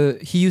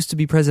used to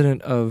be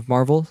president of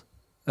Marvel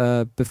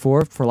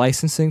before for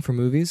licensing for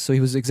movies. So he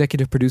was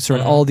executive producer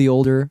on all the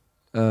older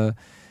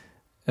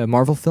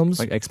Marvel films,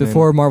 like X-Men.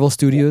 Before Marvel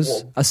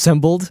Studios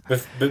assembled.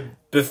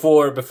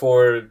 Before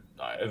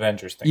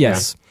Avengers thing.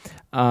 Yes,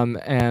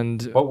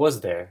 and what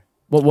was there?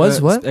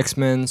 What?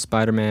 X-Men,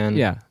 Spider-Man.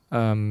 Yeah.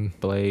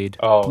 Blade.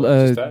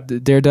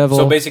 Daredevil.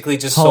 So basically,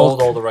 just Hulk.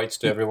 sold all the rights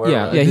to everywhere.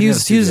 Yeah, he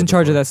was in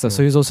charge of that stuff.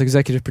 So he was also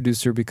executive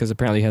producer because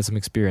apparently he has some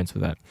experience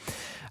with that.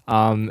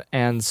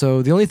 And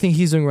so the only thing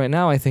he's doing right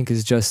now, I think,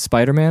 is just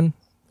Spider-Man,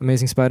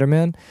 Amazing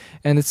Spider-Man,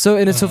 and it's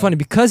so funny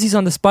because he's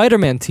on the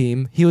Spider-Man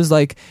team. He was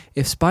like,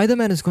 if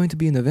Spider-Man is going to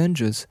be in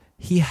Avengers,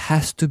 he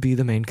has to be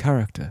the main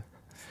character.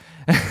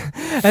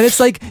 And it's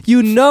like,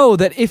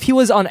 that if he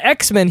was on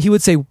X-Men, he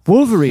would say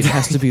Wolverine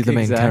has to be the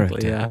main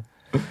character. Yeah.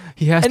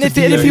 He has and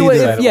to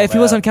if he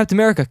was on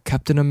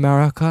Captain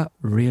America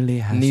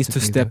really needs to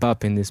step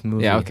up in this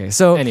movie. Yeah, okay.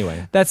 So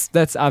anyway,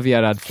 that's Avi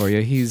Arad for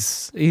you. He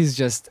is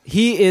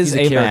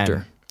a character.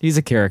 Man. He's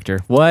a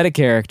character. What a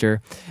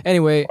character.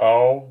 Anyway.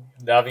 Oh,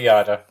 Avi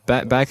Arad.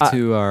 Back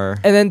to our.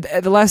 And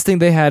then the last thing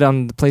they had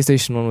on the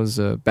PlayStation 1 was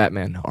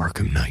Batman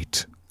Arkham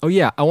Knight. Oh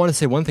yeah, I want to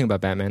say one thing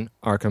about Batman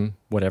Arkham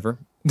whatever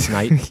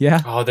Knight.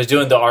 Yeah. Oh, they're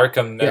doing the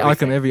Arkham. Yeah,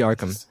 every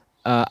Arkham.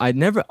 I'd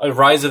never.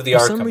 Rise of the Arkham.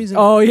 For some reason,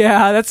 oh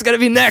yeah, that's gonna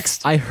be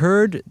next. I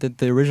heard that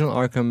the original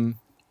Arkham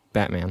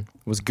Batman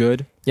was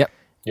good. Yep.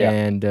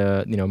 And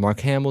Mark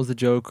Hamill's the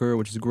Joker,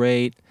 which is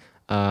great.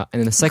 And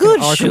then the second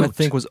Arkham, I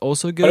think, was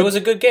also good. But it was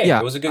a good game. Yeah,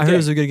 it was a good I heard game. it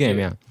was a good game.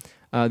 Yeah.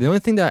 The only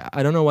thing that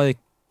I don't know why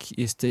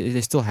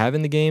they still have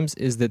in the games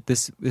is that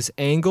this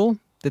angle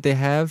that they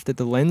have, that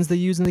the lens they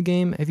use in the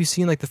game. Have you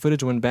seen like the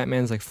footage when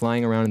Batman's like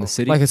flying around in the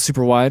city? Like it's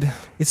super wide.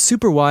 It's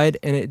super wide,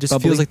 and it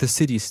just feels like the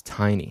city's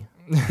tiny.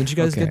 Did you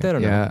guys get that or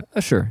no? Yeah,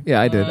 sure.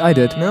 Yeah, I did. No, I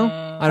don't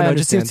know. It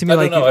just seems to me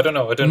like I don't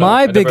know.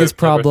 My biggest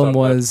problem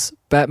was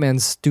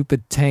Batman's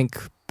stupid tank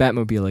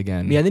Batmobile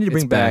again. Yeah, they need to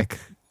bring back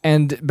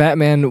and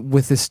Batman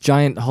with this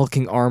giant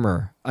hulking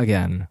armor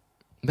again.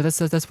 But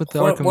that's what the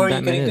Arkham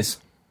Batman is.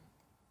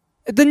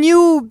 The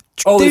new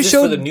they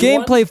showed the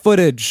gameplay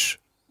footage.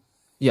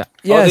 Yeah.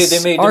 Yes.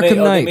 They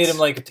made him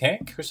like a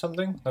tank or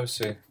something. Let me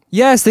see.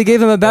 Yes, they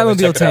gave him a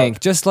Batmobile tank,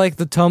 just like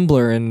the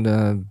Tumbler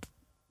in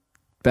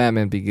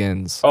Batman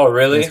Begins. Oh,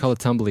 really? It's called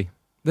a Tumbly.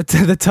 The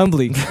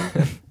Tumbly.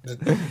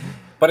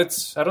 But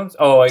it's I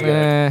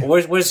get it.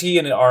 Where's he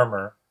in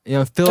armor?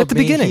 Yeah, Philip. At the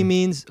beginning, he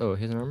means. Oh,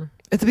 he's in armor.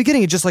 At the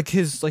beginning, it's just like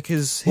his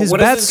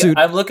bat suit.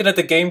 I'm looking at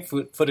the game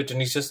footage,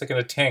 and he's just like in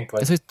a tank,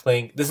 like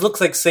playing. This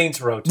looks like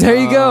Saints Row. There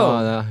you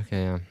go.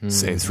 Okay, yeah.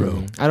 Saints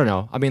Row. I don't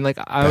know. I mean, like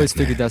I always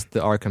figured that's the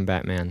Arkham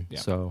Batman.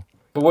 Yeah. So.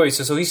 But wait,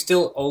 so he's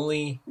still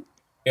only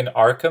in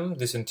Arkham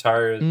this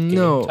entire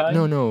game time?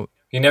 No.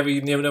 You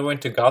never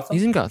went to Gotham?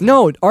 He's in Gotham.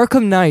 No,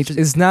 Arkham Knight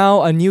is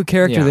now a new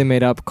character they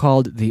made up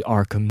called the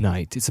Arkham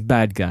Knight. It's a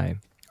bad guy.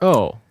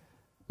 Oh,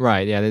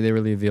 right. Yeah, they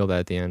really revealed that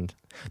at the end.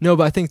 No,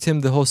 but I think, Tim,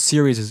 the whole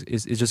series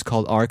is just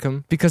called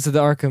Arkham. Because of the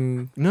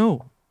Arkham...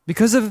 No.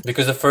 Because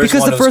the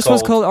first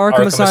one's called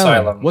Arkham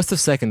Asylum. What's the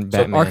second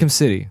Batman? Arkham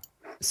City.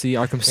 See,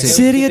 Arkham City.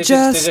 City of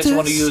Justice. They just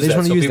want to use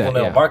that so people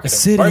know. Marketing. A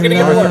city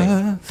of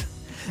love.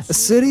 A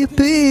city of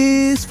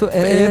peace for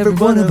every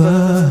one of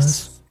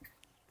us.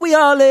 We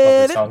all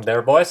live it. Song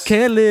there, boys.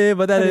 Can't live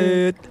without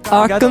it.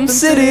 Arkham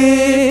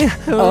City.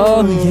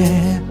 Oh,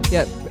 yeah.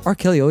 Yeah, R.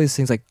 Kelly always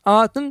sings like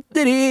Arkham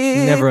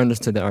City. Never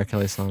understood the R.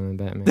 Kelly song in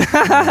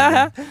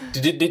Batman.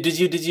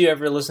 Did you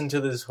ever listen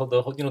to this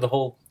the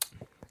whole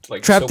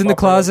like Trapped in the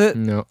Closet?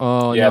 No.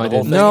 Oh, yeah, no, I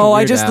didn't. No,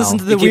 I just listened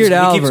to the Weird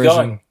Al version.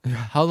 Going.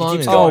 How long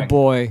is it? Oh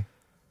boy.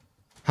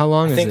 How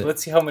long is it?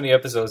 Let's see how many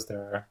episodes there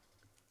are.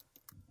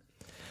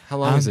 How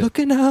long is it? I'm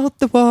looking out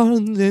the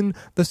ones in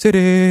the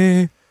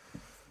city.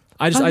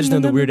 I just know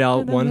the Weird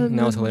Al one.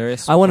 Now it's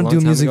hilarious. I want to do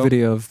a music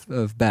video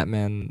of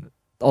Batman,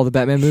 all the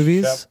Batman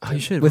movies. Oh, you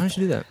should. Why don't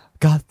you do that?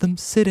 Gotham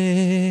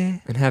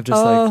City. And have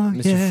just like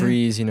Mr.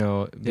 Freeze,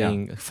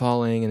 being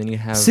falling, and then you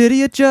have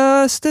City of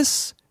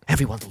Justice.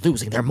 Everyone's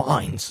losing their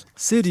minds.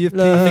 City of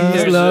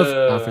Peace.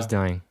 Love. Alfred's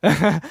dying.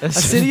 A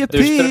City of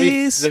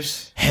Peace.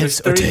 There's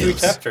 33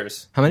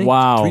 chapters. How many?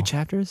 Wow. 3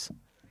 chapters?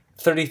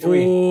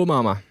 33. Oh,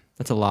 mama.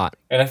 That's a lot.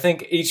 And I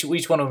think each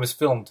one of them is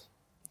filmed.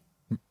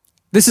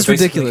 This is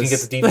ridiculous. You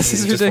can get the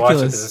DVD and just watch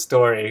it as a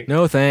story.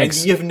 No thanks.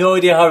 And you have no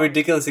idea how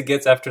ridiculous it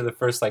gets after the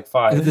first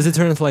 5. Does it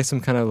turn into some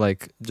kind of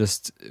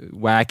just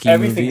wacky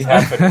Everything's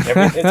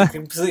movie?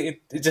 happening.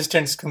 It just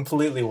turns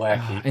completely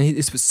wacky. And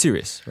it's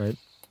serious, right?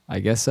 I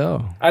guess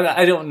so.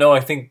 I don't know.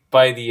 I think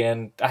by the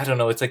end, I don't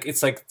know.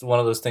 It's like one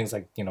of those things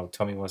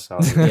Tommy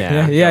Wiseau.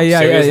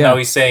 Yeah. Now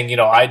he's saying,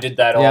 I did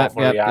that all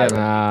for the island.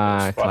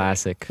 Ah,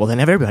 classic. Well, then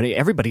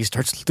everybody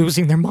starts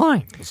losing their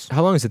minds.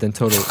 How long is it then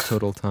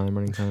total time,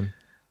 running time?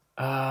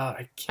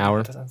 I can't. Hour?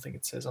 I don't think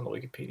it says on the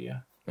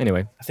Wikipedia.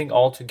 Anyway, I think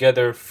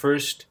altogether,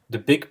 the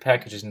big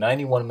package is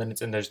 91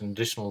 minutes, and there's an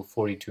additional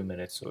 42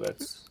 minutes. So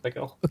that's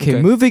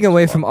okay. Moving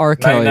away from R.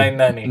 Kelly.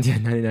 99.90. Yeah,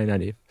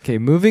 99.90. Okay,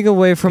 moving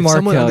away from R. Kelly.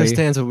 Someone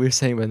understands what we're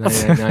saying by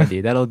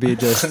 99.90. That'll be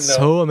just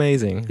so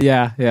amazing.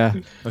 Yeah.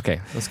 Okay,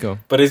 let's go.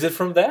 But is it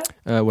from that?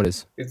 What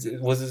is?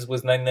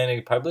 Was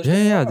 99.90 published?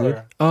 Yeah, dude.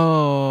 Or?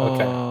 Oh,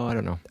 okay. I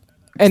don't know.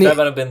 That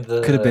might have been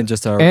could have been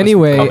just our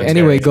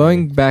anyway,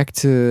 going back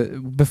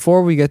to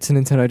before we get to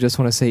Nintendo, I just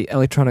want to say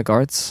Electronic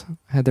Arts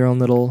had their own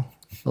little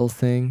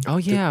thing. Oh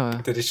yeah,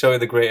 did it show you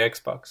the gray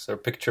Xbox or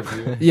picture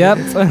view? Yep.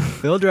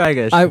 Phil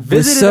Dragish. I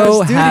was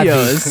so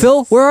happy.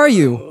 Phil, where are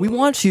you? We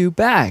want you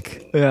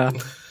back. Yeah,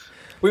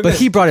 but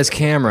he brought his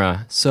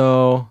camera,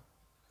 so.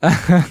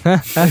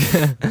 But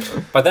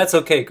that's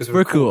okay because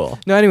we're cool.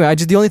 No, anyway,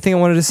 the only thing I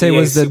wanted to say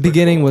was the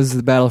beginning was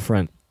the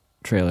Battlefront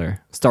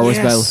trailer, Star Wars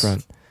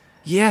Battlefront.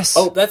 Yes.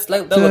 Oh, that's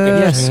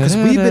yes, because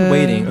we've been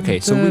waiting. Okay,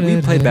 so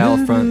we played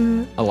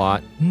Battlefront a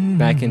lot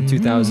back in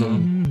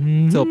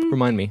 2000. Philip,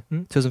 remind me.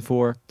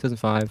 2004,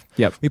 2005.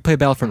 Yep. We played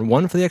Battlefront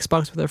 1 for the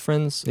Xbox with our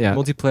friends,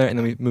 multiplayer, and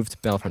then we moved to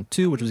Battlefront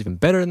 2, which was even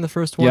better than the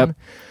first one. Yep.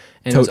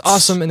 And it was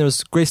awesome, and there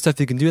was great stuff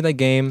you can do in that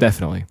game.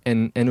 Definitely.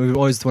 And we were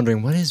always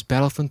wondering, when is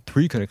Battlefront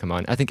 3 going to come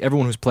on? I think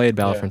everyone who's played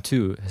Battlefront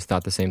 2 has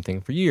thought the same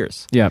thing for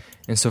years. Yep.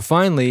 And so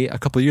finally, a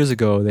couple of years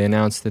ago, they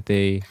announced that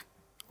they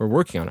were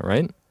working on it,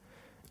 right?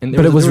 And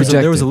it was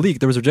rejected. There was a leak.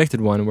 There was a rejected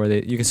one where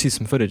you can see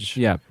some footage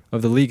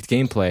of the leaked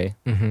gameplay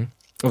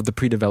of the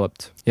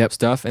pre-developed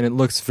stuff, and it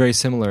looks very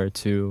similar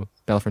to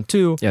Battlefront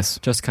 2. Yes.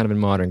 Just kind of in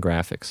modern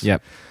graphics.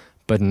 Yep.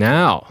 But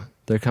now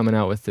they're coming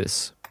out with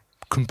this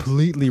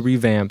completely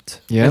revamped.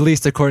 Yeah, at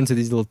least according to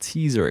these little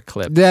teaser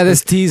clips. Yeah,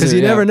 this teaser. Because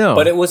you never know.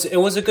 But it was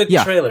a good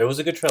trailer. It was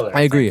a good trailer.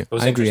 I agree.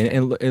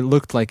 And it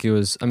looked like it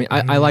was. I mean,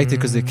 I liked it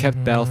because they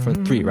kept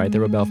Battlefront 3, right? They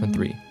were Battlefront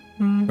 3,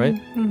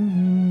 right?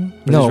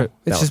 No,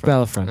 it's just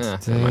Battlefront.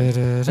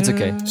 That's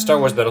okay. Star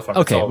Wars Battlefront.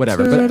 Okay,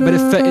 whatever.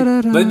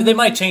 But they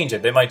might change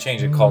it. They might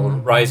change it.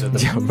 Called Rise of the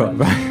Front.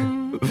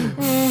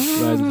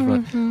 Rise of the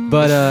Front.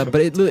 But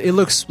it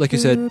looks like you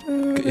said.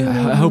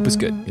 I hope it's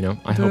good. You know,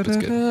 I hope it's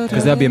good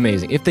because that'd be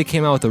amazing if they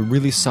came out with a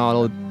really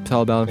solid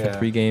Battlefront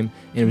 3 game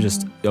and it was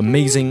just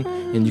amazing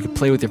and you could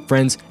play with your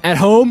friends at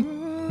home,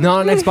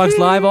 not on Xbox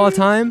Live all the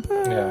time.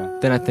 Yeah.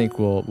 Then I think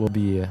we'll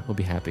be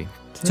happy.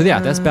 So yeah,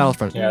 that's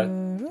Battlefront. Yeah.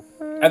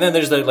 And then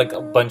there's like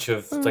a bunch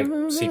of like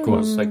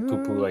sequels, like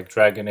poo-poo, like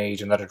Dragon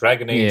Age, another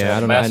Dragon Age. Yeah, I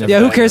don't know. Yeah,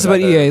 who cares about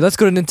EA? Let's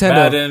go to Nintendo.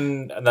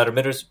 Madden, another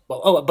Midders.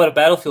 But a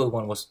Battlefield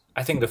one was,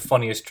 I think, the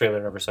funniest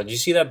trailer I ever saw. Did you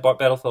see that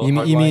Battlefield?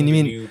 You mean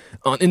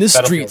in the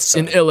streets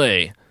in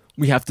LA,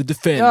 we have to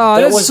defend.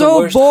 Oh, that's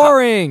so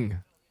boring.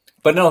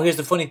 But no, here's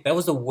the funny thing. That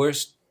was the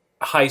worst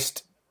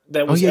heist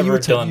that was ever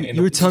done.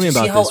 You were telling me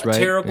about this, right? See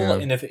how terrible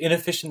and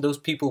inefficient those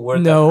people were.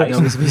 No,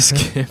 we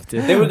skipped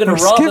it. They were going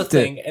to rob the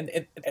thing, and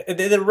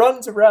it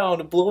runs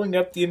around blowing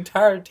up the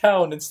entire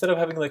town instead of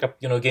having like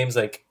games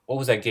like, what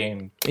was that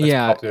game?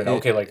 Popular now?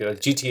 Okay, like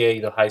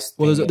GTA, the heist.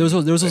 Well, there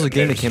was also a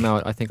game that came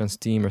out, I think, on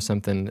Steam or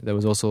something. That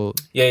was also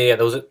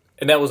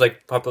and that was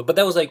like popular, but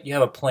that was like you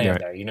have a plan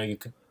there. You know, you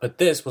could. But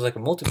this was like a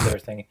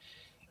multiplayer thing.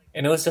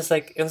 And it was just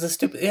like, it was a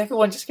stupid.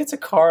 Everyone just gets a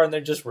car and they're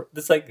just.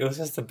 It's like it was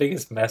just the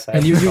biggest mess.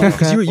 And you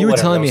were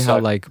telling me how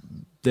like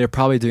they're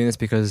probably doing this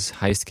because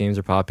heist games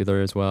are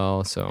popular as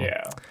well. So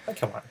yeah,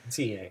 come on, it's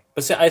EA.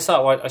 But I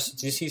saw.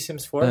 Did you see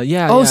Sims 4?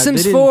 Yeah.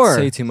 Sims they 4.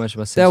 Didn't say too much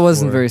about Sims 4. That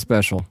wasn't very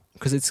special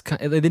because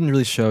they didn't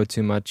really show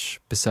too much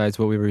besides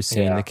what we were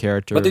seeing the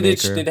character. But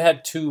they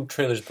had 2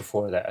 trailers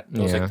before that. It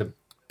was like the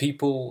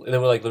people, they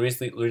were like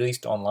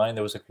released online.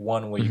 There was like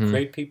one where you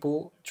create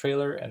people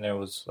trailer, and there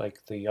was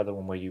like the other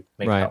one where you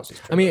make houses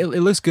trailer. I mean,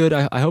 it looks good.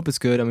 I hope it's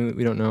good. I mean,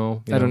 we don't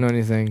know. I don't know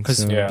anything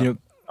because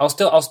I'll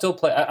still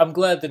play. I'm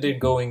glad that they're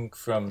going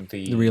from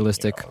the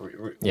realistic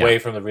away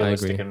from the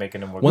realistic and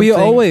making it more.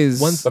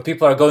 But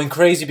people are going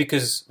crazy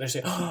because they're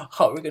saying, "Oh,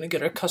 how are we going to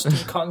get our custom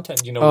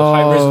content?" You know, with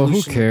high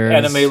resolution who cares?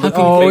 anime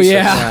looking faces.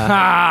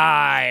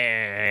 Yeah.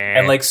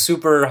 And like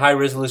super high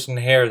resolution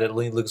hair that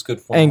looks good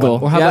for Angle.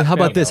 Or how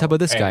about this? How about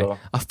this guy?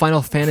 A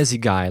Final Fantasy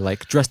guy,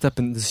 like dressed up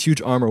in this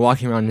huge armor,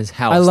 walking around in his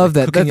house. I love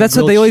that. That's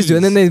what they always do.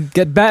 And then they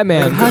get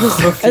Batman,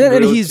 and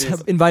then he's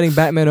inviting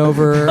Batman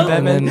over,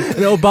 and then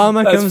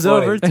Obama comes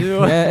over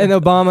too. And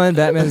Obama and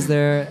Batman's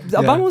there.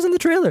 Obama was in the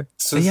trailer.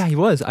 So, yeah, he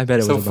was. I bet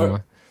it was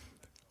Obama.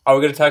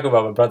 We're going to talk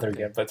about my brother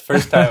again, but the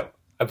first time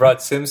I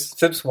brought Sims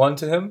 1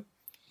 to him,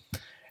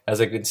 I was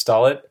like,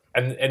 install it.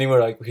 And anywhere,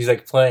 like, he's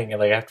like playing, and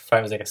like after 5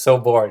 minutes, like, I'm so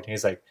bored. And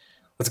he's like,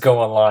 let's go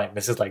online.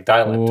 This is like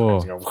dial-up. You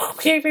go,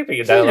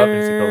 you dial up,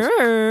 and he goes,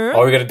 oh,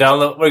 we're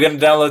gonna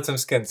download some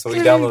skins. So we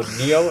downloaded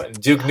Neo and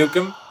Duke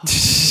Nukem.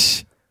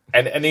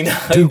 And he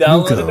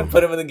downloaded it and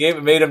put him in the game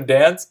and made him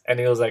dance. And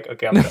he was like,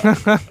 okay, I'm done.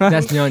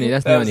 That's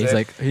Nyoni. He's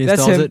like, he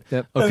installs it.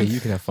 Yep. Okay, you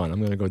can have fun. I'm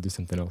going to go do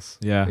something else.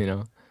 Yeah. You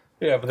know?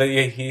 Yeah, but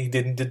he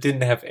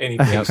didn't have any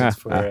patience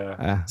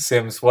for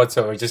Sims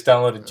whatsoever. He just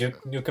downloaded Duke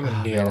Nukem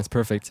and Neo. Yeah, that's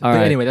perfect. But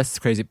anyway, that's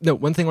crazy. No,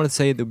 one thing I want to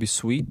say that would be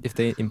sweet if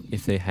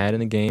they had in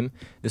the game,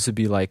 this would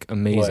be like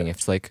amazing. If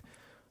it's like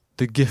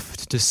the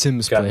gift to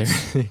Sims players.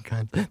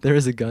 There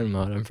is a gun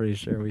mod, I'm pretty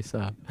sure we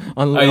saw.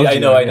 I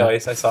know. I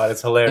saw it.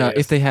 It's hilarious.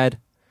 If they had,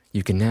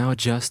 you can now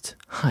adjust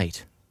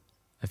height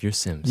of your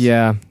Sims.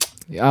 Yeah.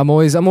 I'm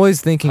always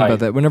thinking about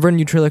that. Whenever a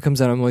new trailer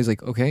comes out, I'm always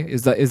like, okay,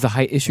 is the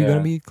height issue going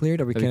to be cleared?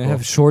 Are we going to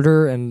have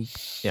shorter and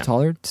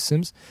taller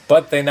Sims?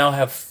 But they now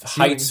have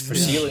heights for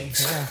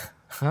ceilings.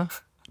 Huh?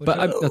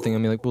 But nothing. I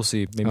mean, like, we'll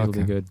see. Maybe it'll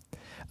be good.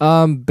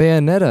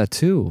 Bayonetta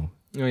 2.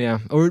 Oh yeah,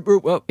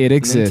 it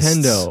exists.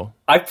 Nintendo.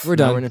 We're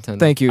done. We're Nintendo.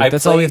 Thank you.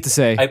 That's all we have to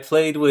say. I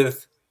played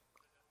with.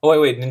 Oh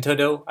wait,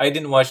 Nintendo. I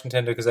didn't watch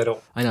Nintendo because I don't.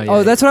 I know.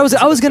 Yeah, that's what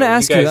I was going to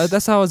ask you.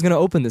 That's how I was going to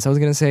open this. I was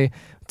going to say,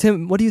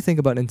 Tim, what do you think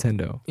about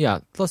Nintendo? Yeah,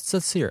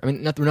 let's hear. I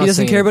mean, we're not. He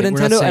doesn't care about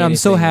Nintendo, and I'm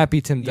so happy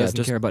Tim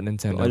doesn't care about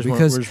Nintendo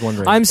because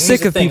I'm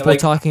sick of people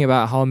talking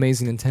about how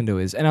amazing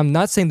Nintendo is, and I'm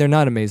not saying they're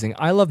not amazing.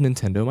 I love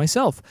Nintendo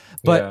myself,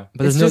 but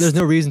there's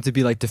no reason to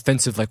be like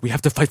defensive. Like we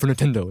have to fight for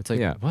Nintendo. It's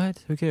like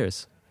what? Who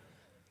cares?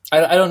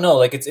 I don't know.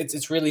 Like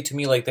it's really, to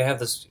me, like they have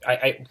this.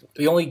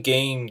 The only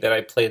game that I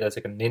played that's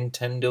like a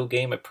Nintendo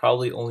game, I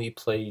probably only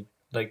played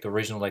like the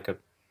original, like a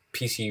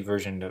PC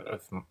version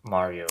of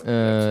Mario.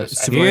 Here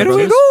we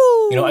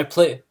go. You know,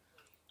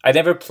 I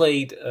never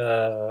played.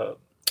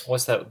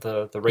 What's that?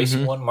 The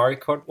racing one, Mario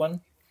Kart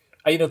one.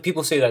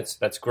 People say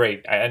that's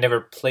great. I never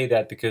played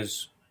that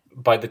because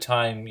by the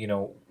time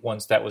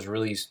once that was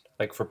released,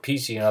 like for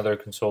PC and other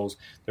consoles,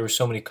 there were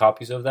so many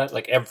copies of that.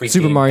 Like every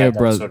Super game Mario had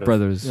that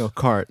Brothers,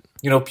 kart.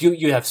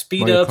 You have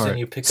speed ups and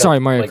you pick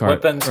up Mario Kart.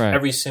 weapons. Right.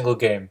 Every single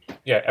game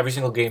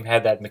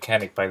had that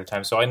mechanic by the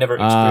time. So I never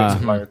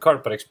experienced Mario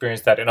Kart, but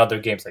experienced that in other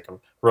games like a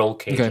Roll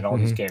Cage and all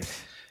these games.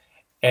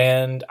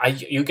 And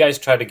you guys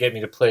tried to get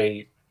me to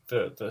play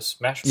the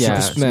Smash Yeah,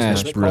 Bros.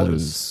 Smash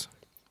Bros.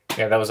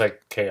 Yeah, that was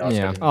like chaos.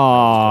 Yeah.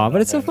 Aw,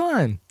 but it's so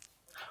fun.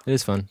 It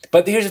is fun.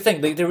 But here's the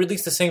thing: they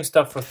released the same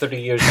stuff for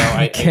 30 years now.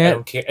 I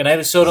don't care, and I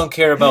so don't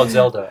care about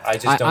Zelda. I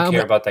just don't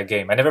care about that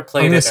game. I never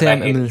played it.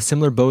 I'm in a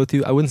similar boat with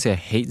you. I wouldn't say I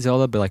hate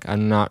Zelda, but like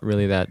I'm not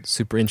really that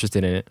super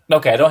interested in it.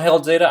 Okay, I don't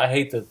hate Zelda. I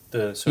hate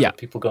the sort of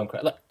people going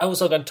crazy. Like, I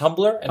was like on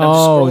Tumblr and I'm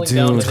scrolling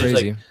down and there's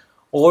crazy. like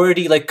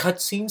already like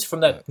cutscenes from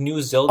that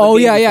new Zelda. Oh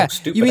game. yeah.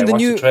 You mean the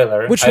new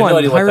trailer? Which one?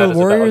 Hyrule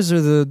Warriors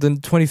or the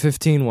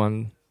 2015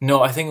 one?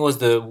 No, I think it was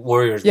the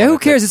Warriors. Yeah, who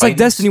cares? It's like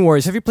Destiny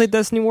Warriors. Have you played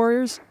Destiny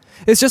Warriors?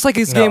 It's just like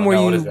this game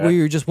where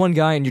you're just one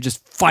guy and you're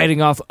just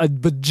fighting off a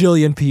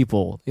bajillion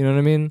people. You know what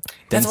I mean?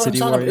 That's what I'm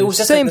talking about. It was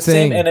just like the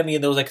same enemy,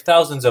 and there was like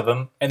thousands of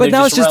them. And but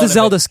now it's just a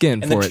Zelda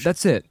skin for it.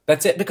 That's it.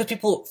 That's it. Because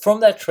people from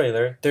that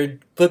trailer, they're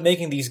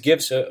making these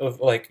gifs of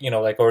like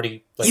like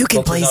already. Like, you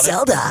can play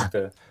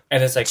Zelda,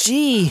 and it's like,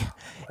 gee,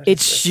 it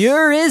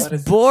sure is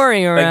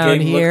boring around that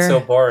game here. Looks so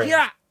boring.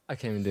 Yeah, I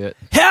can't even do it.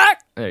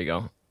 There you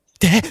go.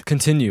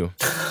 Continue.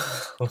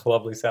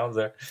 Lovely sounds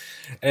there.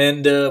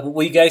 And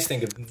what do you guys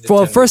think of Nintendo?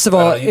 Well, first of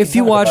all, if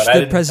you watch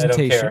the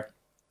presentation,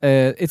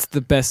 it's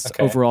the best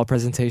overall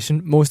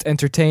presentation, most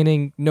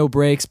entertaining, no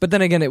breaks. But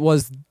then again, it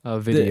was a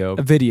video.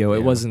 Yeah.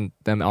 It wasn't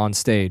them on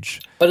stage.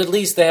 But at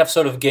least they have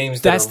sort of games.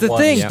 That's the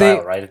thing.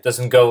 Style, right? It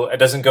doesn't go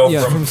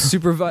from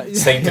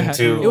Satan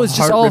to. It was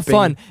just all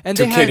fun, and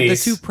they had the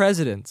two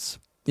presidents.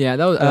 Yeah,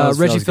 that was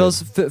Reggie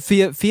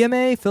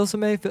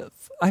Fils-Aimé.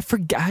 I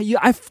forget.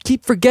 I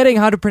keep forgetting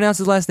how to pronounce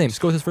his last name.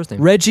 Just go with his first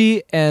name.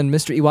 Reggie and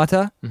Mr.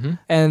 Iwata. Mm-hmm.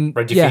 And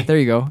Reggie there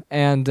you go.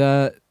 And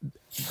at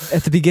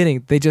the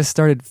beginning, they just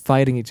started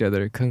fighting each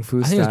other, kung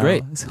fu style. I think it was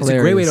great. It's a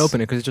great way to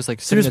open it because it's just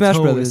like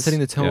setting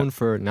the tone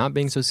for not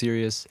being so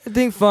serious,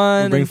 being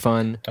fun, bring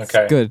fun.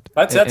 Okay, good.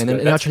 That's and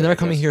good. Now they're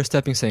coming here,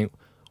 stepping, saying,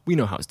 "We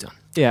know how it's done."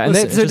 Yeah, and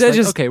they're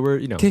just okay.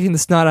 We're kicking the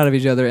snot out of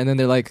each other, and then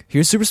they're like,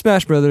 "Here's Super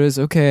Smash Brothers."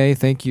 Okay,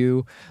 thank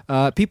you.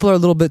 People are a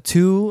little bit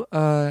too.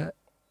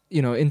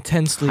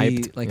 Intensely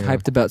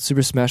hyped about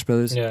Super Smash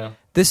Brothers. Yeah.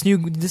 This new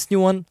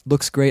one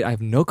looks great. I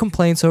have no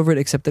complaints over it,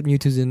 except that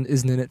Mewtwo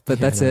isn't in it. But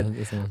that's it.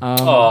 You're not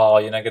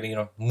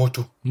gonna,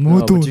 Mewtwo.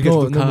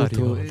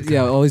 Lucario.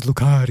 Yeah, always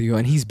Lucario,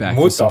 and he's back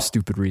for some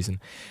stupid reason.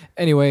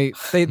 Anyway,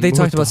 they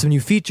talked about some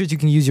new features. You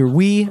can use your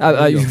Wii.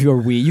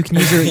 You can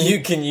use your.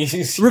 You can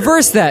use.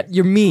 Reverse that.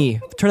 Your Me.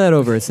 Turn that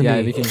over. It's a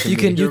Me. You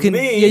can. You can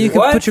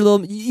put your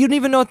little. You don't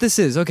even know what this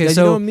is. Okay,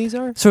 so you know what Mii's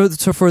are? So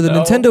for the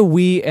Nintendo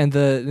Wii and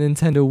the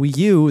Nintendo Wii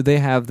U, they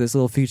have this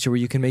little feature where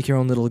you can make your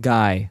own little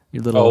guy.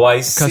 Your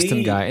little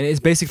custom guy, and it's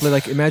basically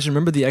like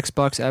remember the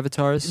Xbox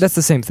avatars? That's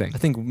the same thing. I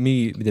think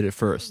we did it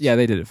first. Yeah,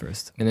 they did it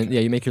first, and then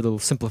you make your little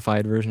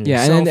simplified version.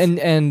 Yeah, yourself.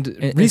 and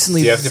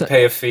recently do you have to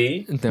pay a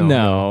fee?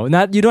 No,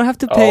 not you don't have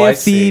to pay a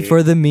fee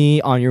for the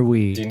Me on your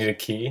Wii. Do you need a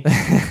key?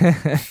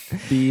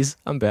 Bees,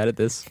 I'm bad at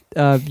this.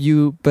 So now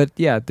you can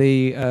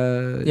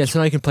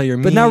play your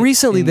Me. But now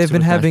recently they've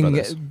been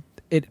having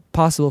it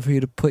possible for you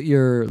to put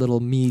your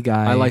little Me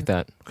guy. I like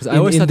that because I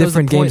always thought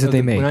different games that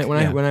they make.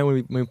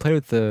 When we played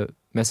with the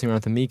messing around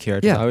with the Me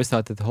characters, I always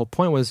thought that the whole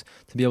point was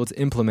to be able to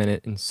implement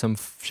it in some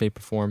shape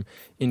or form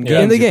in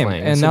the game.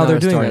 And so now they're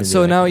doing that.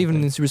 So now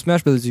even in Super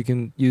Smash Bros. You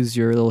can use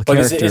your little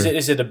character. But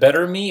is it a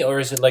better Me, or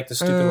is it like the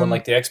stupid one,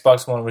 like the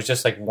Xbox one, was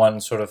just like one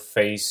sort of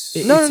face?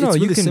 No. It's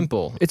really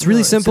simple. It's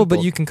really simple,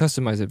 but you can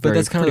customize it. But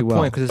that's kind of the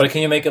point. But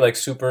can you make it like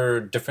super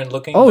different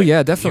looking? Oh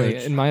yeah,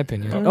 definitely. In my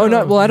opinion. Oh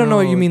no. Well, I don't know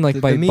what you mean, like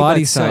by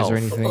body size or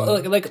anything.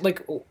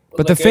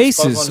 But the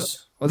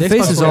faces. Well, the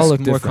faces all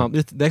look different.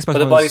 But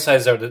the body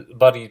size the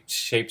body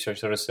shapes are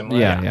sort of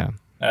similar. Yeah.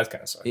 That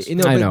kind of sucks.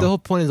 But the whole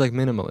point is like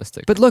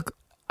minimalistic. But look,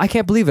 I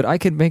can't believe it. I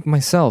could make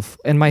myself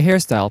and my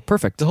hairstyle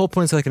perfect. The whole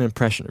point is like an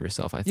impression of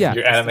yourself, I think. Yeah.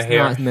 Your anime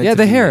hair. Yeah,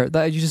 the hair.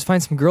 You just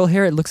find some girl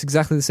hair. It looks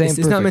exactly the same. It's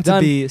not meant to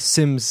be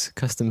Sims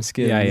custom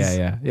skins.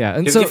 Yeah.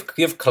 And you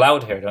have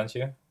cloud hair, don't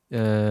you?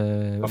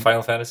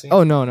 Final Fantasy?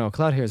 Oh, no.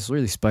 Cloud hair is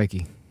really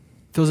spiky.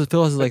 Phil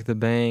has like the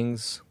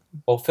bangs.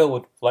 Well, Phil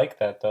would like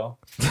that, though.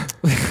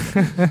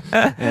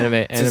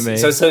 Anime.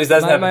 So he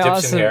doesn't have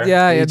Egyptian hair.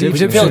 Yeah, the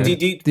Egyptian. Phil, do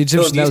you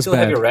still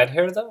have your rat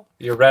hair, though?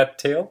 Your rat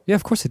tail? Yeah,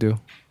 of course I do.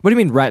 What do you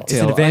mean rat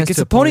tail? It's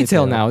a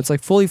ponytail now. It's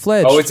like fully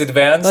fledged. Oh, it's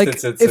advanced. Like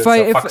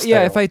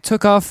if I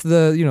took off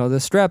the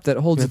strap that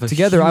holds it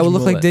together, I would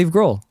look like Dave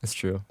Grohl. That's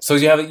true. So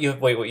you have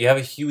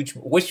a huge.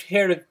 Which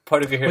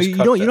part of your hair? You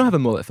don't have a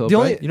mullet, Phil.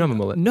 Right? You don't have a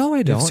mullet. No,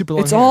 I don't. Super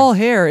long it's hair. all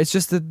hair. It's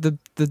just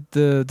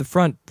the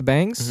front, the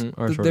bangs.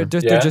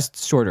 They're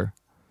just shorter.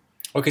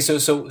 Okay,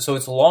 so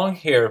it's long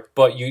hair,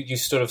 but you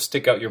sort of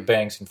stick out your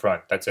bangs in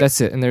front. That's it.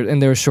 That's it,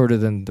 and they're shorter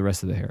than the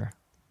rest of the hair.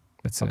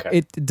 That's it. Okay.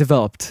 It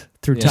developed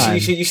through time.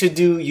 You should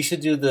do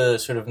the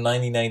sort of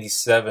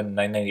 1997,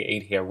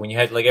 1998 hair when you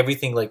had like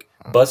everything like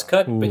buzz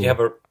cut, but you have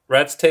a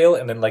rat's tail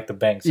and then like the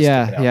bangs.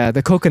 Yeah,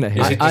 the coconut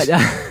hair.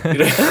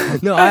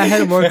 No, I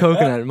had more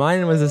coconut.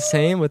 Mine was the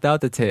same without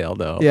the tail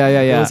though. Yeah.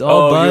 It was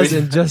all buzz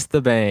and just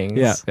the bangs.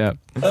 Yeah.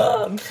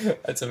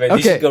 That's amazing.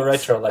 You should go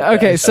retro like that.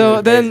 Okay,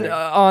 so then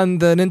on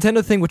the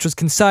Nintendo thing, which was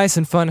concise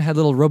and fun, had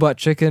little robot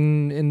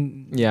chicken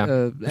in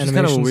animations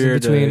kind of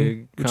weird, in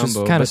between, which is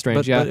kind of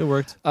strange. But it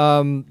worked.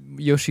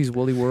 Yoshi's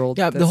Woolly World.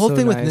 Yeah, the whole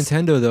thing with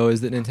Nintendo though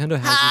is that Nintendo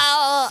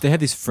has they have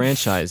these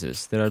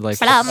franchises that are like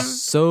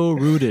so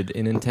rooted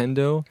in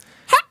Nintendo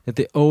that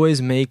they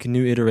always make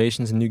new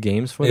iterations and new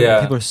games for them.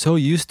 Yeah. People are so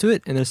used to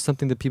it, and there's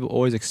something that people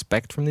always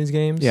expect from these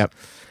games. Yep.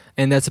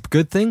 And that's a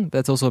good thing.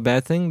 That's also a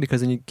bad thing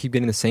because then you keep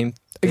getting the same thing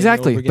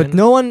exactly. over again. But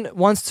no one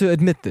wants to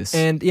admit this.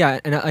 And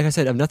like I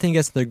said, I'm nothing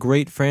against the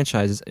great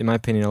franchises, in my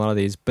opinion, a lot of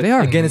these. But they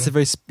are. Again, it's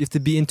you have to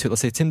be into it.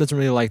 Let's say Tim doesn't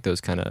really like those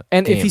kind of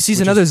and games, if he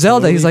sees another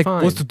Zelda, totally he's like,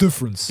 fine. what's the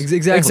difference?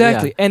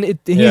 Exactly. Yeah. And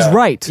he's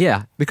right.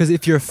 Yeah, because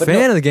if you're a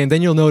fan of the game,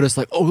 then you'll notice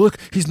like, oh, look,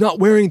 he's not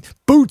wearing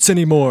boots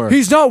anymore.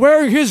 He's not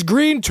wearing his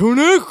green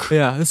tunic.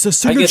 Yeah, it's a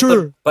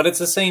signature. But it's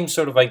the same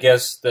sort of, I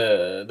guess,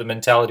 the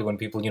mentality when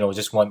people,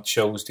 just want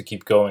shows to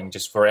keep going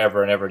just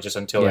forever and ever, just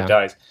until it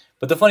dies.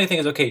 But the funny thing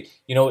is, okay,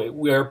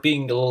 we're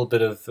being a little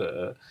bit of,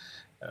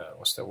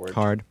 what's that word?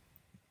 Hard.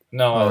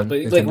 No,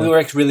 but like we were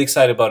actually really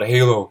excited about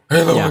Halo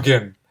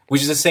again,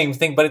 which is the same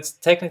thing, but it's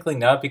technically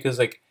not because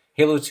like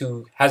Halo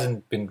 2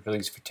 hasn't been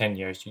released for 10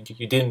 years.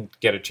 You didn't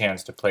get a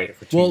chance to play it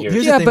for 2 years.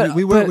 Here's the thing. But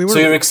we were so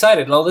you're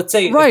excited. Now, let's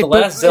say if the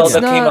last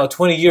Zelda came out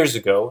 20 years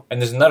ago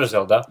and there's another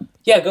Zelda,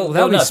 go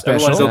nuts.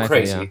 Everyone's go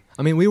crazy. Yeah.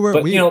 I mean, we were...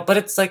 But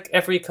it's like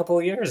every couple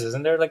of years,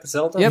 isn't there, like a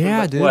Zelda?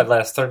 Yeah, dude. What,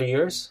 last 30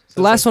 years?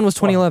 The last one was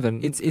 2011.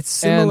 It's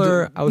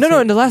similar...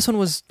 And the last one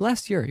was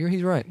last year.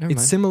 He's right. Never mind.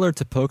 It's similar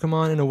to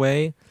Pokemon in a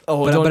way.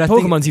 Oh, but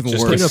Pokemon's even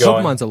worse.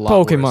 Pokemon's a lot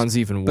worse. Pokemon's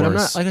even worse. But I'm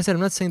not, like I said,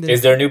 I'm not saying that...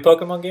 Is there a new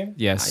Pokemon game?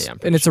 Yes,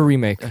 and it's a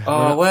remake.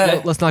 Oh,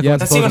 what? Let's not go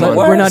into Pokemon.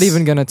 We're not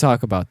even going to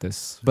talk about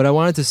this. But I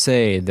wanted to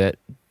say that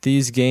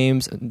these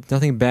games,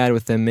 nothing bad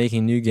with them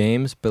making new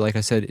games, but like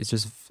I said,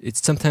 it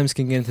sometimes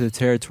can get into the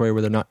territory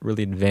where they're not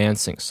really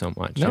advancing so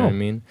much. You know what I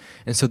mean?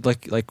 And so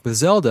like with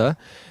Zelda,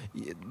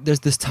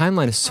 there's this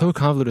timeline is so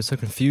convoluted, so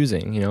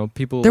confusing.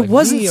 People there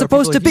wasn't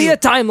supposed to be a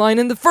timeline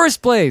in the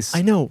first place.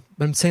 I know,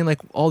 but I'm saying like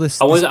all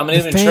this. I'm not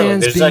even sure.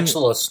 There's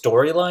actually a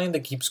storyline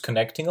that keeps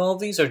connecting all of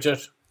these, or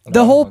just.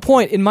 The whole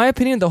point, in my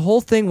opinion, the whole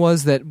thing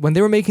was that when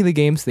they were making the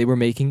games, they were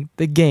making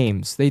the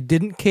games. They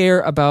didn't care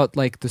about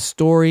like the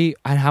story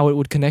and how it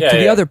would connect to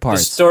the other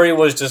parts. The story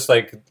was just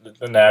like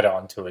an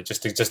add-on to it,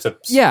 just to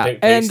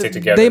and stick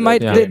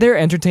together. They're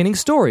entertaining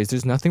stories.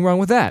 There's nothing wrong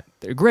with that.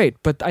 They're great,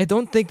 but I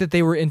don't think that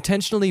they were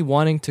intentionally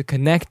wanting to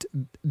connect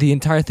the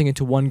entire thing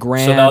into one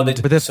grand. So now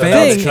thing. Because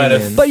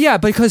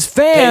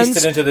fans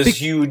paste it into this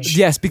huge.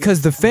 Yes,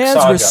 because the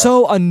fans were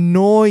so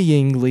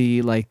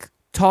annoyingly like.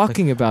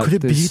 Talking about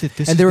this,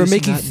 and they were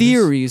making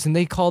theories, and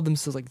they called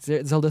themselves like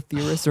Zelda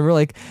theorists. And we're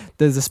like,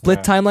 there's a split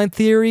timeline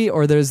theory,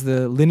 or there's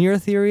the linear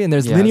theory, and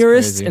there's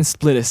linearists and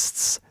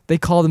splitists. They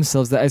call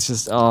themselves that. It's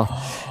just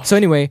So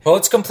anyway, well,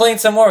 let's complain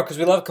some more because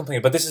we love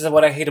complaining. But this is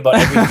what I hate about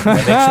everything: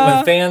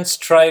 when fans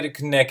try to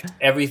connect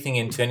everything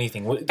into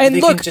anything. And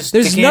look,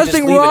 there's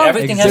nothing wrong.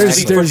 Everything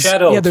has to be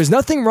foreshadowed. Yeah, there's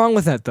nothing wrong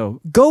with that though.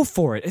 Go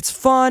for it. It's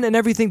fun and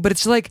everything, but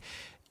it's like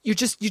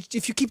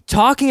if you keep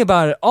talking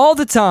about it all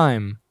the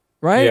time.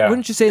 Right? Yeah.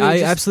 Wouldn't you say that?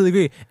 I absolutely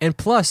agree. And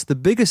plus, the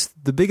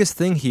biggest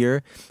thing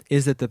here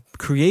is that the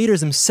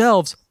creators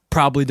themselves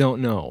probably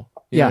don't know.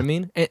 You know what I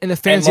mean? And the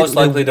fans most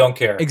likely don't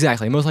care.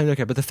 Exactly. Most likely don't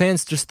care. But the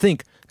fans just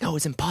think, no,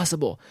 it's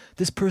impossible.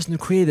 This person who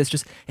created this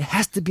it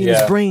has to be in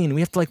his brain.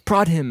 We have to like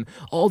prod him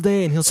all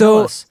day and he'll tell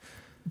us.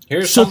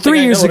 So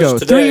 3 years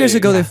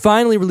ago, they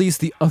finally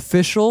released the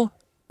official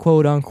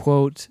quote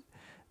unquote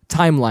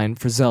timeline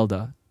for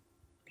Zelda.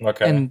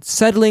 Okay. And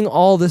settling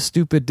all the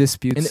stupid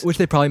disputes. Which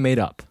they probably made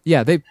up.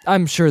 Yeah,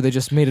 I'm sure they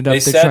just made it up. They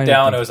sat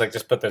down and it was like,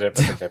 just put that in.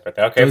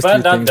 Okay,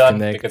 but I'm done.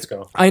 Let's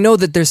go. I know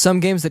that there's some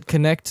games that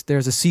connect.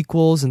 There's a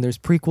sequels and there's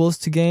prequels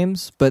to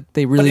games, but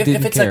they really didn't care.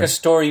 If it's like a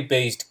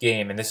story-based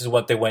game, and this is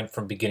what they went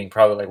from beginning,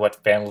 probably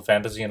like Final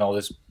Fantasy and all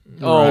this.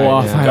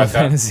 Final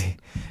Fantasy.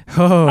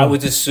 I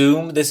would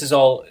assume this is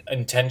all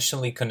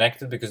intentionally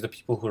connected because the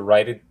people who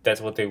write it, that's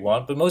what they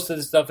want. But most of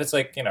the stuff, it's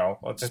like,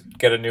 I'll just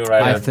get a new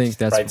writer. I think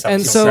that's...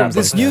 And so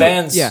this new...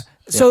 Fans... Yeah.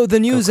 So the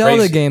new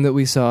Zelda game that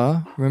we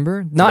saw,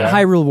 remember? Not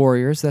Hyrule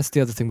Warriors. That's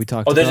the other thing we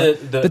talked about.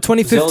 The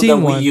 2015 Zelda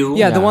one. Wii U?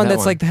 Yeah, the one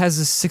that's like has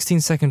a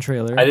 16-second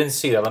trailer. I didn't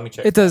see that. Let me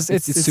check. It does.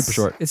 It's super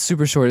short. It's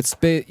super short. It's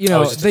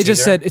they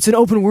just said it's an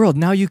open world.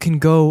 Now you can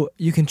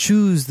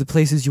choose the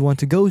places you want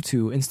to go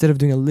to instead of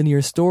doing a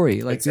linear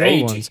story like the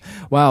old ones.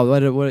 Wow,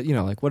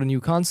 what a new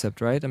concept,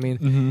 right? I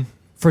mean,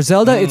 for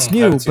Zelda it's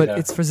new, but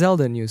it's for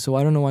Zelda new, so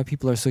I don't know why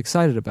people are so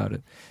excited about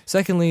it.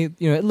 Secondly,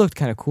 it looked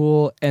kind of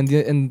cool, and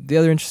the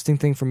other interesting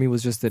thing for me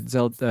was just that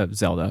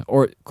Zelda,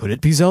 or could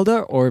it be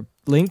Zelda, or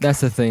Link. That's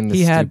the thing that's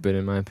stupid,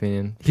 in my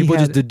opinion. People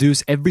just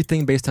deduce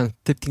everything based on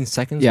 15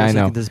 seconds. Yeah, I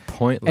know. Like this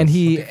pointless. And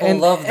people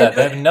love that.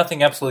 They have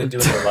nothing absolutely to do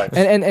with their life.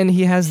 And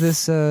he has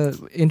this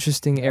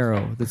interesting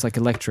arrow that's like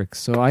electric.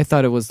 So I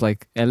thought it was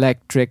like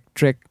electric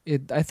trick.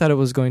 I thought it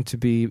was going to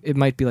be. It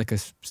might be like a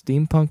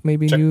steampunk,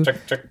 maybe new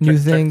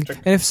thing.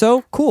 And if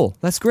so, cool.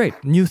 That's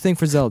great. New thing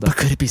for Zelda. But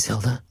could it be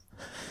Zelda?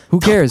 Who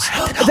cares?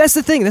 That's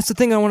the thing. That's the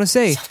thing I want to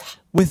say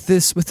with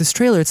this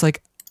trailer. It's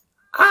like.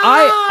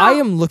 I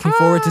am looking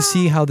forward to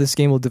see how this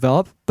game will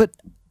develop, but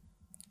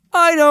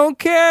I don't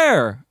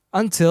care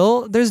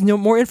until there's no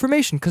more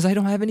information because I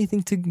don't have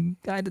anything to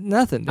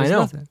nothing. There's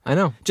nothing. I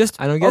know. Just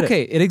I don't get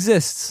okay, it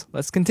exists.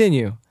 Let's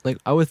continue. Like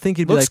I would think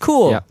it'd be looks like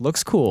cool. Yeah,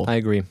 looks cool. I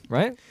agree.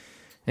 Right?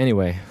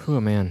 Anyway, oh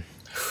man.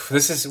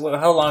 This is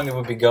how long it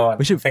would be going.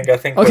 We should I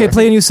think. Okay,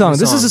 play a new song.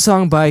 This is a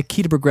song by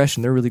Key to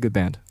Progression. They're a really good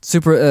band.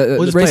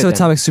 Race of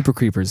Atomic Super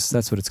Creepers.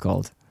 That's what it's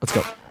called. Let's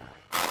go.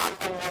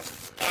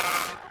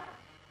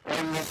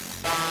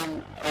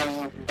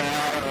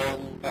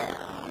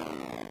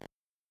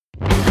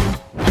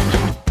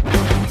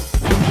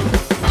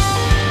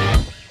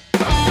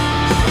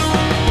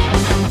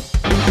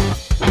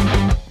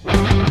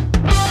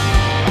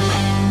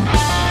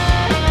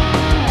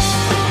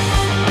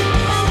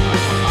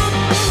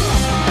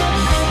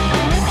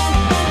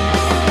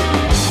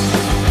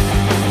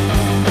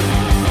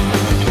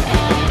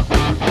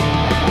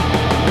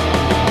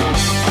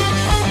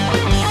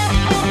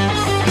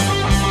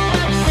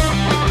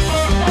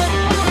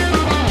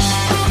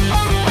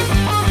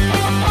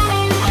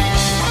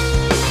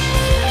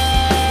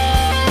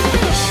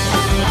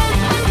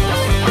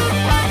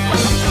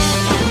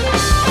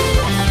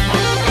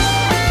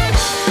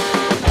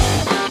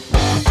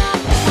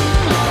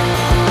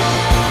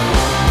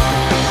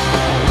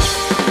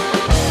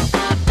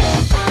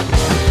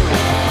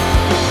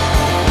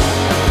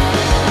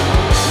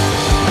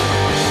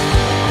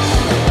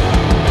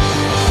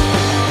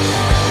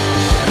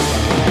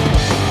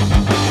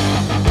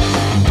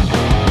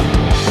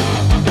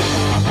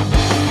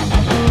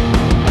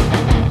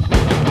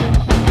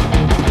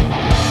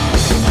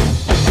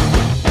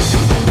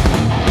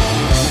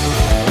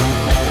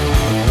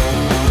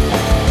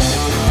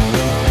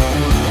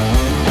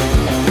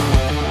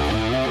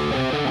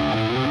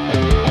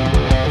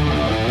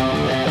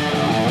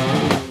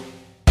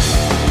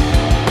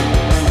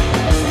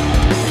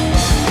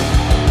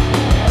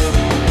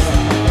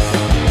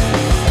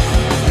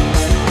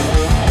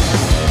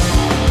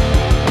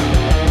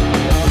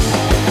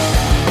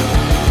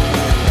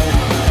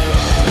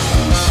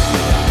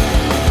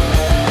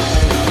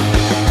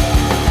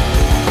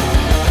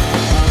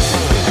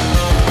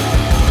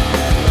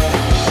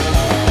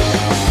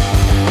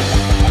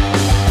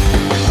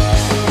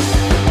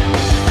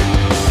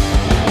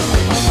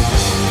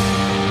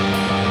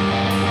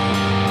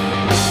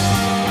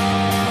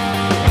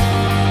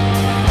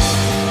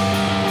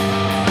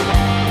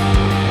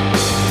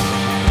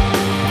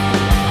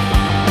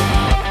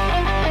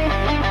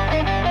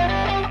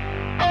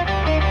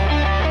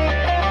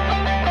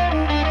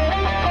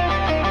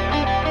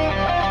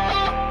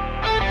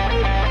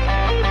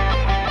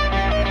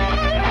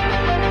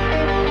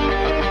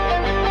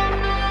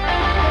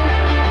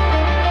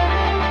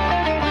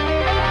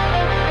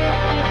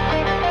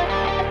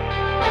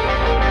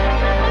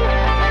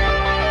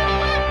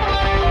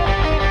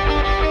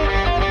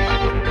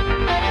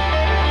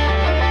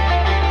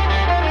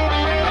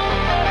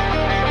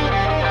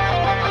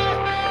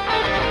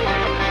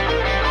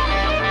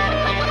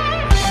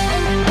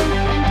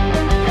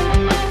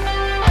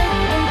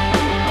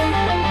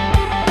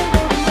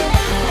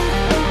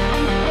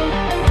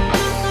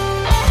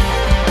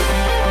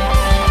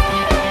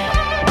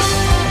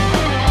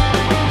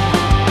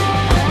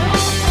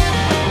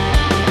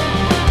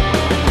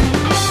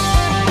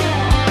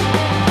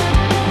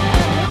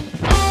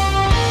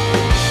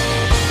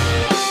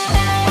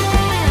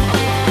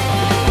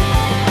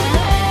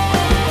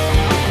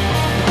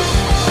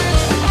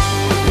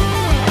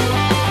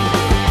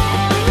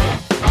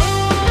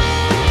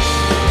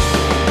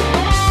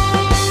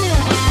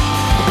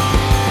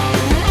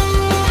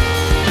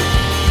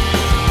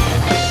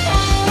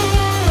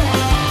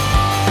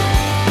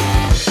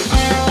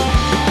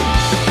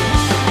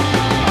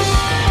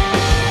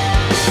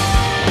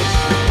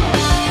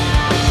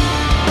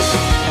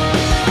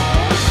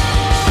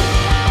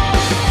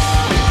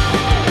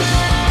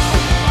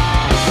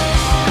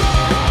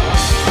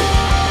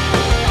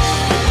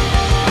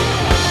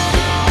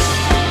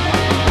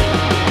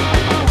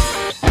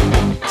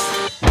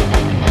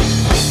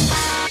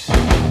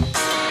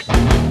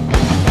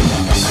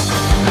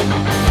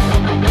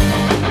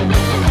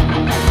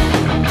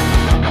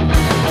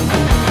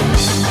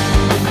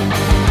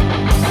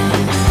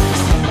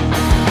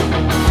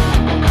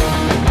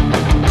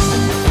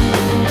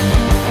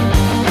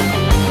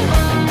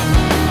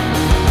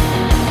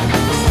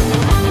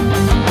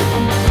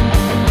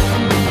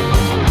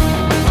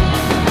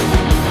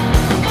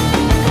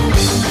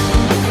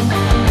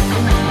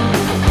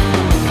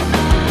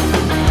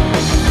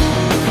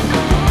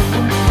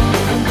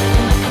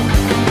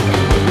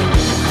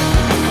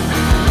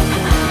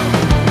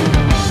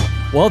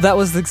 Well, that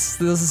was the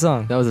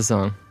song. That was the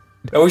song.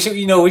 No, we should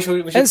play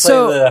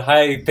the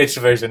high pitched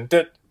version.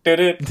 Oh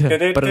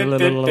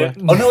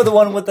no, the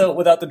one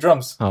without the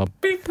drums. Oh.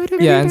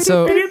 Yeah, and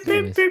so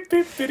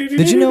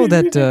did you know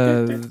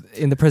that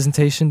in the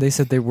presentation they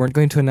said they weren't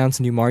going to announce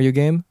a new Mario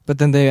game, but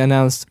then they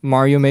announced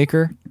Mario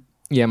Maker?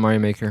 Yeah, Mario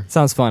Maker.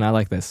 Sounds fun. I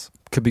like this.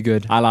 Could be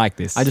good. I like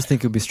this. I just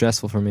think it would be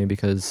stressful for me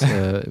because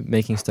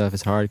making stuff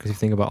is hard because you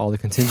think about all the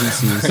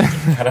contingencies.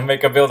 How to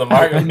make a build a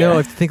Mario game. No,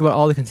 if you think about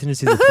all the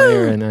contingencies of the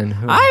player and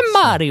I'm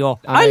Mario.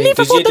 I live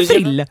for the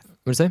thrill.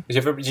 What'd you say?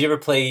 Did you ever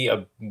play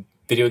a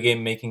video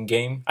game making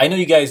game? I know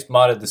you guys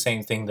modded the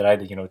same thing that I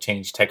did,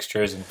 change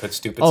textures and put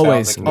stupid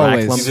sounds.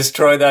 Always. You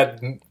destroy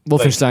that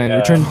Wolfenstein.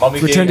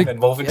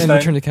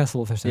 Return to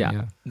Castle Wolfenstein.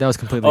 Yeah, that was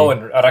completely. Oh,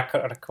 and we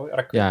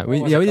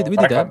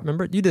did that.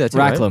 Remember, you did that too,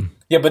 Rackham. Right?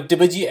 Yeah, but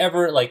did you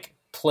ever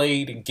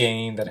played a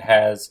game that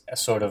has a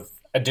sort of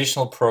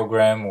additional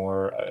program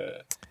or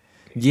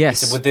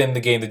yes within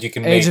the game that you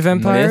can Age make of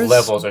Empires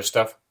levels or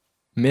stuff?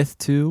 Myth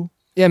 2.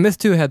 Yeah, Myth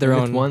 2 had their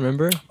own one,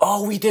 remember?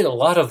 Oh, we did a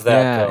lot of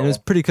that. Yeah, and it was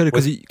pretty good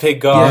because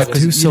Pig God. Yeah,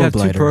 you have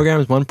two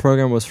programs. One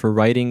program was for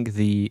writing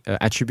the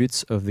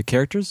attributes of the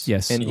characters.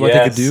 Yes, and what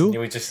they could do.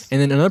 And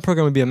then another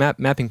program would be a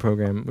mapping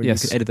program where you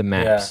could edit the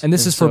maps. Yeah. And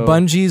this is for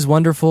Bungie's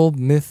wonderful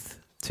Myth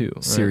 2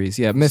 series.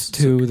 Yeah, Myth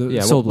 2.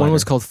 One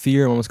was called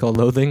Fear, one was called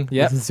Loathing.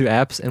 Yeah, these two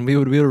apps, and we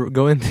would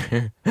go in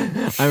there.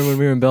 I remember when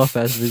we were in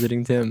Belfast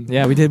visiting Tim.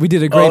 Yeah, we did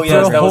a great for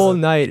a whole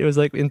night. It was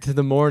into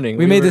the morning.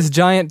 We made this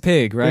giant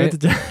pig, right?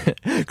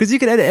 Because you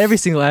could edit every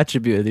single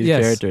attribute of these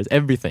characters,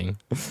 everything.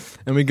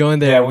 And we go in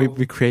there. and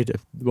we create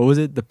what was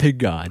it? The pig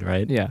god,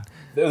 right? Yeah.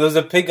 There was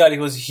a pig god. He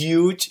was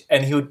huge,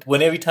 and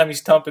every time he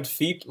stomped at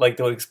feet, there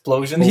were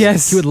explosions.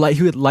 Yes, he would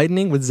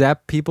lightning would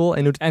zap people,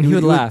 and he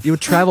would laugh. He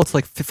would travel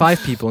to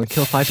 5 people and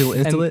kill 5 people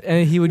instantly,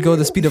 and he would go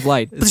the speed of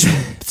light.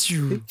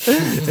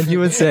 And he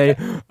would say,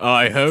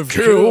 "I have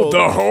killed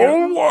the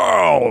whole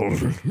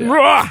world."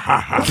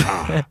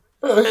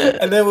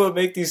 And then we'll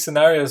make these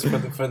scenarios for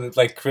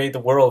the create the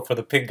world for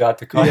the pig god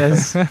to conquer.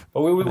 Yes,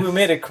 but we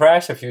made it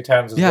crash a few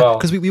times as well. Yeah,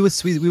 because we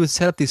would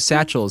set up these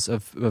satchels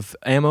of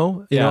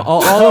ammo,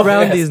 all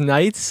around these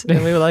knights,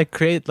 and we would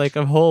create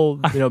a whole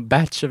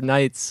batch of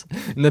knights,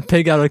 and the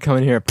pig god would come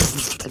in here.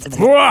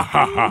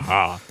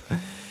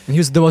 And he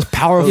was the most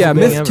powerful. Yeah,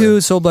 Myth ever. 2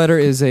 Soulblighter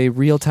is a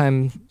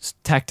real-time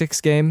tactics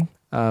game.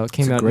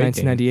 Came out in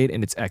 1998,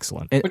 and it's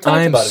excellent. And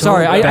I'm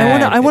sorry,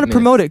 I want to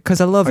promote it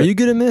because I love it. Are you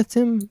good at Myth,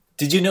 Tim?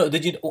 Did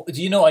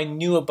you know I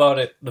knew about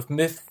it? The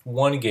Myth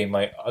 1 game.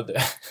 My other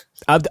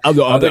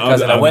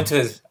cousin. I went to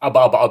his. I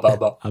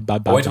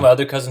went to my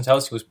other cousin's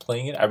house. He was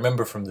playing it. I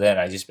remember from then.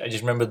 I just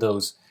remember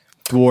those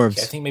dwarves.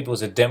 I think maybe it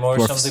was a demo or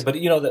something. But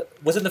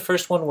wasn't the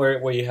first one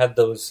where you had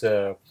those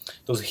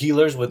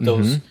healers with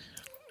those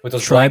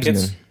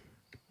blankets?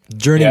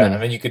 Journeyman. Yeah,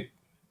 and then you could.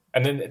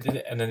 And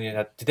then you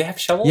had. Did they have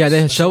shovels? Yeah,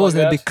 they had shovels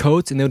and big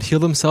coats, and they would heal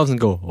themselves and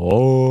go.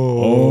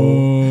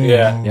 Oh.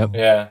 Yeah. Yep.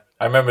 Yeah.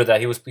 I remember that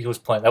he was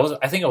playing.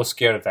 I think I was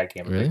scared of that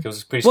game. Really? It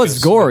was pretty. Well, it's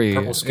gory.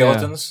 Purple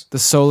skeletons. Yeah. The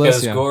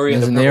soulless. Yeah, gory.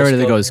 And the narrator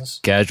that goes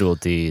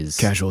casualties.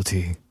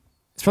 Casualty.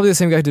 It's probably the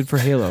same guy who did for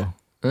Halo.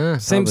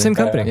 Same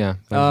company. Yeah.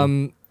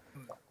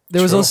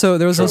 There was also.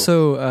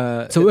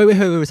 So wait, we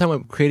were talking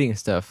about creating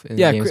stuff. In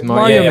games.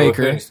 Mario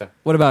Maker.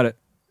 What about it?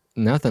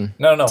 Nothing.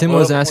 No. Tim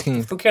was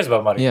asking. Who cares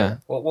about Mario? Yeah.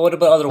 What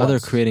about other ones? Other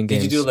creating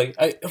games. Did you do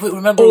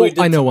remember we did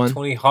I know one.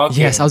 Tony Hawk?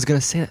 Yes, I was gonna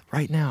say that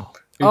right now.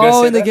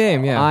 In the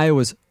game, yeah. I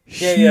was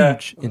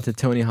huge into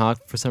Tony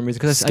Hawk for some reason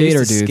because I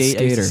used to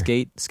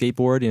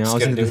skateboard. I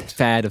was into the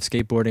fad of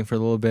skateboarding for a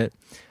little bit.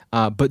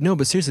 But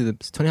seriously, the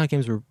Tony Hawk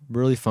games were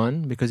really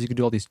fun because you could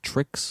do all these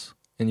tricks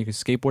and you could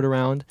skateboard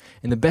around.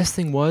 And the best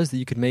thing was that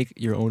you could make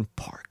your own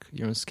park,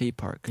 your own skate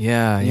park.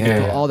 Yeah, you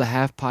could put all the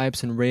half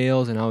pipes and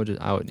rails, and I would.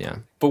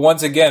 But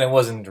once again, it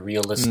wasn't a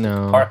realistic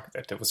park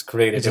that it was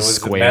created. It was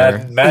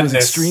square. Madness. It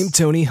was Extreme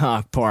Tony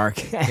Hawk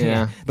Park.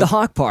 Yeah, the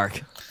Hawk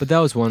Park. But that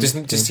was one.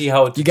 Just see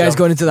how you guys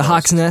going into the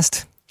Hawk's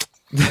Nest.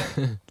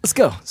 Let's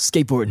go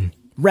skateboarding.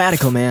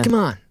 Radical, man. Come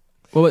on.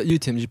 What about you,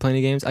 Tim? Did you play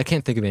any games? I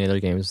can't think of any other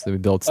games that we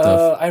built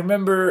stuff. I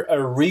remember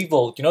a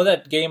Revolt. You know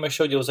that game I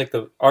showed you? It was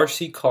the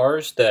RC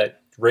cars that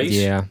race.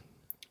 Yeah.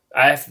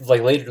 I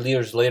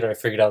years later, I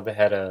figured out they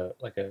had a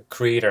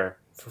creator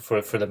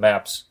for the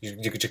maps.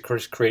 You could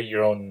just create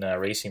your own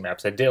racing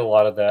maps. I did a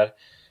lot of that.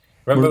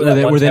 Remember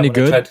were they any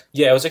good?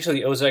 Yeah, it was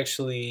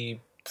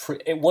actually.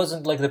 It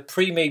wasn't the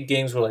pre-made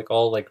games were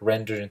all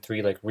rendered in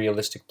 3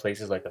 realistic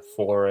places like a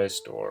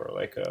forest or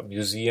a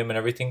museum and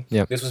everything.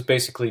 Yeah. This was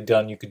basically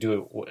done. You could do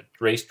it with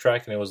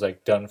racetrack, and it was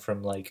done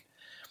from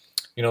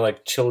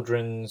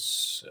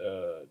children's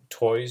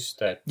toys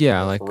that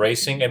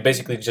racing, and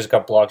basically you just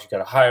got blocks. You got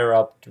a higher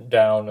up,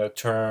 down, a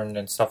turn,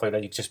 and stuff like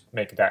that. You just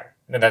make that,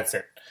 and that's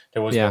it.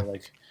 There was no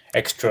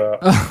extra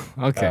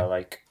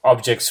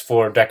objects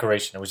for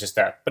decoration. It was just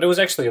that, but it was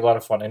actually a lot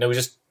of fun, and it was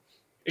just.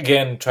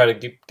 Again, try to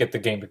get the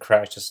game to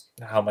crash. Just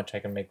how much I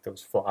can make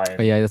those fly.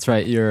 Oh yeah, that's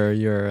right. You're.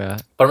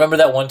 But remember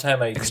that one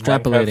time I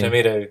extrapolating. I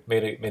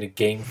made a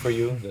game for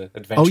you, the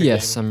adventure. Oh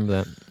yes, game? I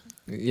remember that.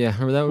 Yeah,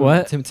 remember that?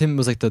 What? Tim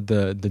was like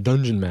the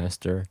dungeon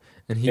master,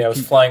 and I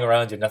was flying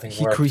around you, nothing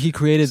worked. He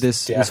created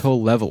this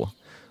whole level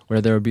where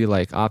there would be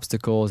like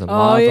obstacles and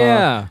lava.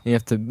 Yeah. And you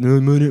have to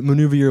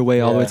maneuver your way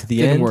all the way to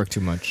the end. Didn't work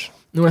too much.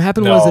 And what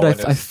happened was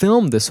that I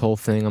filmed this whole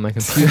thing on my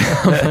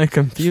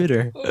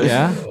computer.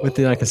 Yeah, with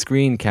like a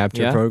screen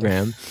capture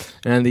program,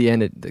 and in the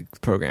end, the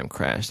program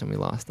crashed and we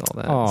lost all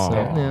that. Oh,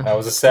 so, that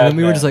was a sad. And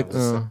we were just like,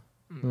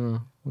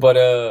 But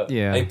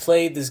I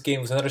played this game.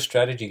 It was another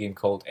strategy game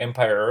called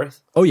Empire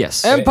Earth. Oh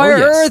yes, Empire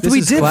Earth.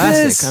 We did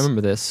classic. this. I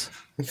remember this.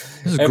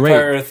 This is Empire great.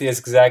 Earth, yes,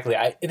 exactly.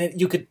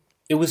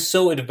 It was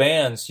so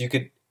advanced. You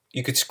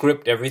could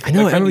script everything. I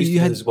know. My friend used to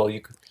do this as well.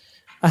 You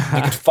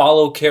could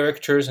follow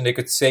characters and they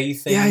could say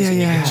things. And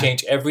you could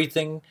change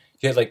everything.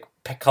 You had like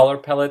color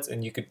palettes,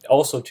 and you could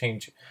also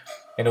change.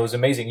 And it was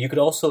amazing. You could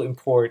also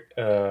import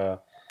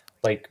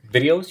like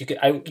videos.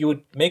 You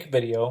would make a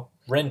video,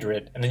 render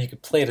it, and then you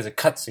could play it as a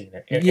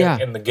cutscene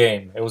in the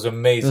game. It was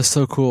amazing. It was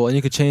so cool, and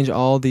you could change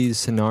all these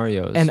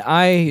scenarios. And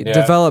I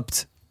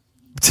developed.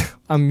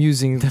 I'm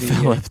using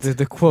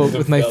the quote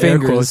with my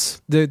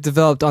fingers.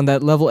 Developed on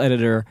that level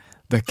editor.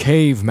 The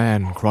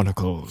Caveman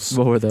Chronicles.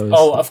 What were those?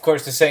 Oh, of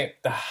course, the same.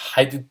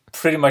 I did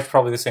pretty much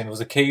probably the same. It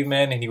was a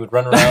caveman, and he would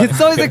run around. It's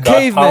always a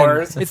caveman.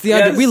 Powers. It's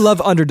the we love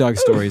underdog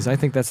stories. I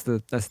think that's the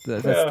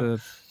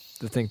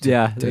thing.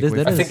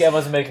 I think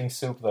Emma's making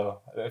soup though.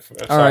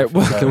 All right,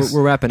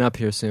 we're wrapping up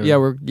here soon. Yeah,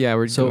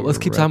 we're. So let's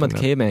keep talking about the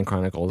Caveman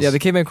Chronicles. Yeah, the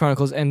Caveman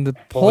Chronicles, and the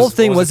whole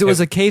thing was it was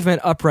a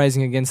caveman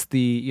uprising against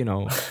the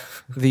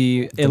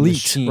the elite,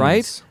 machines.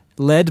 right?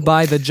 Led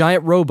by the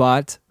giant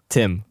robot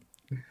Tim.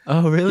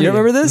 Oh, really? You don't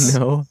remember this?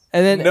 No.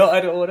 And then no,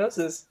 I don't. What else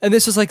is? And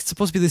this was like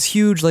supposed to be this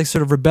huge, like,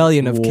 sort of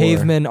rebellion of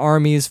caveman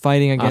armies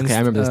fighting against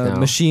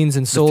machines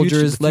and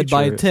soldiers, led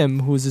by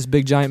Tim, who was this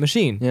big giant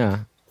machine.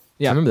 Yeah.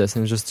 I remember this.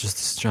 And it was just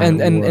this giant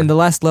war. And the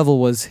last level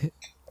was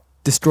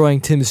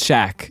destroying Tim's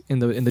shack in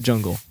the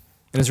jungle.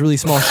 And it's a really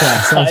small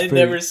shack. I've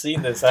never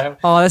seen this.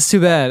 Oh, that's too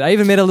bad. I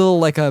even made a little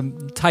like a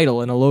title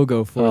and a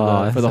logo for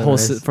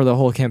the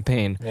whole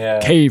campaign.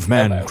 Yeah.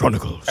 Caveman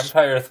Chronicles.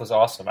 Empire Earth was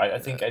awesome. I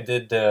think I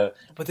did.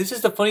 But this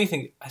is the funny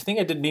thing. I think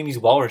I did Mimi's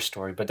Walrus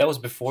story, but that was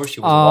before she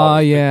was. a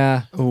walrus.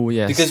 Yeah. Oh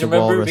yes. Because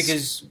remember,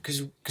 because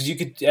you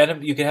could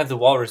have the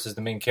walrus as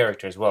the main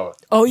character as well.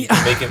 Oh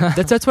yeah.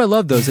 That's why I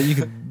love those. That you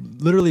could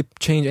literally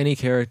change any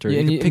character.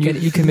 Yeah,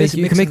 you can make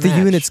the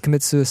units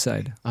commit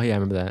suicide. Oh yeah, I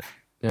remember that.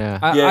 Yeah.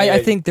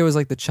 I think there was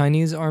like the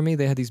Chinese army.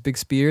 They had these big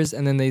spears,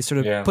 and then they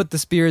sort of put the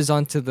spears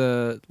onto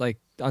the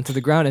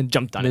ground and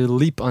jumped on it. They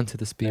leap onto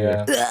the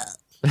spear. Yeah.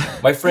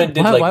 My friend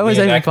did why was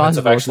that even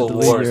possible of actual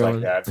wars like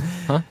that.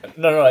 Huh?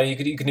 No.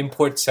 You can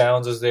import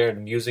sounds as there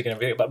and music and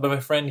everything. But my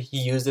friend, he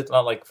used it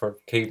not like for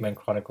Caveman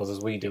Chronicles as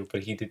we do,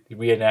 but he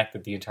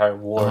reenacted the entire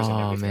wars and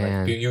everything. Man.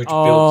 Like, huge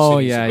build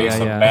cities based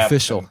on maps.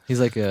 Official. He's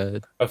like a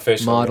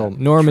official model.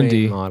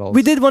 Normandy.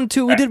 We did one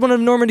too. We did one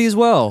of Normandy as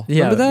well.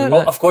 Yeah, remember that?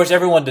 Well, of course,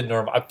 everyone did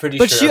Normandy. I'm pretty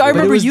sure. I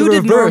remember you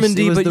did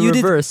Normandy, but you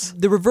did reverse.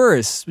 The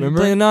reverse. Remember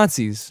playing the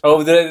Nazis?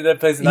 Oh, that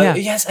plays the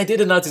Nazis. Yes, I did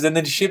the Nazis, and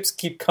then ships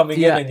keep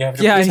coming in, and you have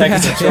to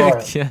protect the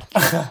shore. Yeah.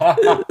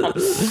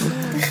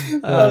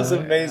 That was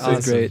amazing. That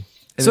was great.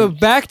 So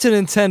back to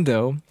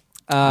Nintendo.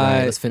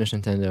 Let's finish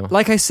Nintendo.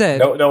 Like I said,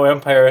 no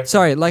Empire.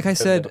 Sorry, like I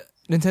said,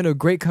 Nintendo,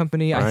 great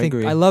company. I think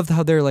agree. I love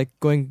how they're like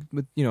going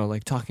with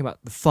like talking about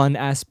the fun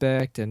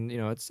aspect, and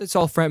it's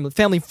all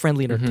family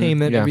friendly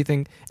entertainment,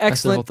 everything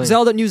excellent.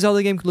 New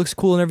Zelda game looks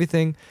cool and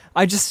everything.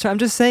 I'm just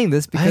saying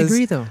this because I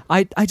agree though.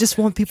 I just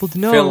want people to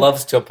know. Phil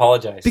loves to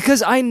apologize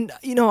because I'm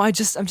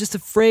just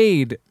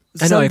afraid.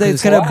 Someday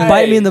it's gonna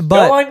bite me in the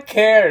butt.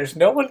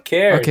 No one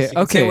cares.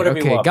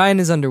 Okay. Guy in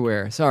his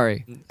underwear.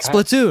 Sorry.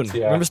 Splatoon.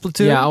 Yeah. Remember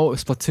Splatoon? Yeah.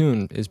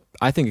 Splatoon is.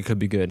 I think it could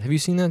be good. Have you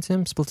seen that,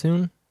 Tim?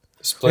 Splatoon.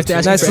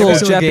 Nice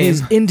little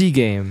Japanese indie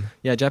game.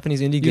 Yeah, Japanese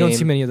indie game. You don't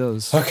see many of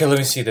those. Okay, let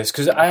me see this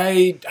because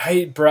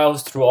I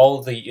browsed through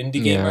all the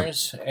indie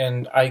gamers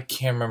and I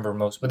can't remember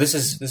most. But this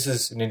is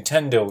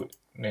Nintendo.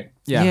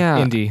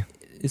 Yeah. Indie.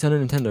 It's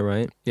under Nintendo,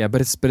 right? Yeah, but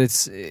it's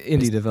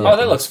indie development. Oh,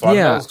 that looks fun.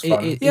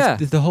 Yeah,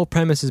 the whole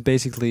premise is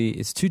basically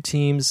it's two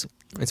teams.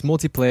 It's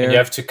multiplayer. And you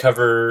have to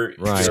cover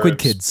Squid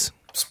Kids.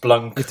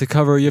 Splunk. You have to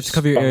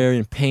cover your area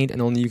in paint,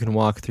 and only you can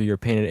walk through your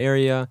painted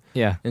area.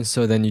 Yeah, and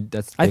so then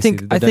that's I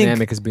think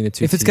dynamic is between the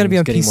two. If it's going to be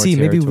on PC,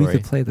 maybe we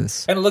could play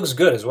this. And it looks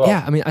good as well.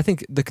 Yeah, I mean, I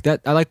think that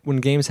I like when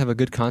games have a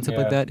good concept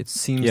like that. It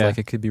seems like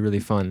it could be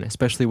really fun,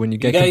 especially when you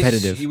get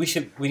competitive.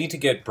 We need to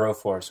get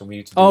Broforce, and we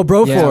need to.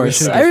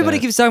 Broforce! Everybody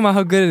keeps talking about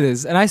how good it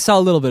is, and I saw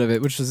a little bit of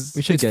it, which was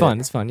it's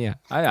fun. It's fun. Yeah,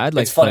 I'd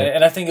like. It's fun,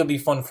 and I think it'll be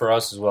fun for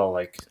us as well.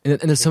 Like,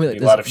 and there's some a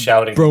lot of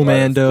shouting.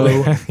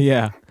 Bromando.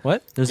 Yeah.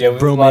 What? There's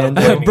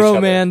Bromando.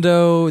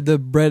 Bromando, the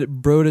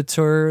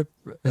Brodator.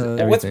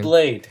 What's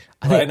Blade?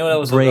 I know that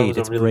was Braid.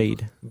 It's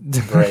Braid.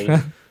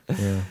 Braid.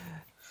 Yeah.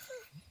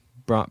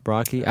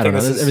 Brocky? I don't know.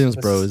 Everyone's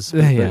bros.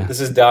 Yeah.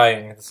 This is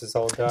dying. This is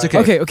all dying. It's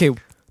okay. Okay.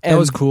 That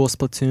was cool.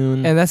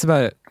 Splatoon. And that's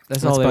about it.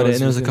 That's all about it it. was.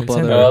 And there was a couple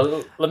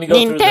other. Let me go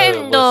through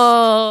the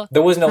list.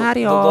 There was no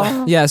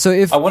Mario. Yeah, so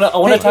if I want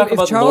to talk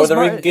about the Lord of the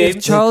Rings games.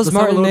 If Charles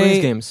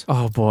Martinet games.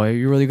 Oh boy,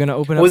 you're really gonna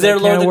open up? Was there a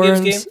Lord of the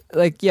Rings Rings game?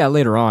 Like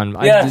later on.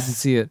 Yes. I didn't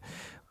see it,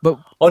 but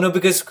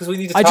because we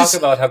need to talk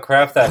about how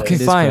crap that is. Okay,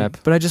 fine.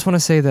 But I just want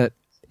to say that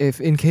if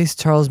in case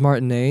Charles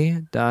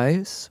Martinet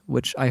dies,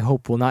 which I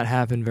hope will not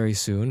happen very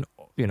soon,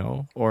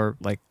 or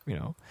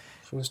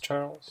who's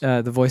Charles?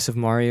 The voice of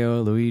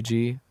Mario,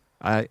 Luigi.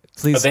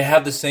 Please. But they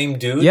have the same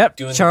dude. Yep,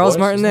 doing Charles the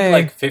voice? Martinet. Isn't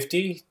he like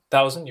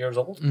 50,000 years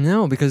old?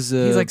 No, because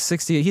he's like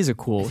 60. He's a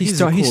cool. He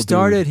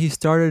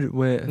started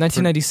with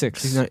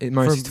 1996.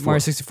 Mario 64. Mario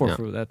 64.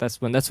 Yeah.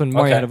 That's when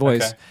Mario had a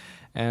voice. Okay.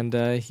 And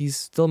he's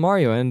still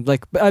Mario. And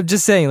I'm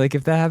just saying,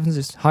 if that happens,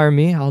 just hire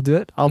me. I'll do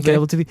it. I'll be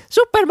able to be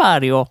Super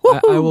Mario.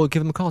 I will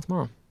give him a call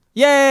tomorrow.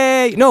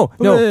 Yay! No.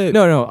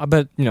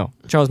 But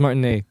Charles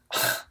Martinet.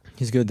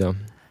 He's good though.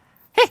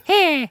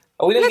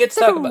 We didn't get to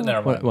talk about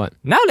never mind. What?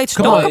 Now let's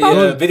talk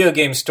about video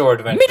game store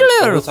adventure.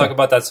 Middle-earth. We'll talk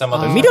about that some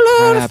other time.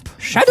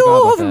 Middle-earth,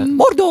 Shadow of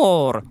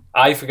Mordor.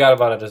 I forgot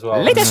about it as well.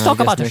 Let us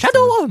talk about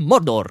Shadow of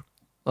Mordor.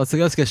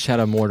 Let's get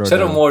Shadow of Mordor.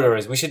 Shadow of Mordor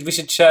is. We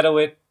should shadow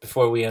it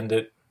before we end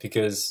it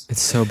because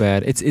it's so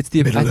bad. I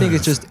think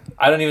it's just.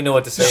 I don't even know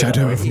what to say.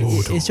 Shadow of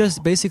Mordor. It's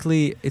just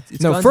basically.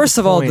 No, first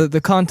of all,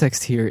 the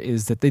context here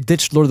is that they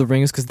ditched Lord of the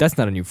Rings because that's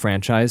not a new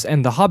franchise,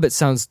 and The Hobbit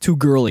sounds too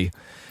girly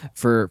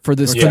for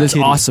this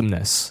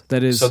awesomeness.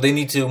 That is. So they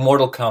need to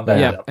Mortal Kombat.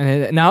 Yeah,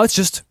 and now it's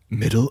just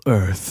Middle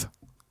Earth,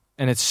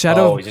 and it's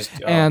Shadow.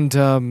 And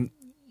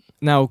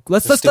now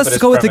let's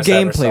go with the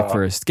gameplay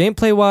first.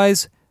 Gameplay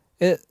wise,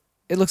 it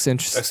looks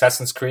interesting.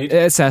 Assassin's Creed.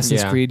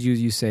 Assassin's Creed.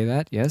 You say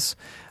that? Yes.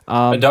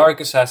 A dark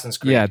Assassin's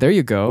Creed. Yeah, there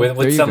you go.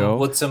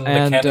 With some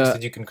mechanics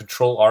that you can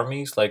control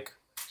armies, like.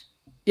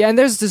 Yeah, and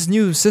there's this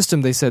new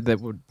system they said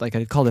that would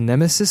I'd call the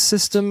Nemesis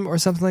system or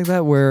something like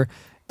that, where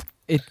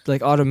it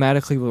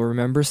automatically will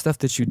remember stuff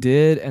that you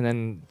did, and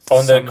then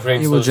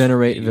it will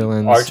generate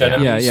villains. Arch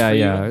enemies.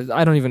 Yeah.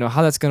 I don't even know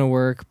how that's gonna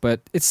work,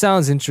 but it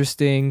sounds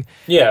interesting.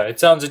 Yeah,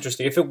 it sounds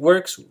interesting. If it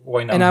works,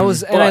 why not? And I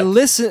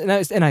listened,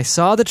 and I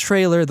saw the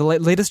trailer, the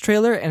latest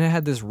trailer, and it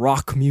had this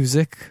rock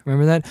music.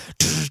 Remember that?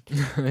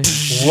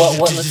 What?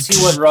 Let's see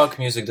what rock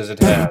music does it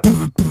have.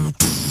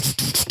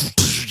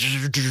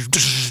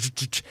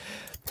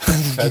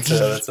 That's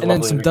a and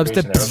then some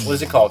dubstep. What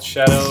is it called?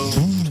 Shadow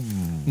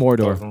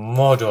Mordor.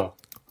 Motor.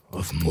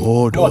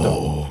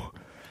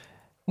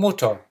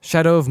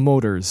 Shadow of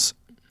Motors.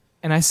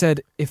 And I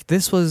said, if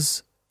this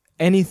was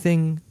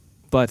anything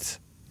but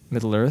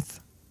Middle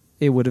Earth,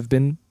 it would have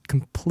been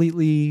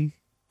completely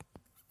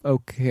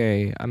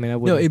okay. I mean, I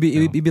wouldn't. No,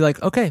 it'd be like,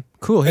 okay,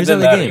 cool. Here's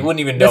another game. You wouldn't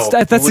even know.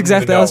 That's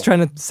exactly. I was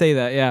trying to say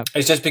that. Yeah.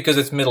 It's just because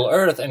it's Middle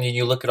Earth, and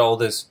you look at all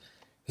this.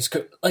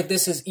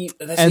 This is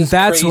and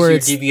that's where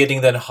it's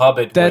deviating than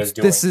Hobbit was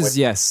doing. This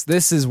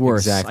is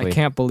worse. Exactly. I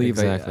can't believe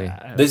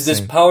There's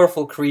this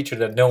powerful creature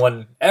that no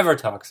one ever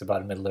talks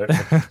about in Middle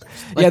Earth.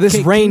 This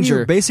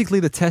ranger. Basically,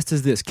 the test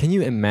is this: can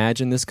you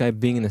imagine this guy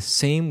being in the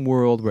same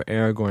world where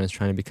Aragorn is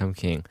trying to become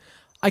king?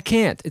 I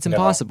can't. It's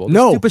impossible.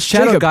 No, the stupid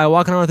shadow guy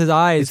walking around with his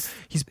eyes.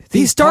 He's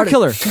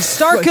Starkiller. He's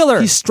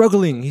Starkiller. He's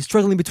struggling. He's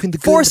struggling between the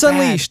good Force and the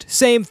bad. Unleashed.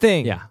 Same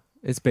thing. Yeah,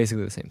 it's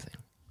basically the same thing.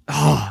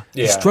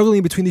 He's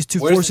struggling between these two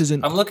forces,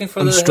 and I'm looking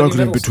for I'm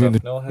struggling between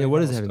stuff.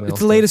 what is heavy metal? It's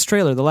the latest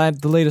trailer, the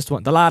latest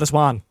one, the latest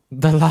one,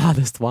 the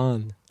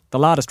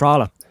latest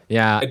trailer.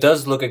 Yeah, it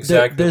does look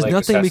exactly. There's like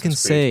nothing Assassin's we can Creed.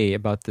 say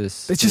about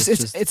this.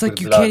 It's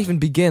like you can't even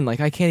begin. Like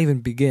I can't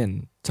even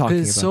begin talking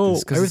about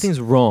this.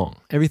 Everything's wrong.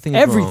 Everything.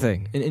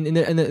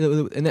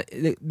 And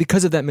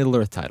because of that Middle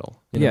Earth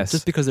title. Yes,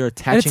 just because they're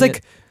attaching. And it's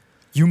like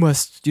you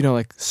must,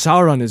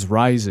 Sauron is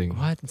rising.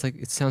 What? It's like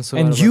it sounds so.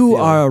 And you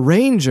are a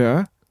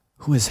ranger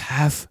who is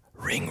half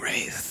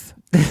Ringwraith.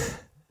 You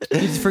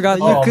just forgot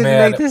you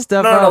couldn't make this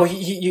stuff up. No,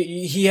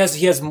 he has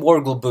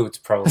Morgul boots,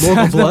 probably.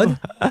 Morgul blood?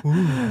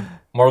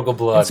 Morgul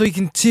blood. And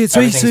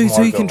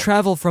so he can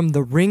travel from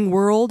the ring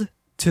world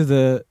to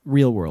the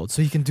real world.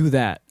 So he can do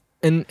that.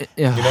 And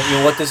you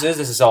know what this is?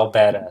 This is all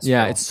badass.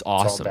 Yeah, it's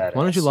awesome. Why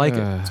don't you like it?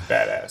 It's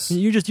badass.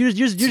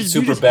 You're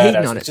super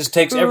badass. On it. It just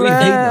takes everything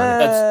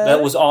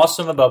that was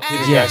awesome about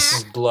Peter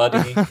Jackson's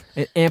Bloody.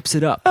 It amps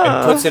it up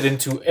and puts it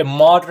into a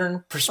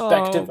modern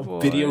perspective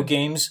of video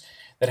games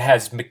that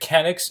has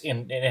mechanics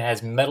and it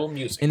has metal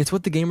music. And it's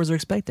what the gamers are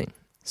expecting.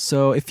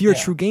 So if you're a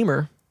true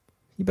gamer,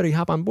 you better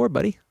hop on board,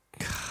 buddy.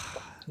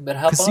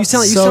 Because you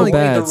sound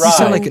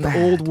like an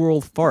old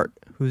world fart.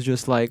 Who's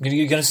just like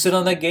you're gonna sit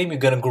on that game, you're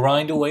gonna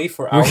grind away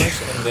for hours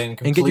and then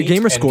complete and get your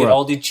gamer score and get up.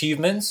 all the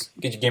achievements,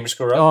 get your gamer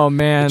score up. Oh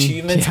man,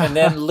 achievements and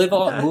then live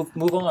on,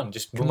 move on,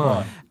 just move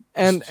on.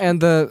 And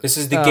this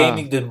is the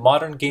gaming, the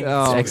modern gaming.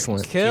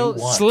 Excellent.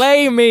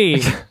 Slay me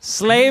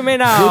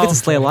now. You'll get to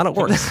slay a lot of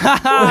orcs.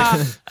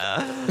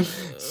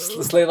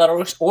 Slay a lot of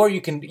orcs, or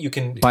you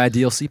can buy a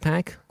DLC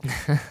pack,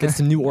 get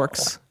some new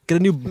orcs. Get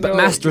a new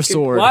master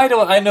sword. Why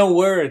don't I know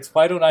words?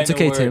 Why don't I know words?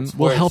 It's okay, Tim.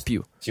 We'll help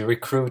you. You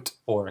recruit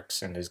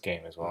orcs in this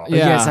game as well.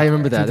 Yeah. Yes, I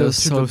remember that. That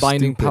was so the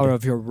binding power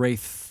of your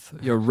wraith.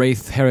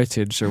 wraith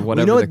heritage or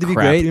whatever. You know what would be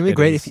great? It would be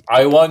great if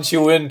I want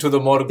you into the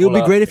Morgula. It would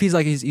be great if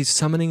he's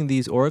summoning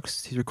these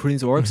orcs, he's recruiting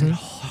these orcs,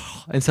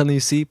 and suddenly you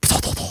see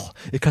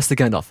it cuts to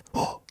Gandalf.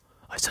 Oh,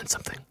 I sent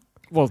something.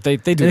 Well, they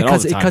do that all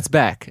the time. It cuts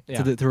back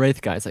to the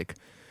wraith guy. It's like,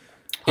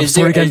 is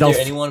there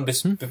anyone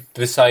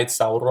besides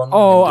Sauron?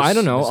 Oh, I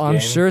don't know. I'm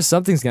sure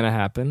something's gonna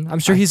happen. I'm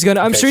sure he's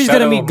gonna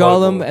meet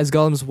Gollum as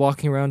Gollum's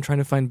walking around trying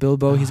to find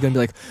Bilbo. He's gonna be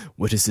like,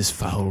 "What is this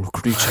foul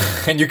creature?"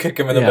 And you kick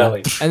him in the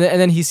belly. And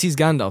then he sees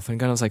Gandalf, and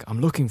Gandalf's like,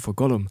 "I'm looking for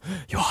Gollum.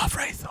 You're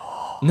half-wraith."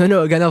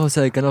 No, Gandalf will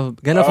say, Gandalf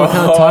will kind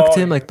of talk to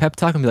him, like pep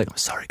talk, and be like, "I'm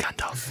sorry,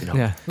 Gandalf." You know?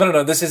 Yeah.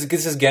 No. This is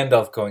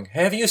Gandalf going,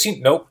 "Have you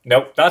seen? Nope,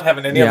 not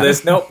having any of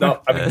this. Nope.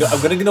 I'm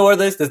going to ignore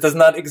this. This does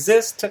not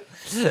exist.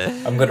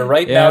 I'm going to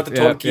write now to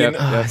Tolkien."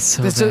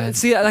 So bad.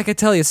 See, like I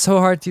tell you, it's so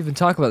hard to even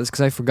talk about this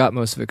because I forgot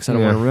most of it because I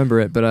don't want to remember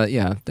it. But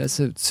that's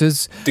it.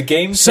 The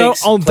game. So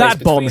on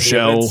that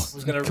bombshell,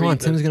 come on,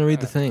 Tim's going to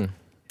read the thing.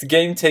 The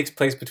game takes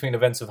place between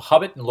events of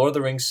Hobbit and Lord of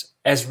the Rings,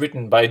 as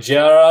written by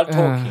J.R.R.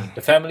 Tolkien,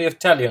 the family of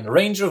Talion,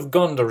 Ranger of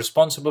Gondor,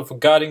 responsible for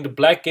guarding the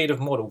Black Gate of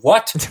Mordor.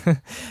 What?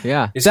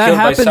 Yeah. Is that killed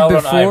happened by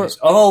Sauron before. Iris.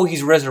 Oh,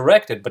 he's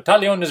resurrected, but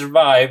Talion is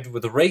revived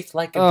with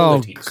wraith-like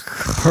abilities.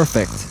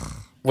 Perfect.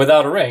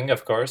 Without a ring,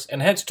 of course,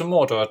 and heads to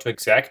Mordor to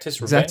exact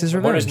his revenge.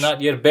 Mordor is not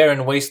yet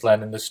barren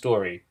wasteland in the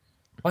story.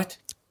 What?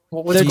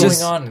 What's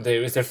going on?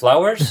 Is there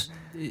flowers?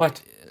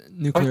 What?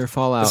 Nuclear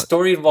fallout. The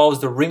story involves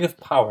the Ring of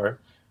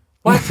Power.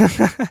 What?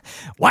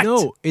 What?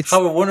 No, it's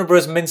how Warner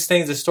Bros.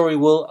 Maintains the story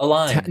will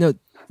align.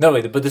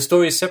 But the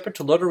story is separate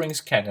to Lord of the Rings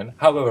canon.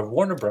 However,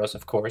 Warner Bros.,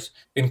 of course,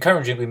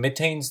 encouragingly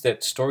maintains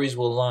that stories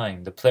will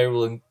align. The player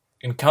will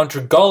encounter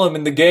Gollum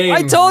in the game.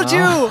 I told you!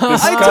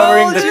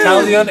 Discovering that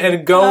Talion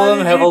and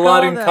Gollum have a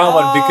lot in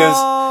common because...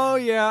 Oh,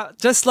 yeah.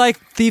 Just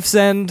like Thief's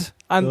End,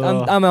 I'm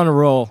on a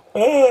roll.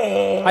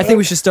 I think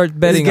we should start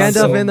betting on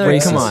Gandalf in there.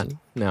 Races. Come on.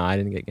 No, I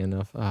didn't get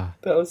Gandalf.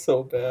 That was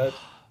so bad.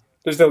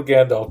 There's no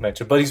Gandalf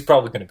mentioned, but he's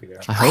probably going to be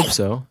there. I hope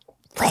so.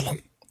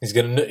 He's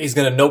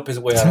gonna nope his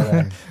way out of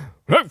there.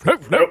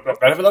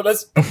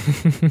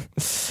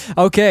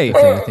 Okay.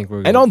 I think we're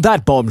good. And on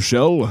that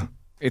bombshell,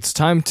 it's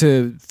time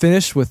to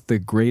finish with the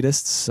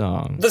greatest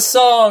song. The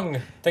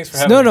song. Thanks for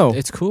having me. No,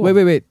 it's cool.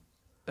 Wait.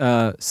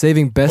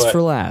 Saving best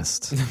for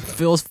last.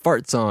 Phil's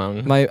fart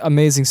song. My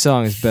amazing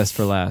song is best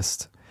for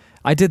last.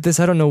 I did this.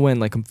 I don't know when,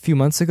 like a few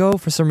months ago.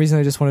 For some reason,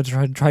 I just wanted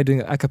to try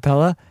doing a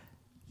cappella.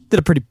 Did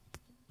a pretty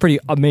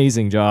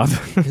amazing job.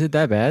 Is it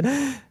that bad?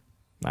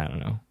 I don't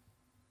know.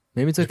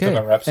 Maybe it's okay.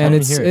 And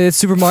it's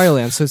Super Mario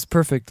Land, so it's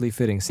perfectly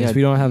fitting since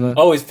we don't have a.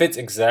 Oh, it fits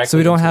exactly. So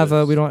we don't have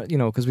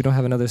because we don't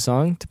have another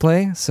song to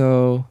play,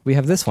 so we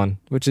have this one,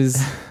 which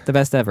is the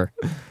best ever.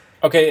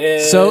 Okay.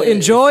 So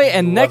enjoy,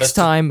 and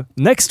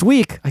next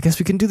week, I guess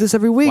we can do this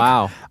every week.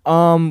 Wow.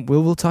 We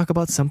will talk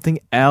about something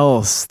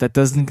else that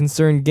doesn't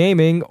concern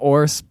gaming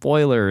or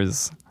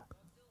spoilers.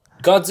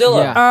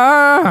 Godzilla.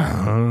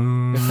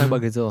 Yeah. Let's talk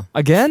about Godzilla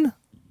again.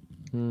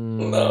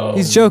 No.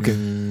 He's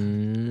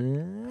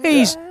joking.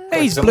 He's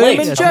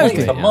blooming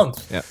joking. A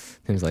month. Yeah.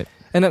 Seems like.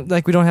 And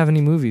we don't have any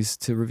movies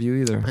to review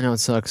either. I know, it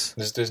sucks.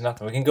 There's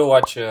nothing. We can go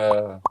watch.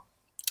 I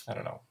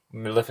don't know.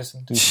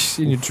 Maleficent.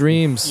 In your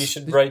dreams. You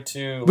should write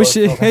to.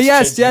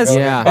 Yes.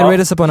 Yeah. And rate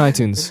us up on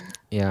iTunes.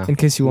 Yeah. In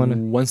case you want to.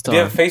 1 star. Do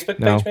you have a Facebook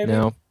page? Maybe.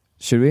 No.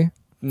 Should we?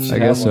 I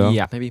guess so.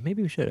 Yeah.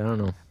 Maybe we should. I don't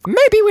know.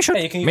 Maybe we should.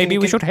 Yeah,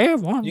 we should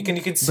have one. You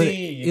can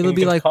see. It'll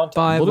be like 5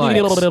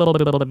 likes.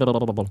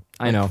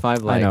 I know.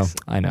 5 likes.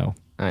 I know.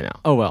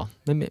 Oh well.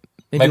 Maybe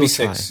we'll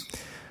 6. Try.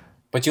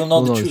 But you'll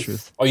know the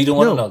truth. Or you don't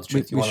want to know the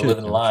truth. You want to live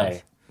in a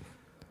lie.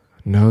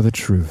 Know the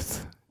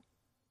truth.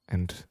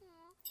 And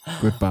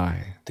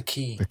goodbye. The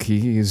key. The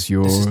key is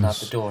yours. This is not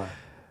the door.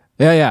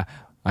 Yeah.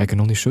 I can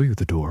only show you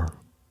the door.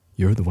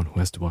 You're the one who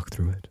has to walk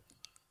through it.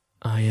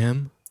 I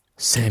am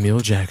Samuel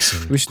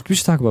Jackson. We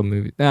should talk about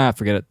movies.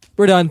 Forget it.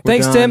 We're done.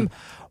 Thanks, done. Tim.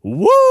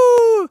 Woo!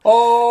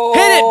 Oh,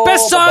 hit it!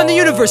 Best song in the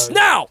universe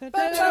now!